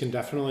choices can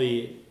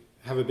definitely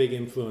have a big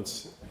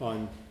influence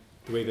on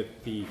the way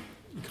that the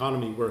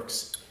economy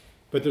works,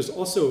 but there's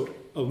also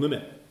a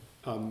limit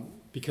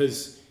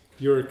because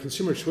your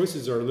consumer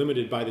choices are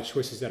limited by the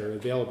choices that are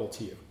available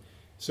to you.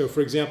 So for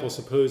example,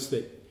 suppose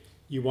that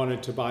you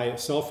wanted to buy a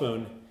cell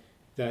phone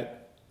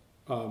that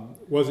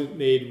wasn't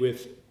made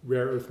with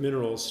rare earth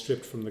minerals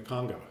stripped from the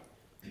Congo.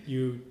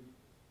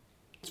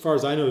 As far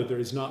as I know, there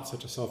is not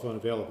such a cell phone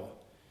available.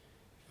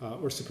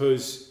 Or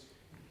suppose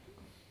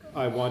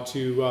I want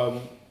to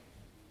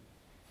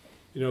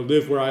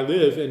live where I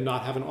live and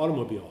not have an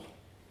automobile.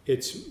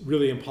 It's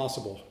really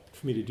impossible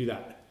for me to do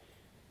that.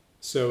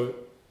 So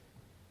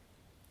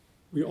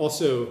we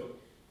also,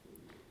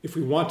 if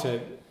we want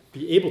to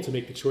be able to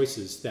make the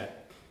choices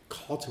that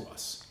call to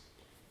us,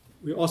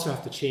 we also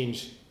have to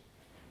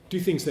do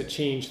things that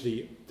change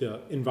the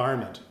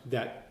environment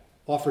that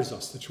offers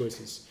us the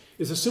choices.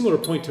 It's a similar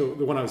point to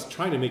the one I was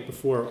trying to make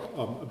before,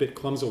 a bit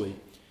clumsily,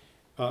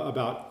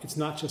 about it's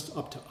not just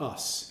up to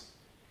us.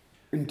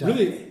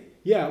 Entirely.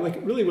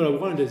 Really what I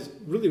wanted is,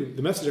 really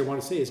the message I want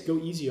to say is go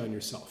easy on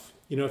yourself.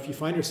 If you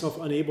find yourself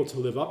unable to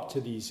live up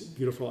to these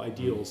beautiful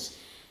ideals,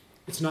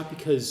 it's not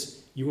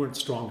because you weren't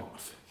strong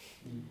enough.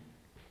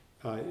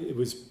 It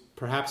was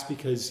perhaps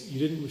because you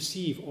didn't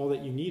receive all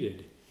that you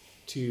needed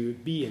to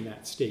be in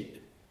that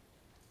state.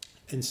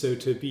 And so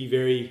to be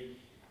very,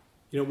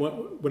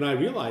 when I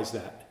realize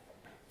that,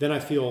 then I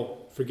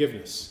feel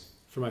forgiveness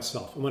for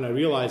myself. And when I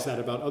realize that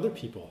about other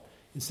people,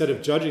 instead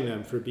of judging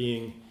them for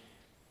being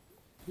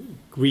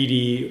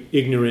greedy,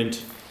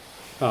 ignorant,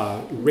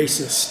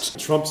 racist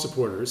Trump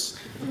supporters,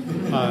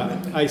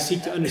 I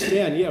seek to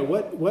understand,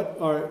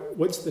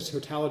 what's the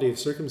totality of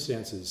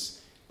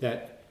circumstances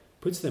that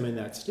puts them in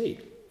that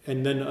state?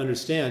 And then to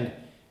understand,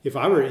 if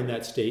I were in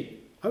that state,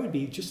 I would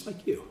be just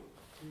like you.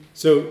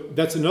 So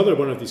that's another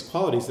one of these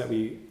qualities that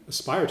we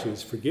aspire to,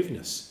 is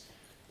forgiveness,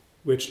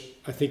 which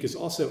I think is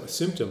also a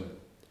symptom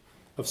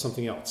of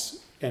something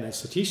else. And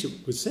as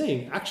Satish was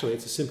saying, actually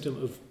it's a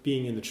symptom of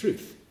being in the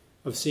truth,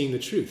 of seeing the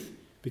truth.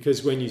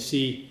 Because when you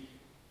see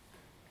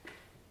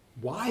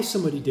why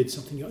somebody did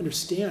something, you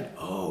understand,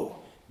 oh,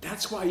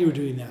 that's why you were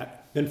doing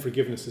that, then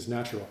forgiveness is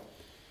natural.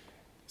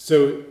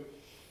 So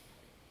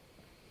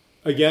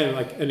again,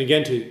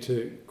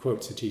 to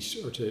quote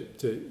Satish, or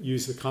to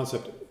use the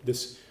concept,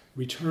 this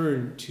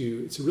return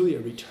to, it's really a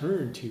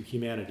return to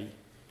humanity,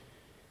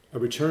 a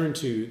return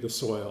to the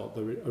soil,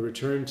 a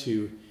return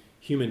to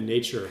human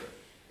nature,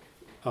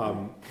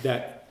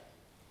 that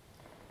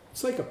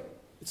it's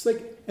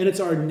it's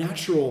our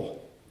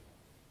natural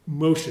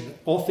motion.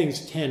 All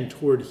things tend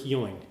toward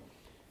healing,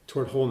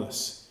 toward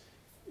wholeness.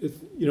 If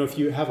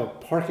you have a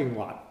parking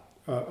lot,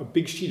 a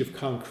big sheet of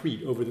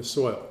concrete over the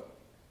soil,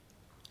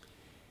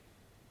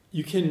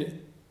 you can,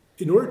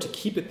 in order to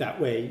keep it that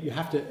way, you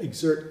have to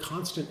exert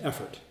constant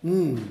effort.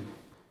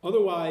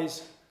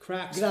 Otherwise,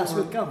 cracks grass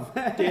form, will come.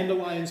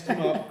 Dandelions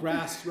come up,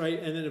 grass,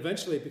 right? And then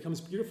eventually it becomes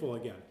beautiful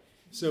again.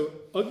 So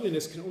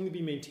ugliness can only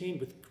be maintained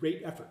with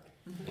great effort.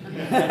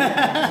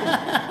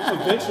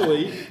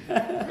 Eventually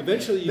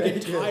you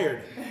get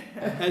tired.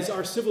 As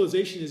our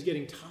civilization is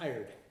getting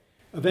tired,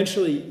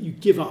 eventually you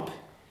give up.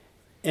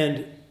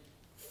 And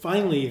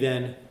finally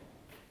then,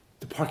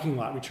 the parking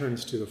lot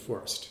returns to the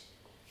forest.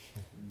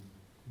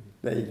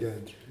 Very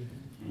good.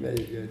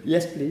 Very good.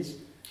 Yes, please.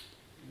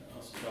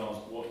 Charles,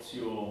 what's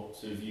your,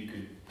 so if you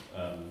could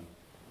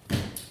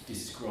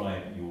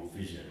describe your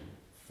vision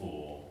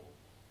for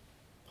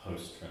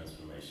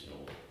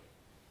post-transformational...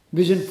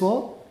 Vision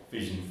for?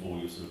 Vision for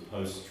your sort of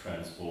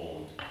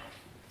post-transformed,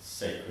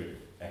 sacred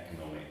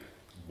economic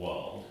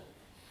world,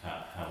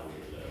 how would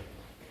it look?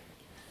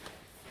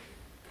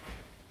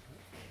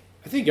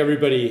 I think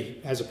everybody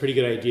has a pretty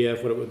good idea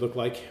of what it would look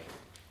like.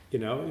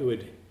 It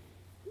would...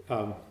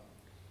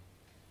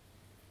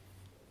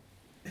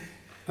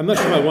 I'm not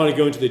sure if I want to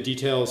go into the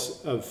details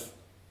of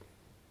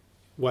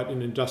what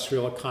an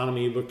industrial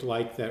economy looked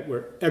like,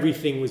 where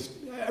everything was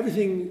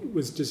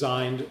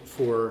designed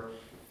for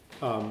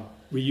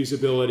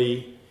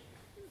reusability.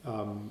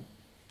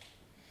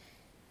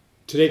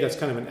 Today, that's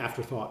kind of an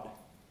afterthought.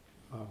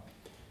 I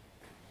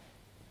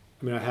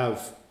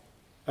have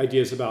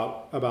ideas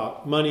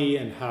about money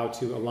and how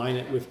to align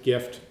it with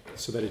gift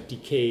so that it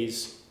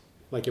decays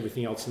like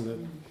everything else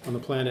on the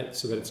planet,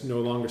 so that it's no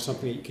longer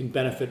something that you can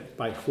benefit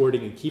by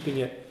hoarding and keeping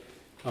it.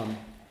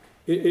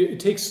 It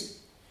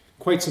takes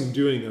quite some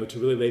doing, though, to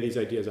really lay these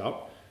ideas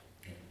out.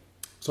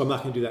 So I'm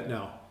not going to do that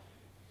now.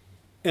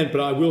 But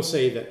I will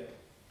say that,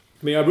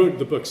 I wrote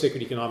the book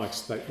Sacred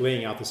Economics,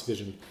 laying out this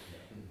vision.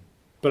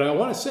 But I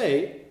want to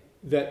say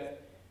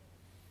that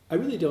I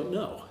really don't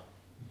know.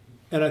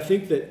 And I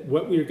think that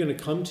what we're going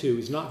to come to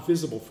is not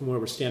visible from where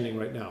we're standing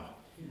right now.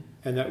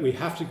 And that we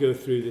have to go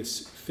through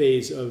this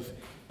phase of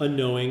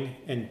unknowing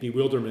and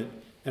bewilderment.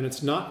 And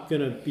it's not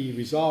going to be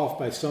resolved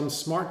by some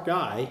smart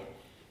guy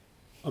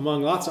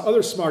among lots of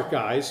other smart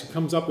guys who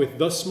comes up with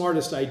the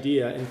smartest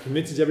idea and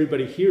convinces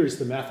everybody here's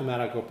the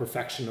mathematical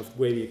perfection of the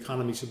way the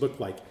economy should look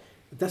like.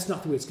 But that's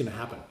not the way it's going to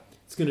happen.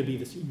 It's going to be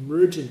this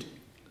emergent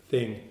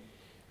thing.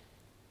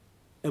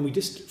 And we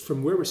just,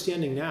 from where we're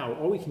standing now,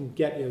 all we can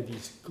get are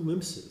these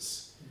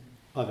glimpses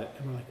of it.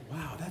 And we're like,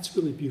 wow, that's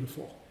really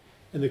beautiful.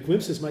 And the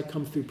glimpses might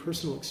come through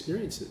personal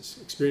experiences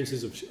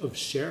of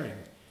sharing.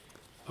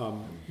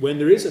 When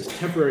there is a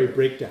temporary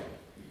breakdown,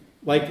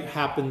 like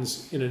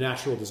happens in a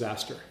natural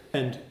disaster,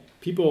 and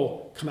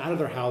people come out of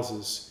their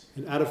houses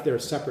and out of their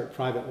separate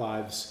private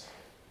lives,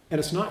 and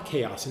it's not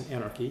chaos and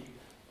anarchy,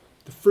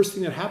 the first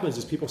thing that happens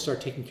is people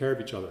start taking care of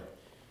each other.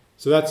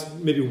 So that's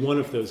maybe one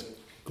of those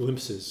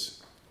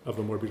glimpses of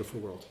a more beautiful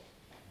world.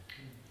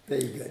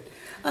 Very good.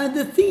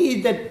 The thing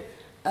is that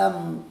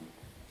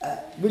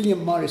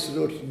William Morris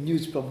wrote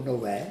News from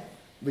Nowhere,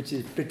 which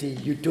is pretty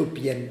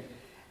utopian.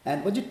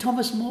 And was it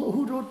Thomas More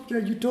who wrote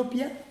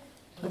Utopia?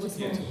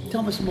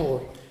 Thomas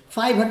More.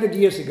 500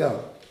 years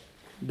ago,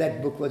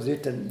 that book was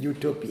written,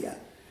 Utopia.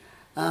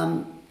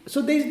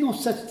 So there is no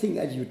such thing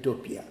as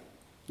utopia,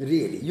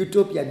 really.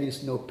 Utopia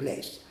means no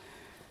place.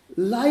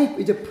 Life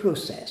is a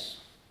process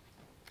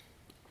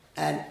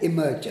and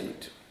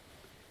emergent.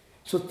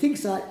 So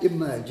things are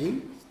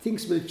emerging,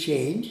 things will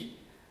change,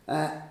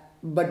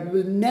 but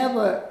we'll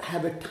never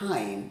have a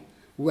time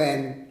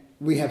when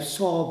we have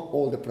solved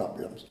all the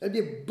problems. It would be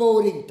a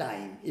boring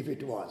time if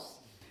it was.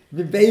 It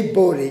would be very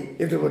boring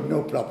if there were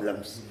no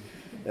problems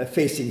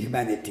facing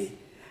humanity.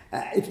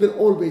 It will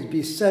always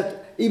be certain,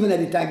 even at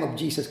the time of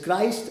Jesus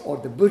Christ or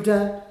the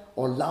Buddha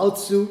or Lao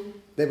Tzu,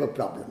 there were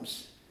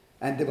problems.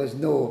 And there was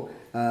no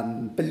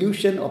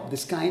pollution of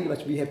this kind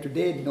which we have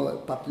today, no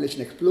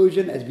population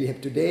explosion as we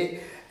have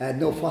today,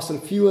 no fossil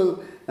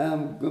fuel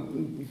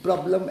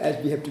problem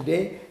as we have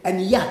today.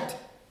 And yet,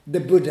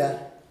 the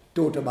Buddha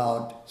taught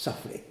about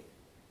suffering.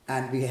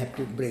 And we have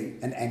to bring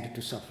an end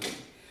to suffering.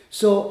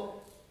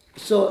 So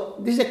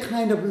this is a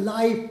kind of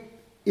life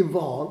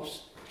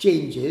evolves,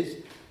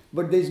 changes,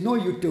 but there is no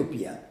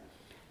utopia.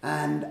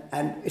 And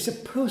it's a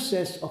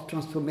process of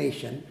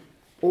transformation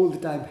all the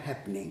time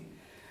happening.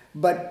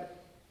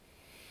 But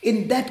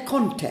in that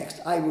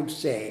context, I would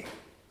say,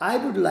 I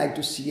would like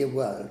to see a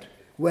world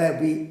where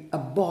we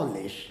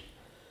abolish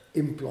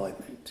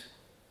employment.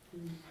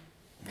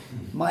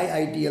 My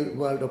ideal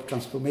world of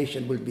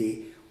transformation will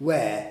be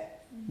where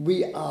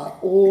we are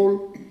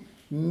all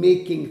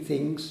making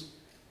things,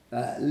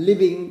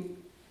 living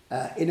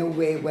in a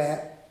way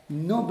where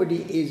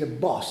nobody is a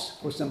boss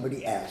for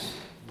somebody else.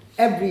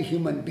 Every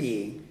human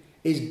being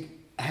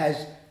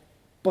has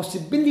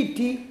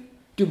possibility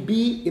to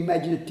be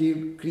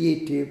imaginative,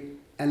 creative,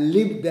 and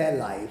live their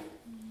life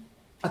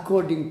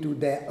according to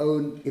their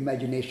own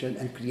imagination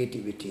and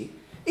creativity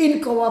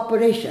in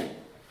cooperation,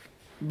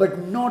 but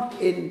not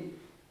in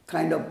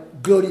kind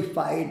of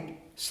glorified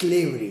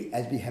slavery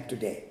as we have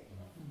today.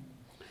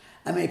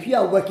 I mean, if you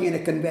are working in a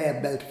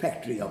conveyor belt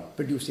factory of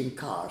producing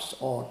cars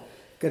or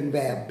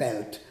conveyor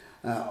belt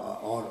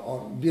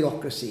or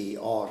bureaucracy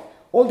or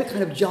all the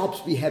kind of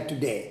jobs we have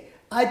today,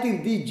 I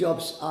think these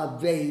jobs are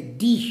very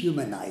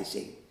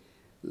dehumanizing.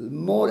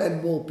 More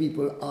and more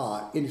people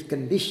are in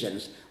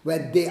conditions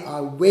where they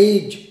are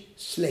wage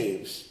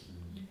slaves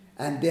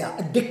and they are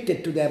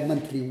addicted to their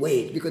monthly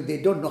wage because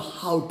they don't know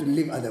how to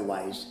live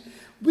otherwise.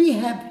 We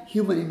have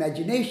human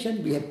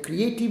imagination, we have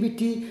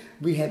creativity,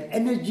 we have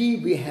energy,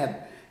 we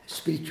have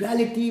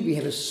spirituality, we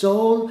have a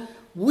soul.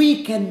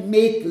 We can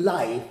make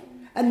life,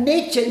 and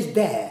nature is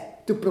there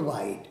to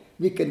provide.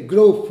 We can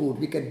grow food,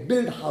 we can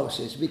build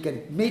houses, we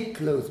can make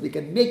clothes, we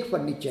can make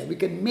furniture, we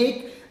can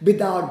make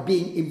without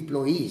being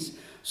employees.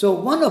 So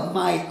one of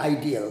my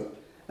ideal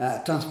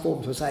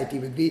transformed society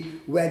will be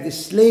where the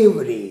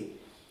slavery,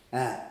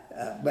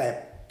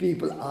 where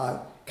people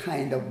are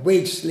kind of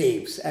wage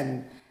slaves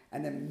and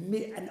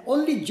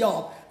only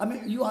job, I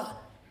mean, you are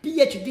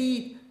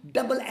PhD,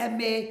 double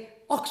MA,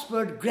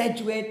 Oxford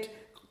graduate,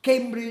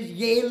 Cambridge,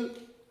 Yale,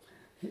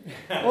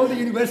 all the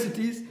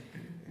universities.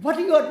 What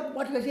do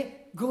you say?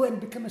 Go and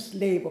become a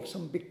slave of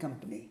some big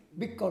company,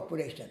 big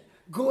corporation.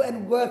 Go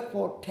and work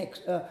for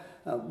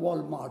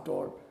Walmart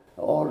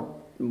or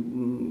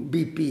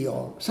BP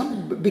or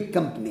some big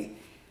company.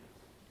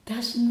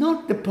 That's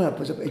not the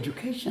purpose of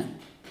education.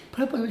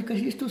 Purpose of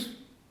education is to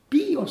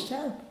be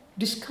yourself,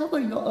 discover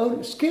your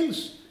own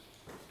skills.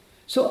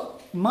 So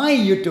my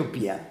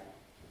utopia,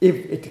 if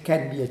it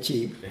can be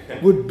achieved,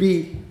 would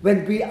be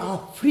when we are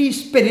free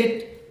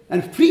spirit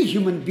and free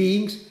human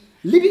beings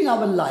living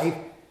our life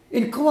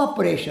in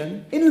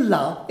cooperation, in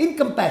love, in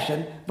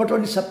compassion, but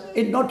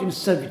not in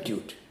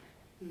servitude.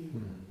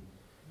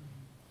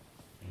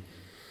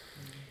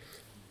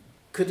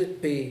 Could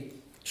it be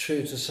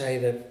true to say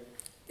that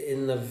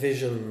in the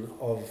vision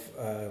of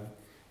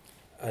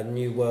a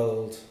new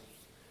world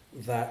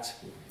that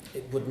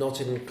it would not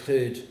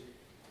include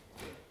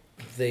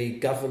the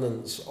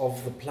governance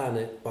of the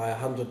planet by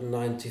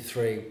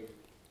 193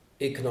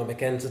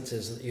 economic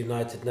entities at the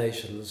United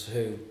Nations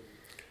who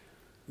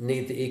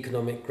need the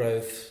economic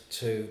growth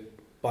to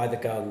buy the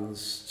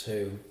guns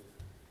to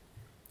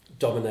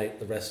dominate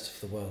the rest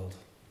of the world?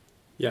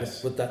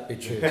 Yes. Would that be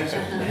true to say?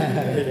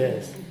 It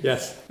is.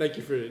 Yes. Thank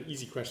you for an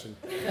easy question.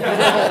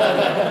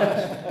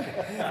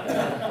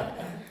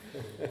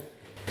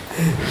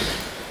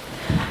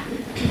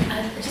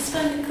 I just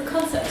find the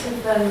concept of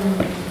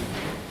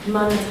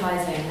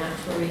monetising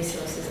natural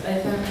resources, I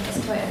found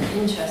that's quite an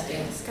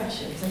interesting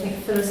discussion, because I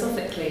think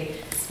philosophically,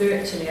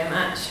 spiritually, I'm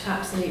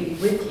absolutely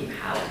with you.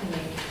 How can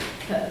you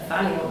put a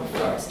value on a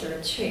forest or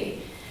a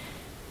tree?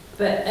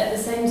 But at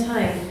the same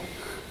time,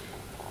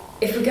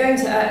 if we're going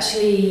to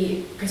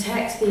actually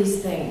protect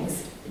these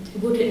things,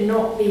 would it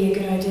not be a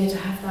good idea to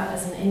have that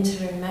as an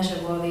interim measure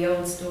while the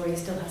old story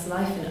still has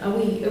life in it? Are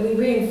we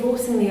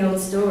reinforcing the old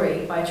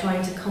story by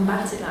trying to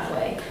combat it that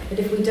way? But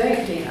if we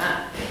don't do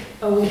that,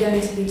 are we going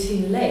to be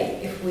too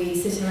late if we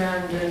sit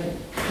around and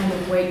kind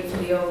of wait for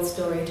the old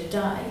story to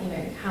die. You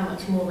know, how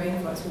much more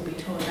rainforest will be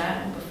torn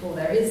down before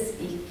there is,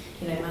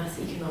 mass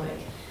economic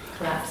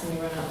collapse and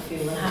we run out of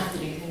fuel and have to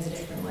do things a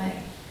different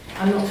way.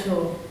 I'm not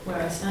sure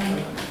where I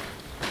stand on that.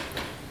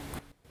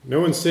 No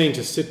one's saying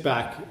to sit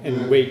back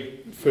and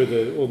wait for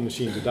the old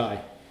machine to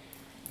die.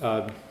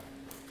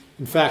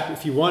 In fact,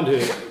 if you want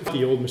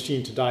the old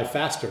machine to die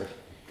faster,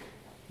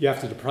 you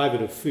have to deprive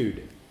it of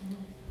food.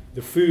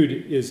 The food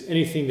is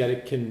anything that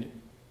it can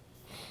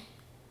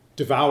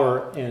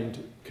devour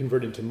and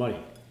convert into money.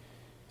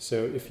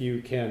 So if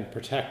you can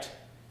protect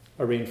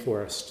a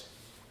rainforest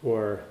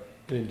or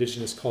an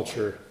indigenous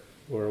culture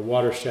or a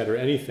watershed or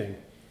anything,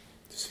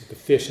 the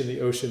fish in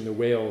the ocean, the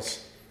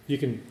whales, you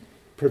can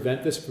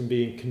prevent this from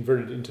being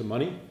converted into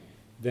money,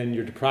 then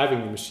you're depriving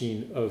the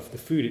machine of the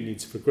food it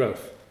needs for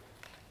growth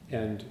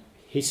and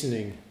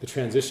hastening the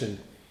transition,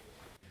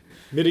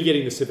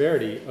 mitigating the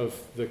severity of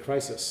the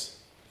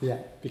crisis. Yeah.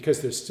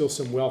 Because there's still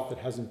some wealth that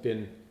hasn't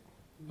been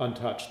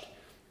untouched.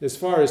 As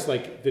far as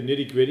like the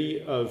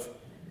nitty-gritty of,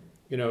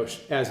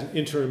 as an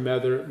interim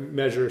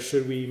measure,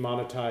 should we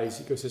monetize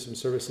ecosystem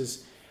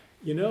services?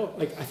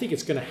 I think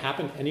it's going to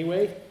happen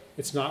anyway.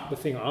 It's not the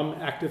thing I'm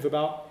active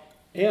about.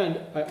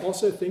 And I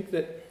also think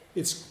that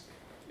it's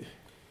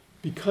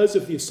because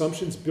of the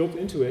assumptions built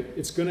into it,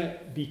 it's going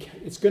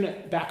to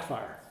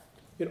backfire.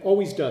 It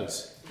always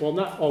does. Well,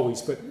 not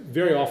always, but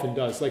very often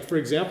does. Like, for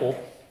example,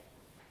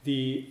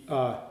 the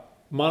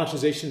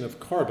monetization of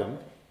carbon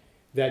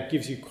that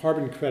gives you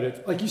carbon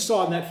credit, like you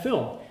saw in that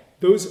film,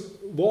 those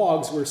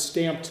logs were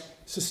stamped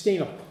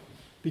sustainable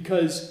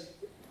because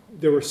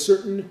there were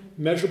certain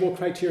measurable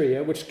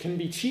criteria, which can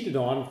be cheated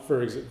on,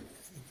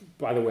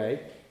 by the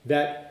way,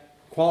 that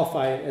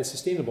qualify it as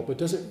sustainable, but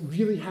does it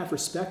really have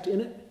respect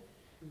in it?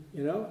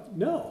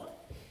 No.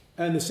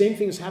 And the same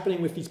thing is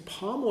happening with these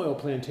palm oil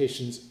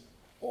plantations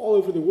all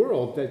over the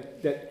world.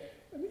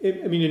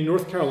 In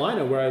North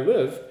Carolina, where I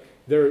live,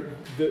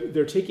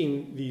 they're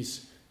taking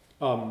these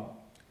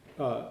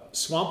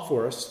swamp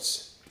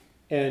forests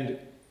and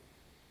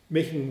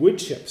making wood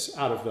chips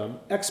out of them,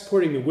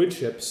 exporting the wood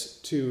chips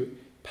to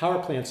power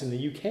plants in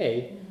the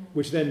UK,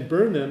 which then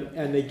burn them,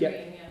 and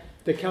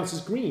that counts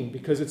as green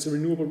because it's a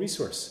renewable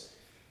resource.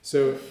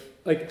 So,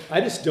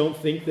 I just don't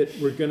think that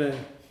we're going to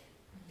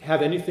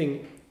have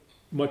anything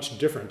much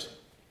different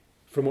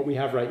from what we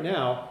have right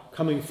now,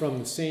 coming from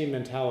the same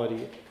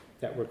mentality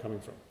that we're coming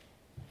from.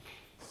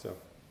 So,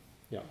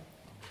 yeah.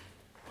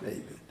 Very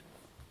good.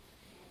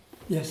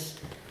 Yes.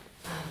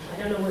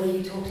 I don't know whether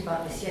you talked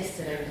about this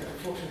yesterday,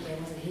 unfortunately I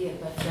wasn't here,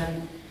 but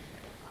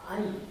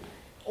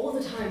all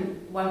the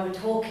time while we're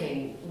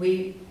talking,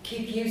 we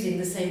keep using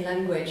the same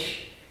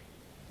language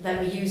that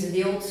we use in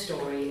the old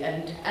story,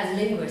 and as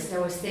linguists I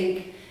always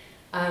think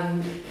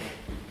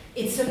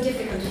it's so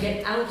difficult to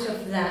get out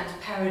of that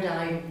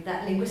paradigm,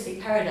 that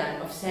linguistic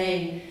paradigm of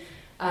saying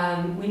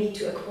we need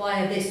to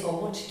acquire this, or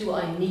what do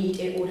I need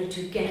in order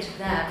to get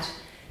that.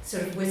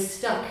 Sort of we're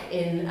stuck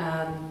in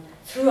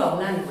through our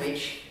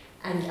language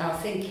and our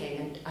thinking,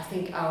 and I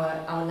think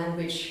our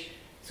language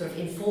sort of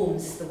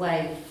informs the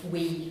way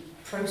we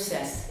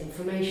process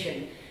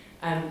information.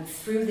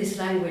 Through this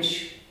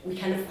language we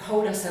kind of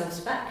hold ourselves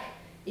back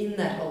in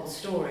that old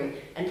story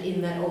and in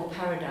that old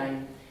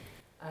paradigm.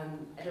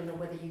 I don't know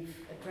whether you've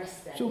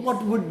addressed that. So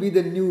what would be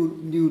the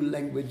new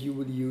language you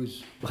would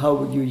use? How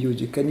would you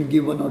use it? Can you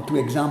give one or two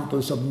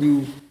examples of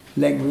new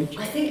language?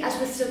 I think, as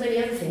with so many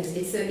other things,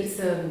 it's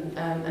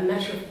a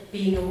matter of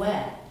being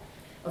aware,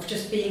 of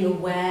just being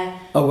aware.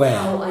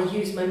 How I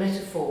use my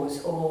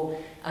metaphors, or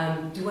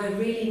do I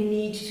really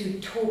need to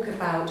talk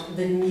about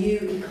the new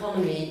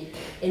economy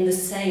in the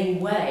same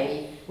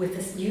way,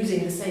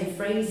 using the same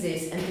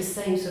phrases and the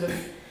same sort of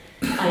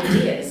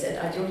ideas and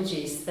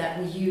ideologies that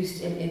we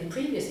used in the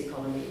previous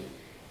economy?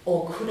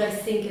 Or could I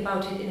think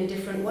about it in a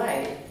different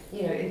way?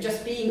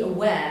 Just being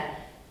aware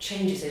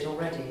changes it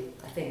already,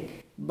 I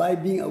think. By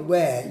being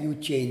aware, you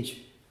change.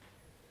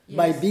 Yes.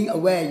 By being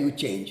aware, you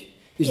change.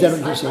 Is yes, that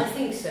what you're saying? I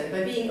think so.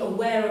 By being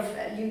aware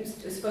of, you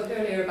spoke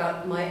earlier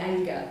about my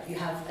anger. You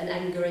have an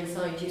anger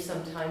inside you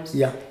sometimes.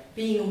 Yeah.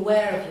 Being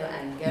aware of your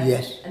anger.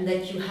 Yes. And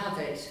that you have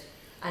it,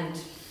 and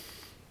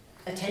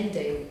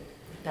attending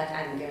that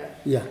anger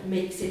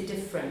makes it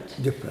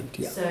different. Different,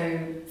 yeah.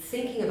 So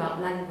thinking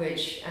about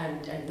language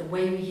and the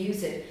way we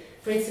use it.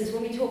 For instance,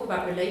 when we talk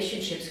about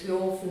relationships, we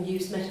often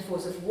use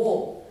metaphors of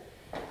war.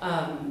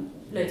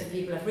 Loads of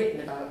people have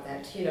written about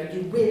that.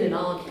 You win an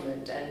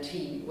argument, and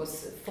he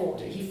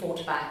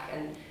fought back,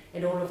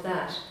 and all of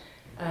that.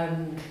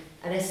 And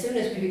as soon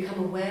as we become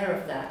aware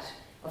of that,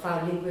 of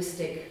our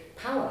linguistic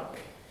power,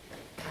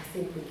 I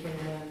think we can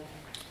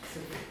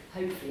sort of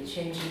hopefully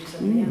change into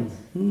something else.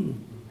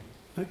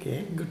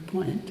 Okay, good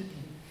point.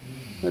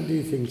 What do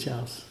you think,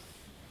 Charles?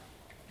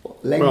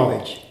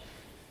 Language.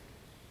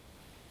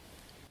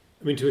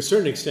 Well, to a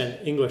certain extent,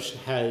 English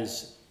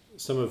has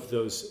some of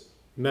those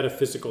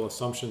metaphysical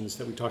assumptions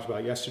that we talked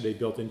about yesterday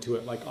built into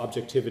it, like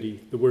objectivity.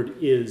 The word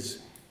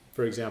is,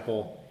 for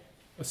example,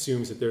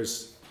 assumes that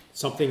there's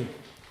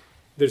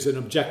an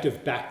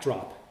objective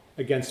backdrop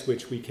against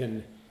which we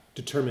can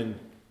determine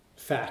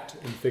fact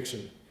and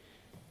fiction.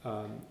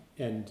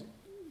 And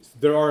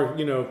there are,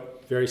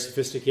 very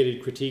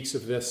sophisticated critiques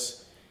of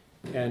this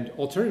and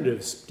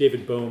alternatives.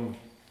 David Bohm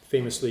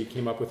famously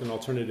came up with an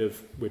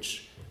alternative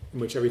in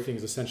which everything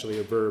is essentially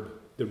a verb,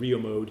 the Rio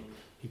mode,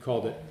 he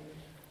called it,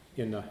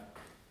 in a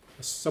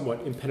somewhat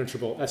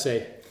impenetrable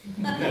essay.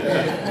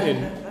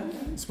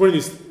 It's one of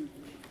these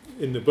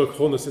in the book,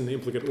 Wholeness in the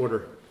Implicate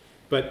Order.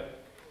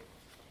 But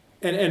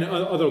and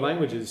other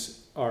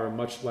languages are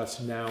much less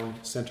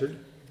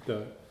noun-centered.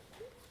 The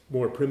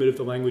more primitive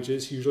the language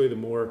is, usually the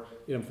more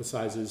it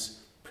emphasizes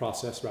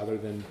process rather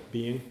than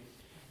being.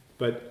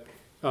 But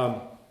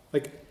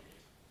like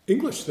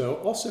English, though,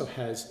 also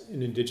has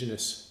an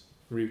indigenous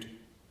root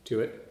to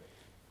it.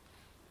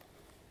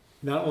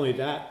 Not only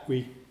that,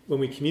 when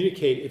we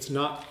communicate, it's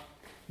not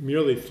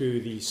merely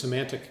through the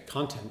semantic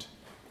content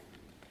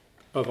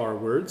of our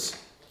words,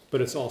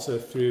 but it's also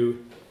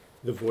through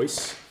the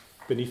voice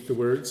beneath the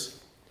words,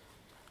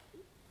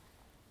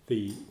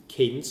 the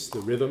cadence,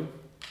 the rhythm,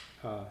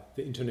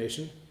 the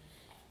intonation.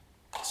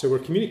 So we're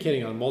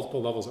communicating on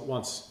multiple levels at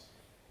once.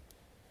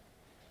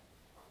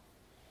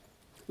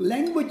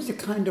 Language is a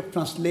kind of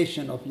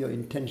translation of your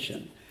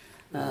intention.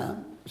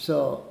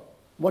 So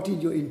what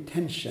is your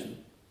intention?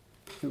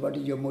 And what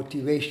is your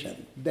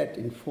motivation? That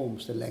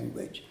informs the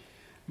language.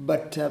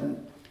 But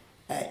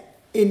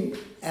in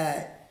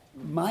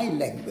my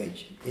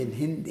language, in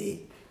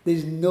Hindi, there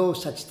is no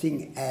such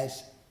thing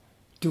as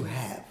to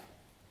have.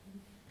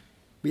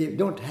 We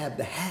don't have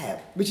the have,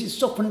 which is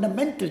so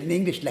fundamental in the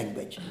English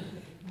language,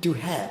 to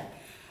have.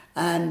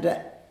 And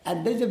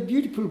there's a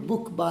beautiful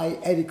book by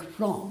Erich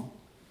Fromm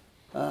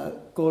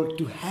called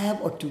To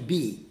Have or To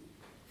Be.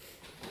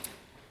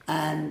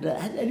 And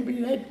has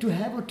anybody read To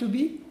Have or To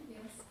Be?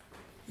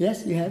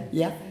 Yes, you have?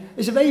 Yeah.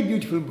 It's a very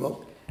beautiful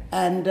book.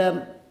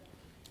 And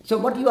so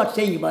what you are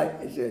saying about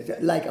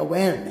like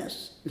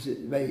awareness, this is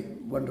very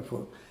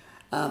wonderful.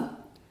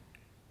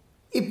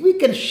 If we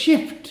can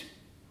shift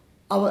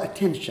our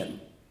attention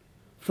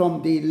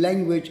from the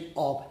language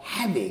of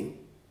having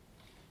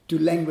to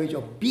language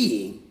of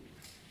being,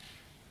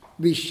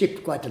 we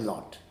shift quite a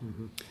lot.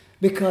 Mm-hmm.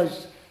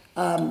 Because,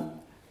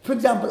 for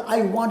example,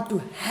 I want to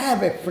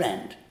have a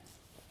friend.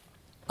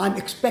 I'm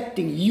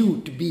expecting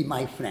you to be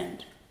my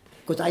friend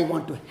because I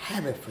want to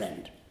have a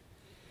friend.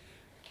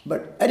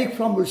 But Erich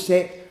Fromm will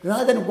say,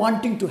 rather than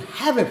wanting to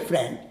have a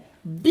friend,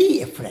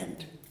 be a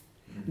friend.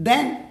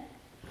 Then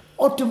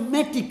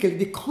automatically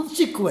the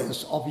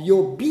consequence of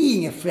your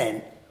being a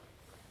friend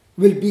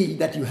will be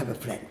that you have a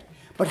friend.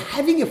 But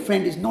having a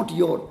friend is not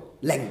your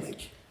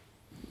language.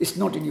 It's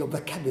not in your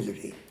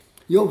vocabulary.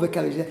 Your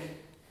vocabulary is,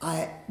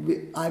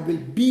 I will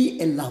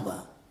be a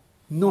lover,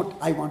 not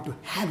I want to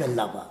have a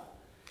lover.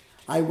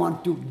 I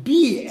want to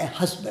be a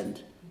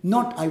husband,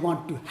 not I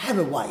want to have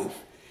a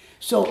wife.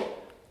 So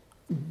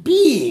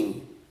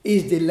being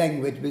is the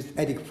language which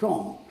Erich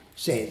Fromm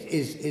says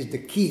is the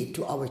key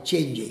to our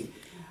changing.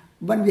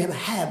 When we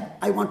have,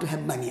 I want to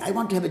have money, I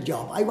want to have a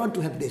job, I want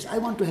to have this, I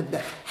want to have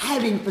that.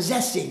 Having,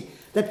 possessing,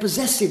 that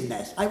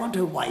possessiveness, I want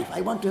to have a wife,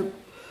 I want to have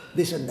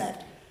this and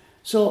that.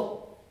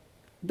 So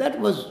that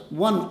was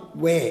one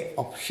way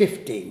of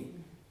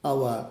shifting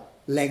our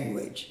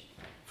language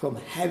from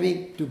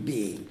having to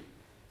being.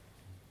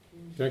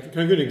 Can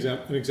I give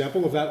an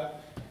example of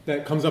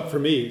that comes up for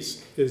me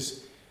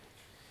is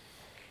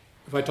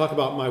if I talk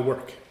about my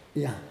work.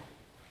 Yeah.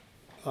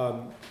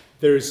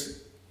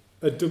 There's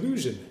a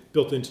delusion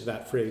built into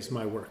that phrase,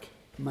 my work.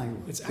 My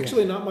work. It's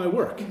actually not my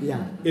work.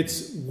 Yeah.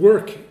 It's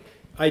work,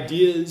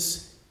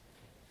 ideas,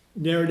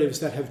 narratives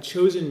that have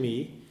chosen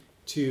me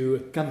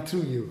to come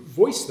through you.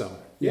 Voice them.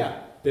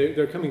 Yeah.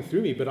 They're coming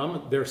through me, but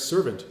I'm their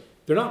servant.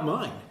 They're not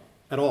mine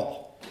at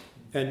all.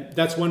 And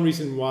that's one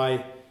reason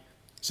why.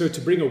 So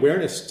to bring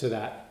awareness to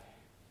that,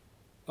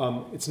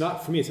 it's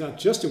not, for me, it's not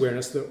just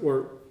awareness,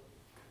 or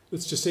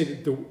let's just say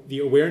that the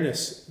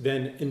awareness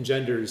then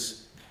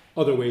engenders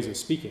other ways of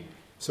speaking.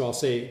 So I'll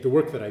say the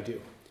work that I do.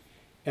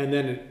 And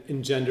then it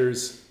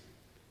engenders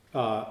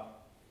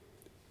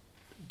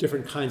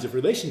different kinds of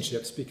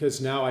relationships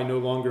because now I no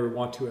longer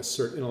want to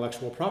assert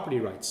intellectual property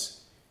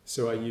rights.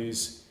 So I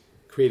use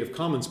Creative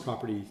Commons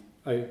copyright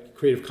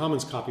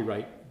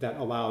that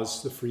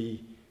allows the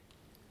free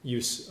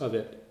use of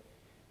it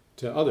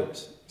to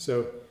others.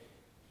 So,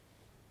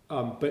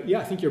 but yeah,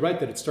 I think you're right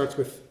that it starts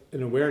with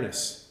an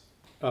awareness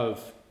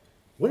of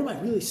what am I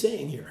really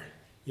saying here?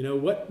 You know,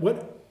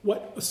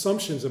 what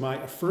assumptions am I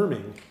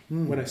affirming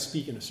when I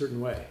speak in a certain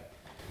way?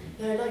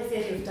 No, I like the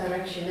idea of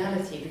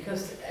directionality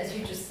because, as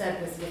you just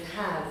said with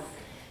have,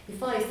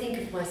 if I think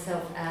of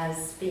myself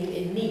as being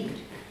in need,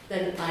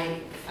 then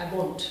I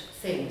want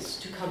things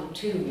to come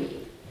to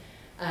me.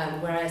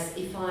 Whereas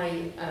if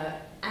I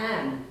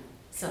am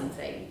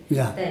something,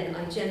 then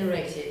I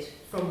generate it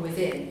from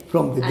within.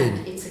 From within.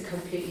 And it's a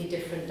completely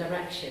different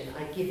direction.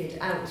 I give it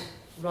out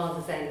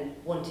rather than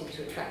wanting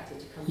to attract it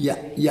to come to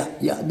me.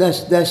 Yeah.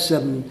 That's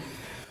from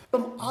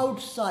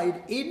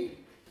outside in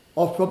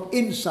or from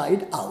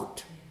inside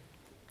out.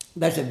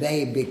 That's a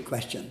very big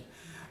question.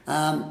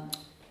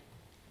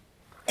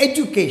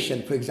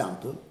 Education, for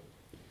example,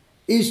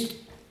 is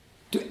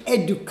to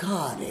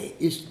educare,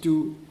 is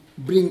to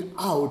bring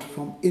out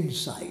from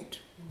inside.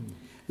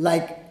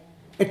 Like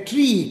a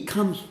tree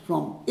comes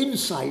from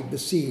inside the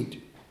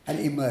seed and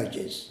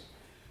emerges.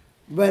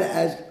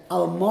 Whereas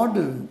our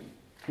modern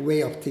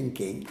way of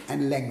thinking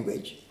and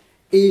language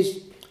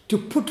is to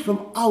put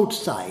from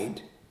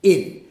outside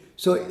in.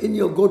 So in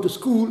your go to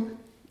school,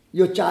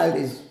 your child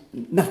is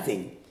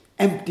nothing,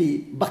 empty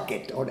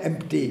bucket or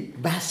empty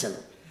vessel.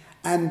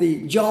 And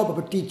the job of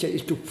a teacher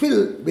is to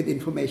fill with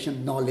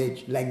information,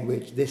 knowledge,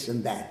 language, this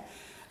and that.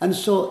 And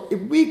so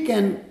if we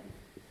can,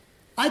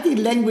 I think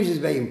language is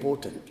very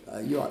important.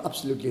 You are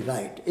absolutely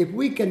right. If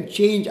we can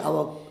change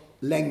our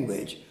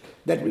language,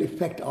 that will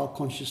affect our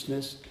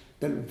consciousness,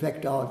 that will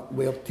affect our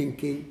way of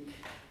thinking.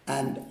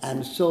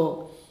 And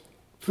so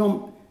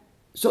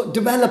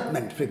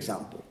development, for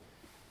example.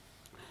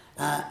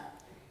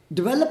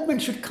 Development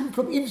should come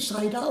from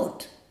inside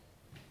out.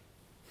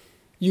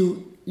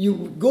 You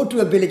go to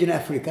a village in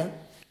Africa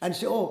and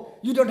say, oh,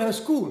 you don't have a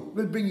school,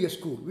 we'll bring you a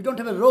school. We don't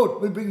have a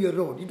road, we'll bring you a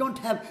road. You don't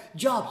have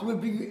jobs, we'll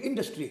bring you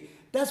industry.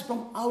 That's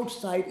from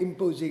outside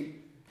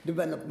imposing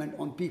development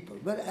on people.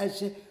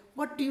 Whereas,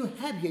 what do you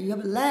have here? You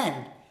have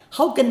land.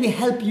 How can we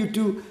help you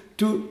to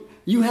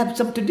you have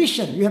some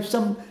tradition, you have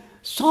some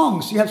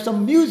songs, you have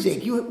some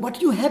music,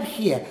 what you have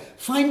here,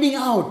 finding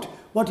out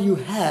what you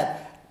have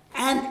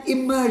and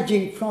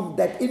emerging from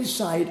that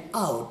inside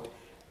out,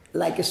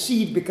 like a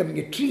seed becoming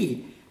a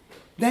tree,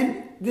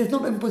 then there's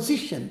no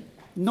imposition,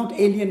 not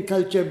alien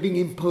culture being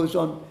imposed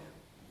on,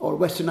 or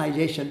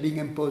westernization being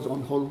imposed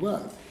on the whole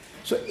world.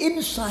 So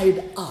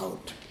inside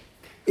out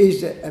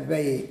is a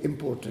very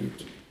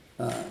important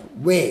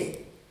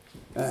way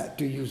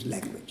to use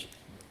language.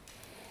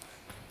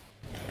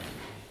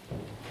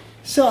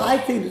 So I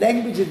think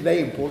language is very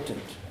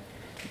important,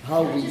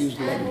 how we use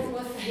language.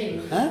 One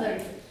thing. Huh?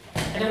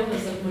 I don't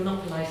want to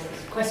monopolise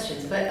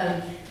questions,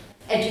 but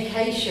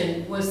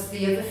education was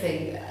the other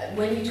thing.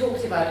 When you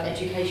talked about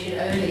education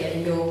earlier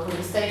in your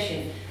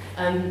conversation,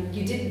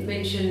 you didn't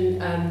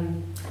mention,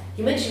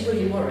 you mentioned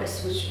William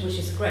Morris, which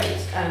is great.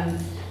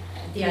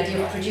 The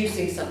idea of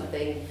producing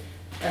something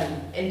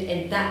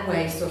in that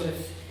way, sort of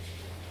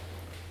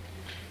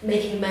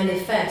making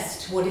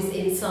manifest what is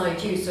inside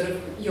you, sort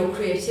of your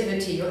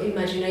creativity, your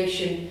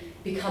imagination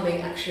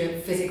becoming actually a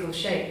physical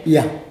shape.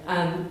 Yeah.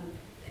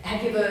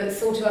 Have you ever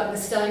thought about the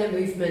Steiner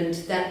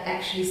movement that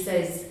actually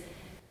says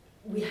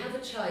we have a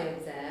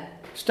child there?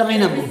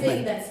 Steiner everything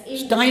movement. That's in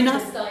Steiner?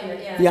 The Steiner,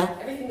 yeah. Yeah.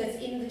 Everything that's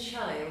in the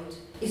child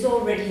is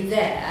already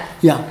there.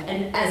 Yeah.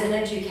 And as an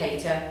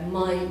educator,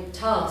 my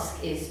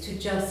task is to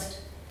just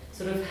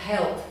sort of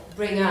help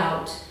bring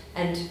out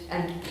and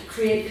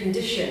create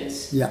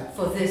conditions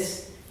for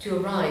this to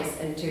arise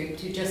and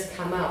to just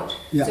come out.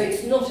 Yeah. So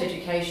it's not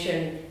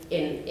education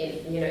in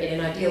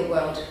an ideal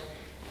world.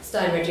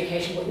 Steiner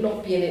education would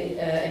not be an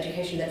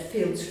education that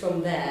fields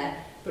from there,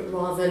 but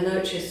rather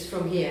nurtures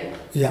from here.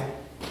 Yeah.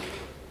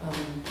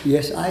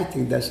 Yes, I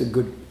think that's a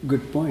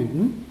good point.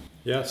 Hmm?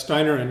 Yeah,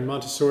 Steiner and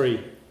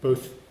Montessori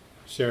both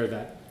share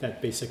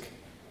that basic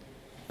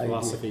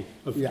philosophy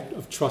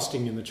of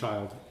trusting in the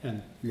child.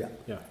 And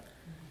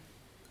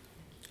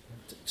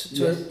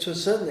To a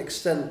certain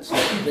extent,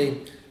 the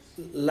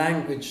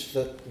language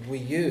that we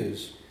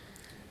use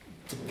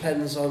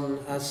depends on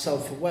our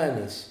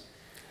self-awareness.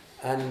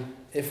 And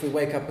if we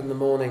wake up in the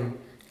morning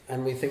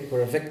and we think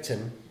we're a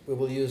victim, we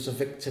will use a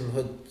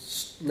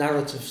victimhood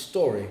narrative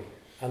story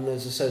and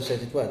those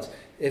associated words.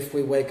 If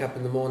we wake up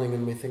in the morning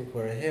and we think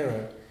we're a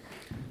hero,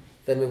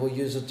 then we will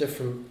use a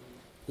different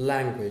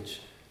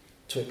language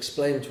to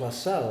explain to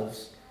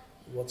ourselves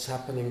what's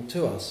happening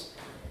to us.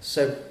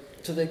 So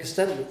to the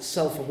extent that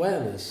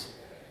self-awareness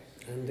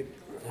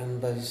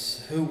and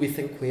those who we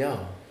think we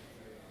are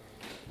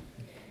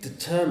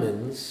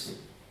determines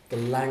the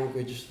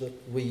language that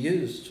we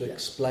use to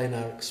explain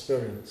our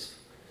experience.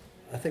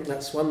 I think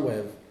that's one way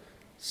of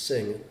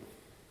seeing it.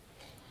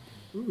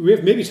 We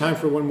have maybe time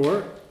for one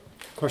more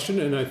question,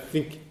 and I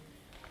think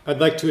I'd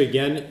like to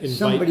again invite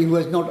somebody who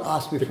has not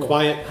asked before. The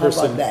quiet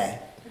person. How about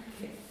that?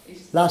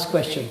 Last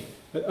question.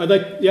 I'd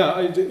like,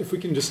 if we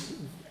can just,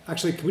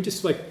 actually, can we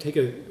just take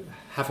a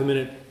half a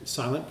minute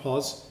silent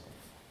pause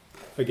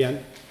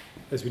again,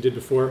 as we did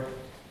before,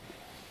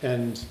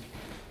 and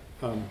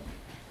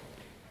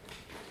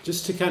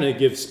just to kind of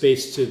give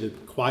space to the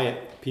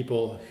quiet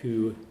people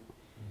who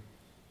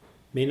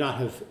may not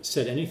have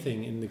said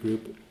anything in the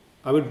group.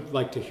 I would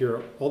like to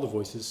hear all the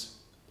voices.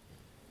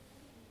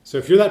 So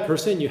if you're that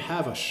person, you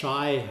have a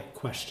shy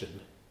question,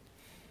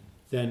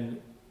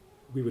 then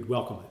we would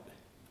welcome it.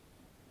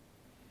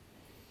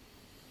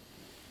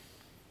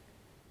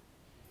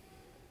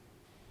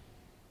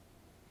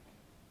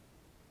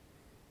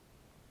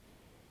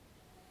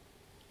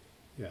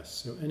 Yes,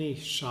 so any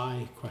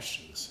shy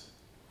questions?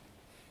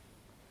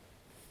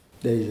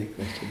 There is a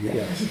question,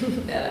 yes.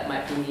 Yeah, that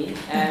might be me.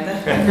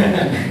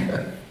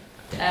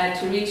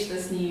 To reach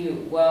this new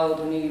world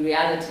or new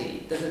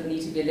reality, does it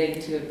need to be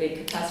linked to a big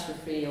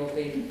catastrophe or a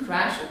big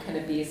crash, or can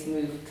it be a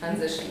smooth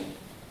transition?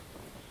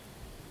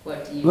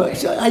 What do you think?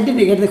 So I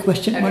didn't get the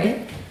question,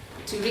 okay.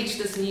 to reach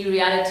this new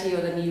reality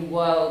or the new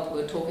world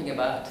we're talking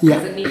about? Yeah.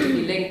 Does it need to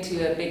be linked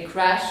to a big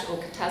crash or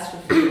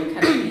catastrophe, or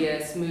can it be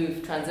a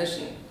smooth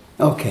transition?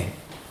 Okay.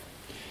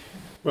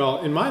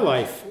 Well, in my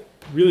life,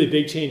 really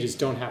big changes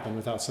don't happen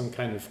without some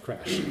kind of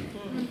crash.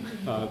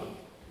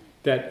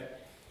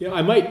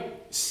 I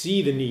might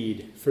see the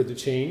need for the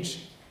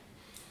change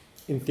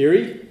in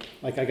theory,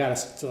 like I gotta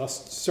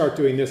start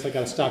doing this, I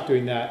gotta stop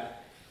doing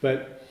that.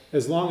 But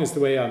as long as the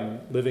way I'm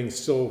living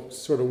still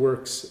sort of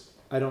works,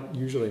 I don't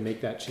usually make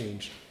that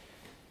change.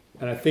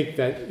 And I think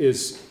that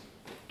is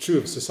true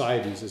of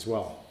societies as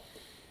well.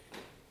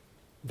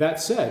 That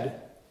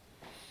said,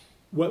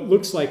 what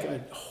looks like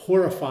a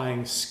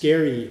horrifying,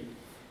 scary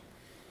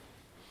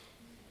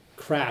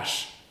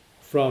crash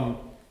from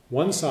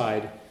one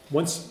side,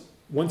 once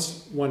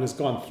one has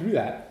gone through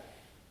that,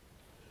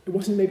 it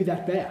wasn't maybe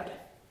that bad.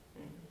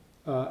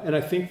 And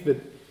I think that,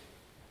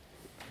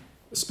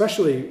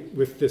 especially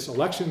with this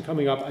election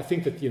coming up, I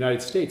think that the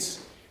United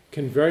States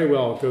can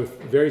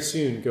very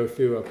soon go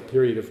through a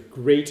period of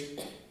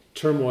great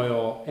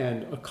turmoil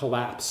and a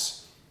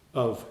collapse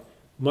of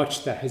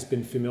much that has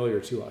been familiar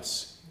to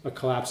us, a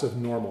collapse of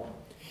normal.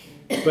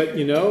 But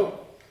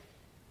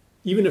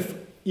even if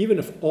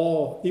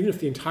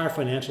the entire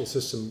financial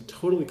system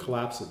totally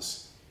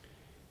collapses,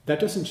 that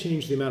doesn't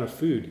change the amount of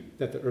food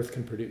that the earth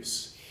can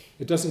produce.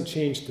 It doesn't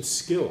change the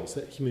skills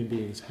that human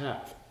beings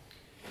have.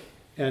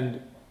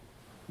 And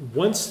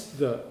once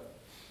the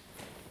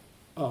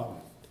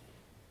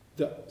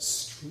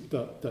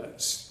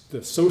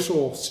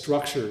social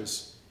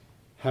structures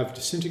have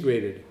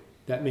disintegrated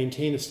that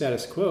maintain the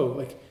status quo,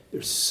 like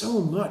there's so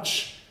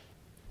much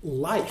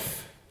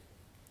life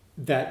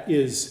that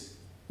is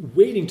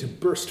waiting to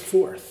burst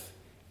forth.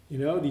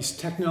 These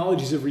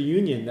technologies of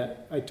reunion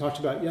that I talked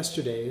about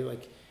yesterday,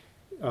 like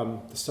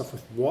the stuff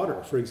with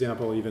water, for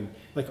example, even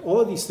like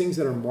all of these things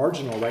that are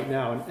marginal right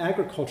now in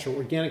agriculture,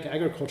 organic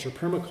agriculture,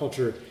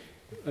 permaculture,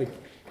 like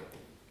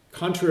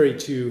contrary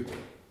to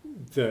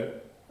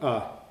the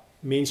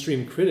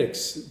mainstream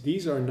critics,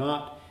 these are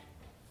not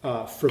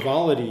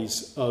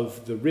frivolities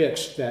of the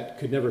rich that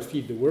could never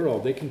feed the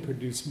world. They can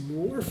produce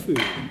more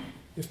food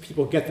if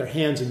people get their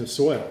hands in the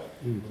soil.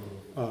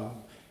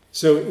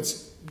 So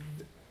it's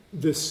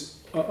this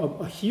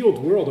a healed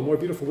world, a more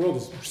beautiful world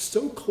is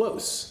so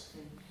close.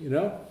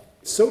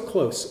 So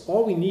close.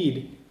 All we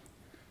need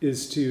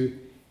is to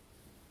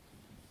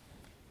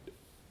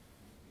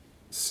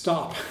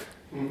stop.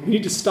 We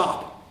need to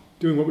stop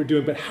doing what we're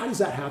doing. But how does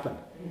that happen?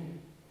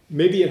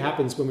 Maybe it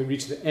happens when we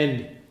reach the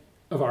end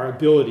of our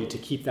ability to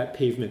keep that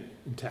pavement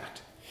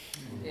intact.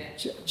 Yeah.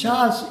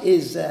 Charles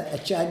is a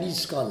Chinese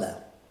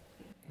scholar.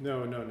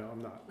 No, I'm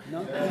not.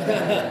 No? What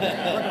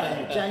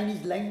are you,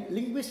 Chinese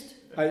linguist?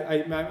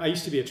 I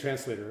used to be a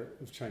translator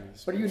of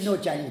Chinese. But you know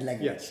Chinese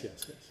language? Yes.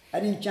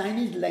 And in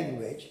Chinese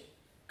language,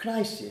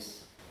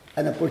 crisis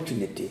and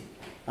opportunity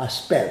are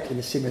spelled in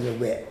a similar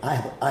way. I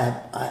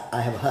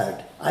have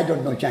heard. I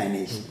don't know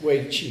Chinese.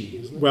 Wei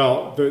Qi, isn't it?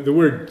 Well, the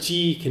word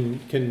 "qi"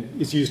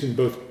 is used in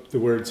both the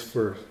words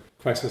for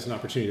crisis and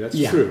opportunity. That's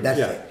true. That's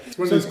it. It's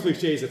one of those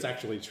cliches that's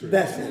actually true.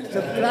 That's it.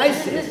 So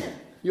crisis,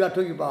 you are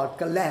talking about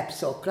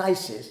collapse or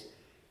crisis,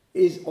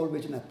 is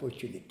always an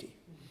opportunity.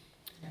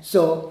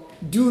 So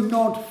do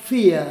not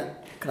fear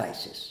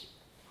crisis.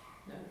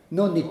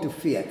 No need to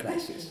fear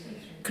crisis.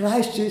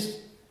 Crisis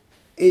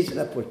is an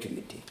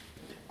opportunity.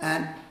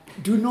 And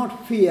do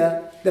not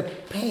fear the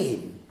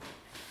pain.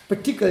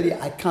 Particularly,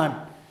 I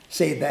can't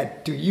say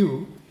that to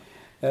you,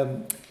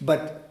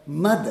 but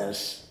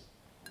mothers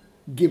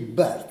give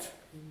birth.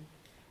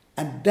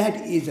 And that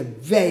is a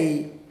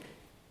very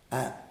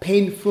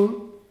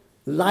painful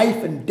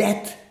life and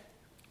death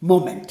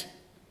moment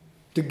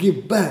to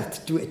give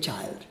birth to a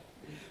child.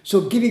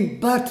 So giving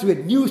birth to a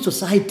new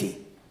society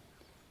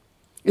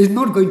is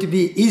not going to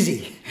be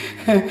easy.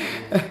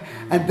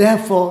 And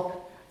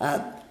therefore,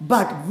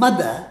 but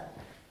mother,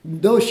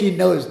 though she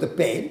knows the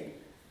pain,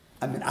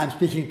 I mean, I'm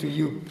speaking to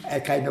you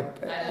kind of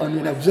only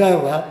an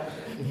observer,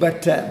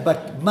 but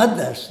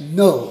mothers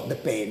know the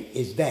pain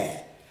is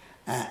there.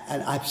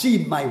 And I've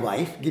seen my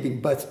wife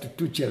giving birth to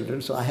 2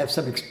 children, so I have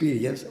some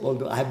experience,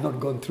 although I have not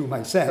gone through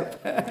myself.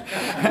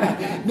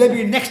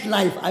 Maybe next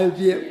life I will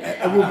be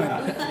a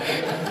woman.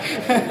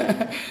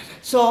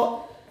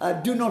 So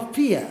do not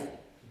fear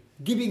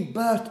giving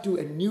birth to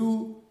a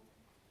new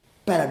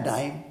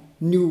paradigm,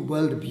 new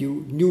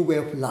worldview, new way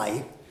of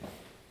life.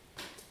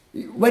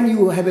 When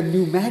you have a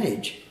new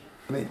marriage,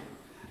 I mean,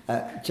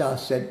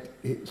 Charles said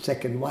his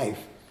second wife,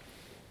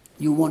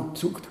 you want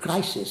through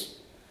crisis,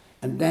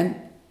 and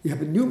then you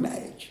have a new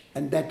marriage,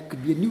 and that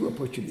could be a new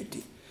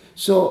opportunity.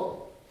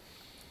 So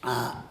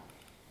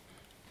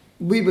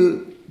we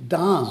will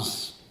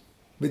dance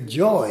with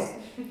joy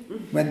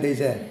when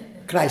there's a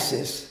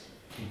crisis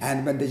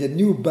and when there's a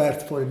new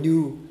birth for a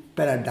new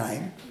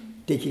paradigm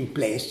taking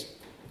place.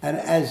 And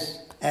as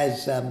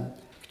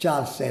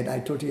Charles said, I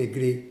totally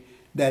agree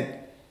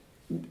that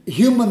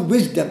human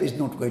wisdom is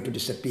not going to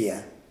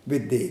disappear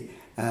with the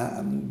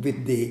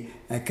with the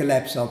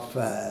collapse of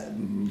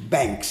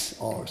banks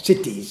or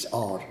cities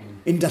or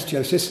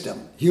industrial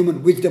system.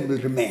 Human wisdom will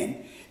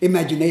remain.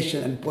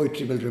 Imagination and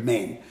poetry will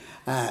remain.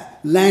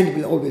 Land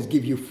will always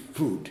give you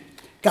food.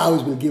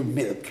 Cows will give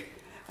milk.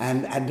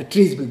 And the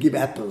trees will give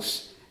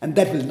apples. And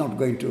that will not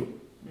going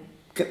to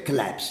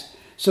collapse.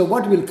 So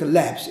what will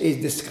collapse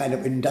is this kind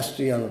of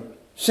industrial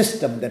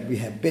system that we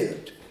have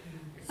built.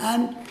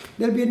 And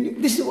there'll be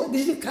this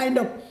is a kind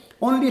of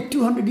only a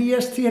 200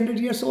 years, 300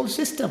 years old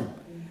system.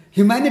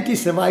 Humanity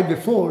survived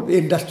before the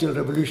Industrial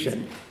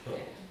Revolution.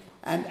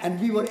 And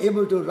we were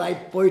able to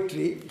write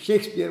poetry.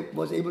 Shakespeare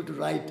was able to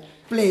write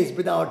plays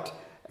without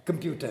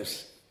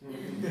computers.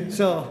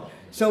 So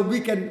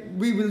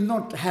we will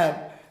not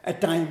have a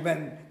time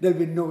when there will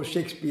be no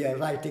Shakespeare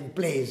writing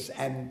plays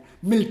and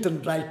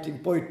Milton writing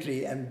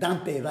poetry and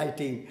Dante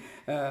writing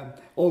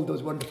all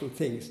those wonderful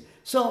things.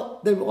 So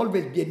there will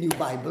always be a new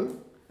Bible,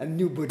 a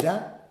new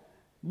Buddha.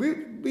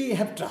 We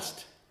have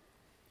trust.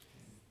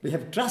 We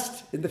have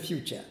trust in the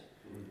future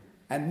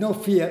and no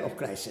fear of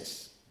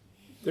crisis.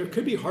 There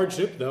could be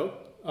hardship, though.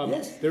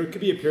 Yes. There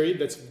could be a period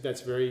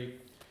that's very,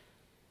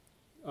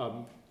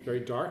 very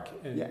dark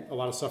and a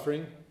lot of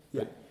suffering.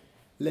 Yeah.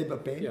 Labor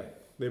pain. Yeah.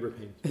 Labor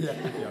pain.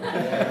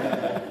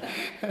 Yeah.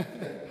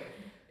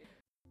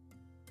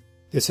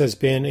 This has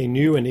been A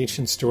New and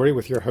Ancient Story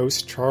with your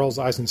host, Charles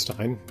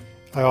Eisenstein.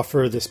 I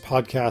offer this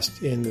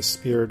podcast in the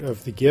spirit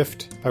of the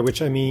gift, by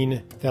which I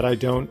mean that I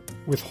don't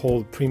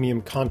withhold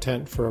premium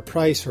content for a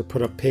price or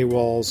put up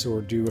paywalls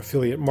or do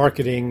affiliate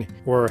marketing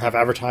or have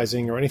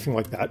advertising or anything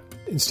like that.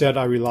 Instead,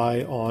 I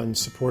rely on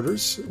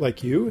supporters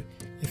like you.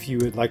 If you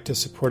would like to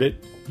support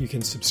it, you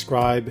can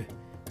subscribe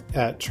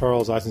at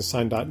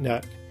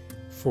charleseisenstein.net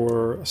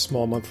for a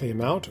small monthly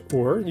amount,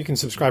 or you can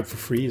subscribe for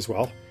free as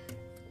well.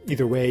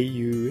 Either way,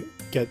 you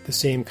get the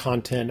same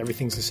content,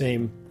 everything's the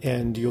same,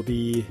 and you'll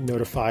be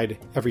notified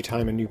every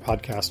time a new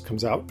podcast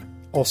comes out.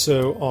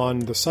 Also, on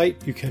the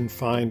site, you can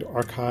find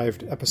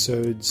archived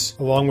episodes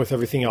along with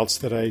everything else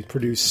that I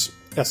produce: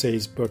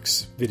 essays,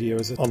 books,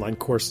 videos, online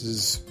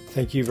courses.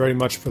 Thank you very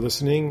much for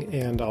listening,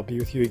 and I'll be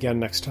with you again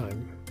next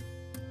time.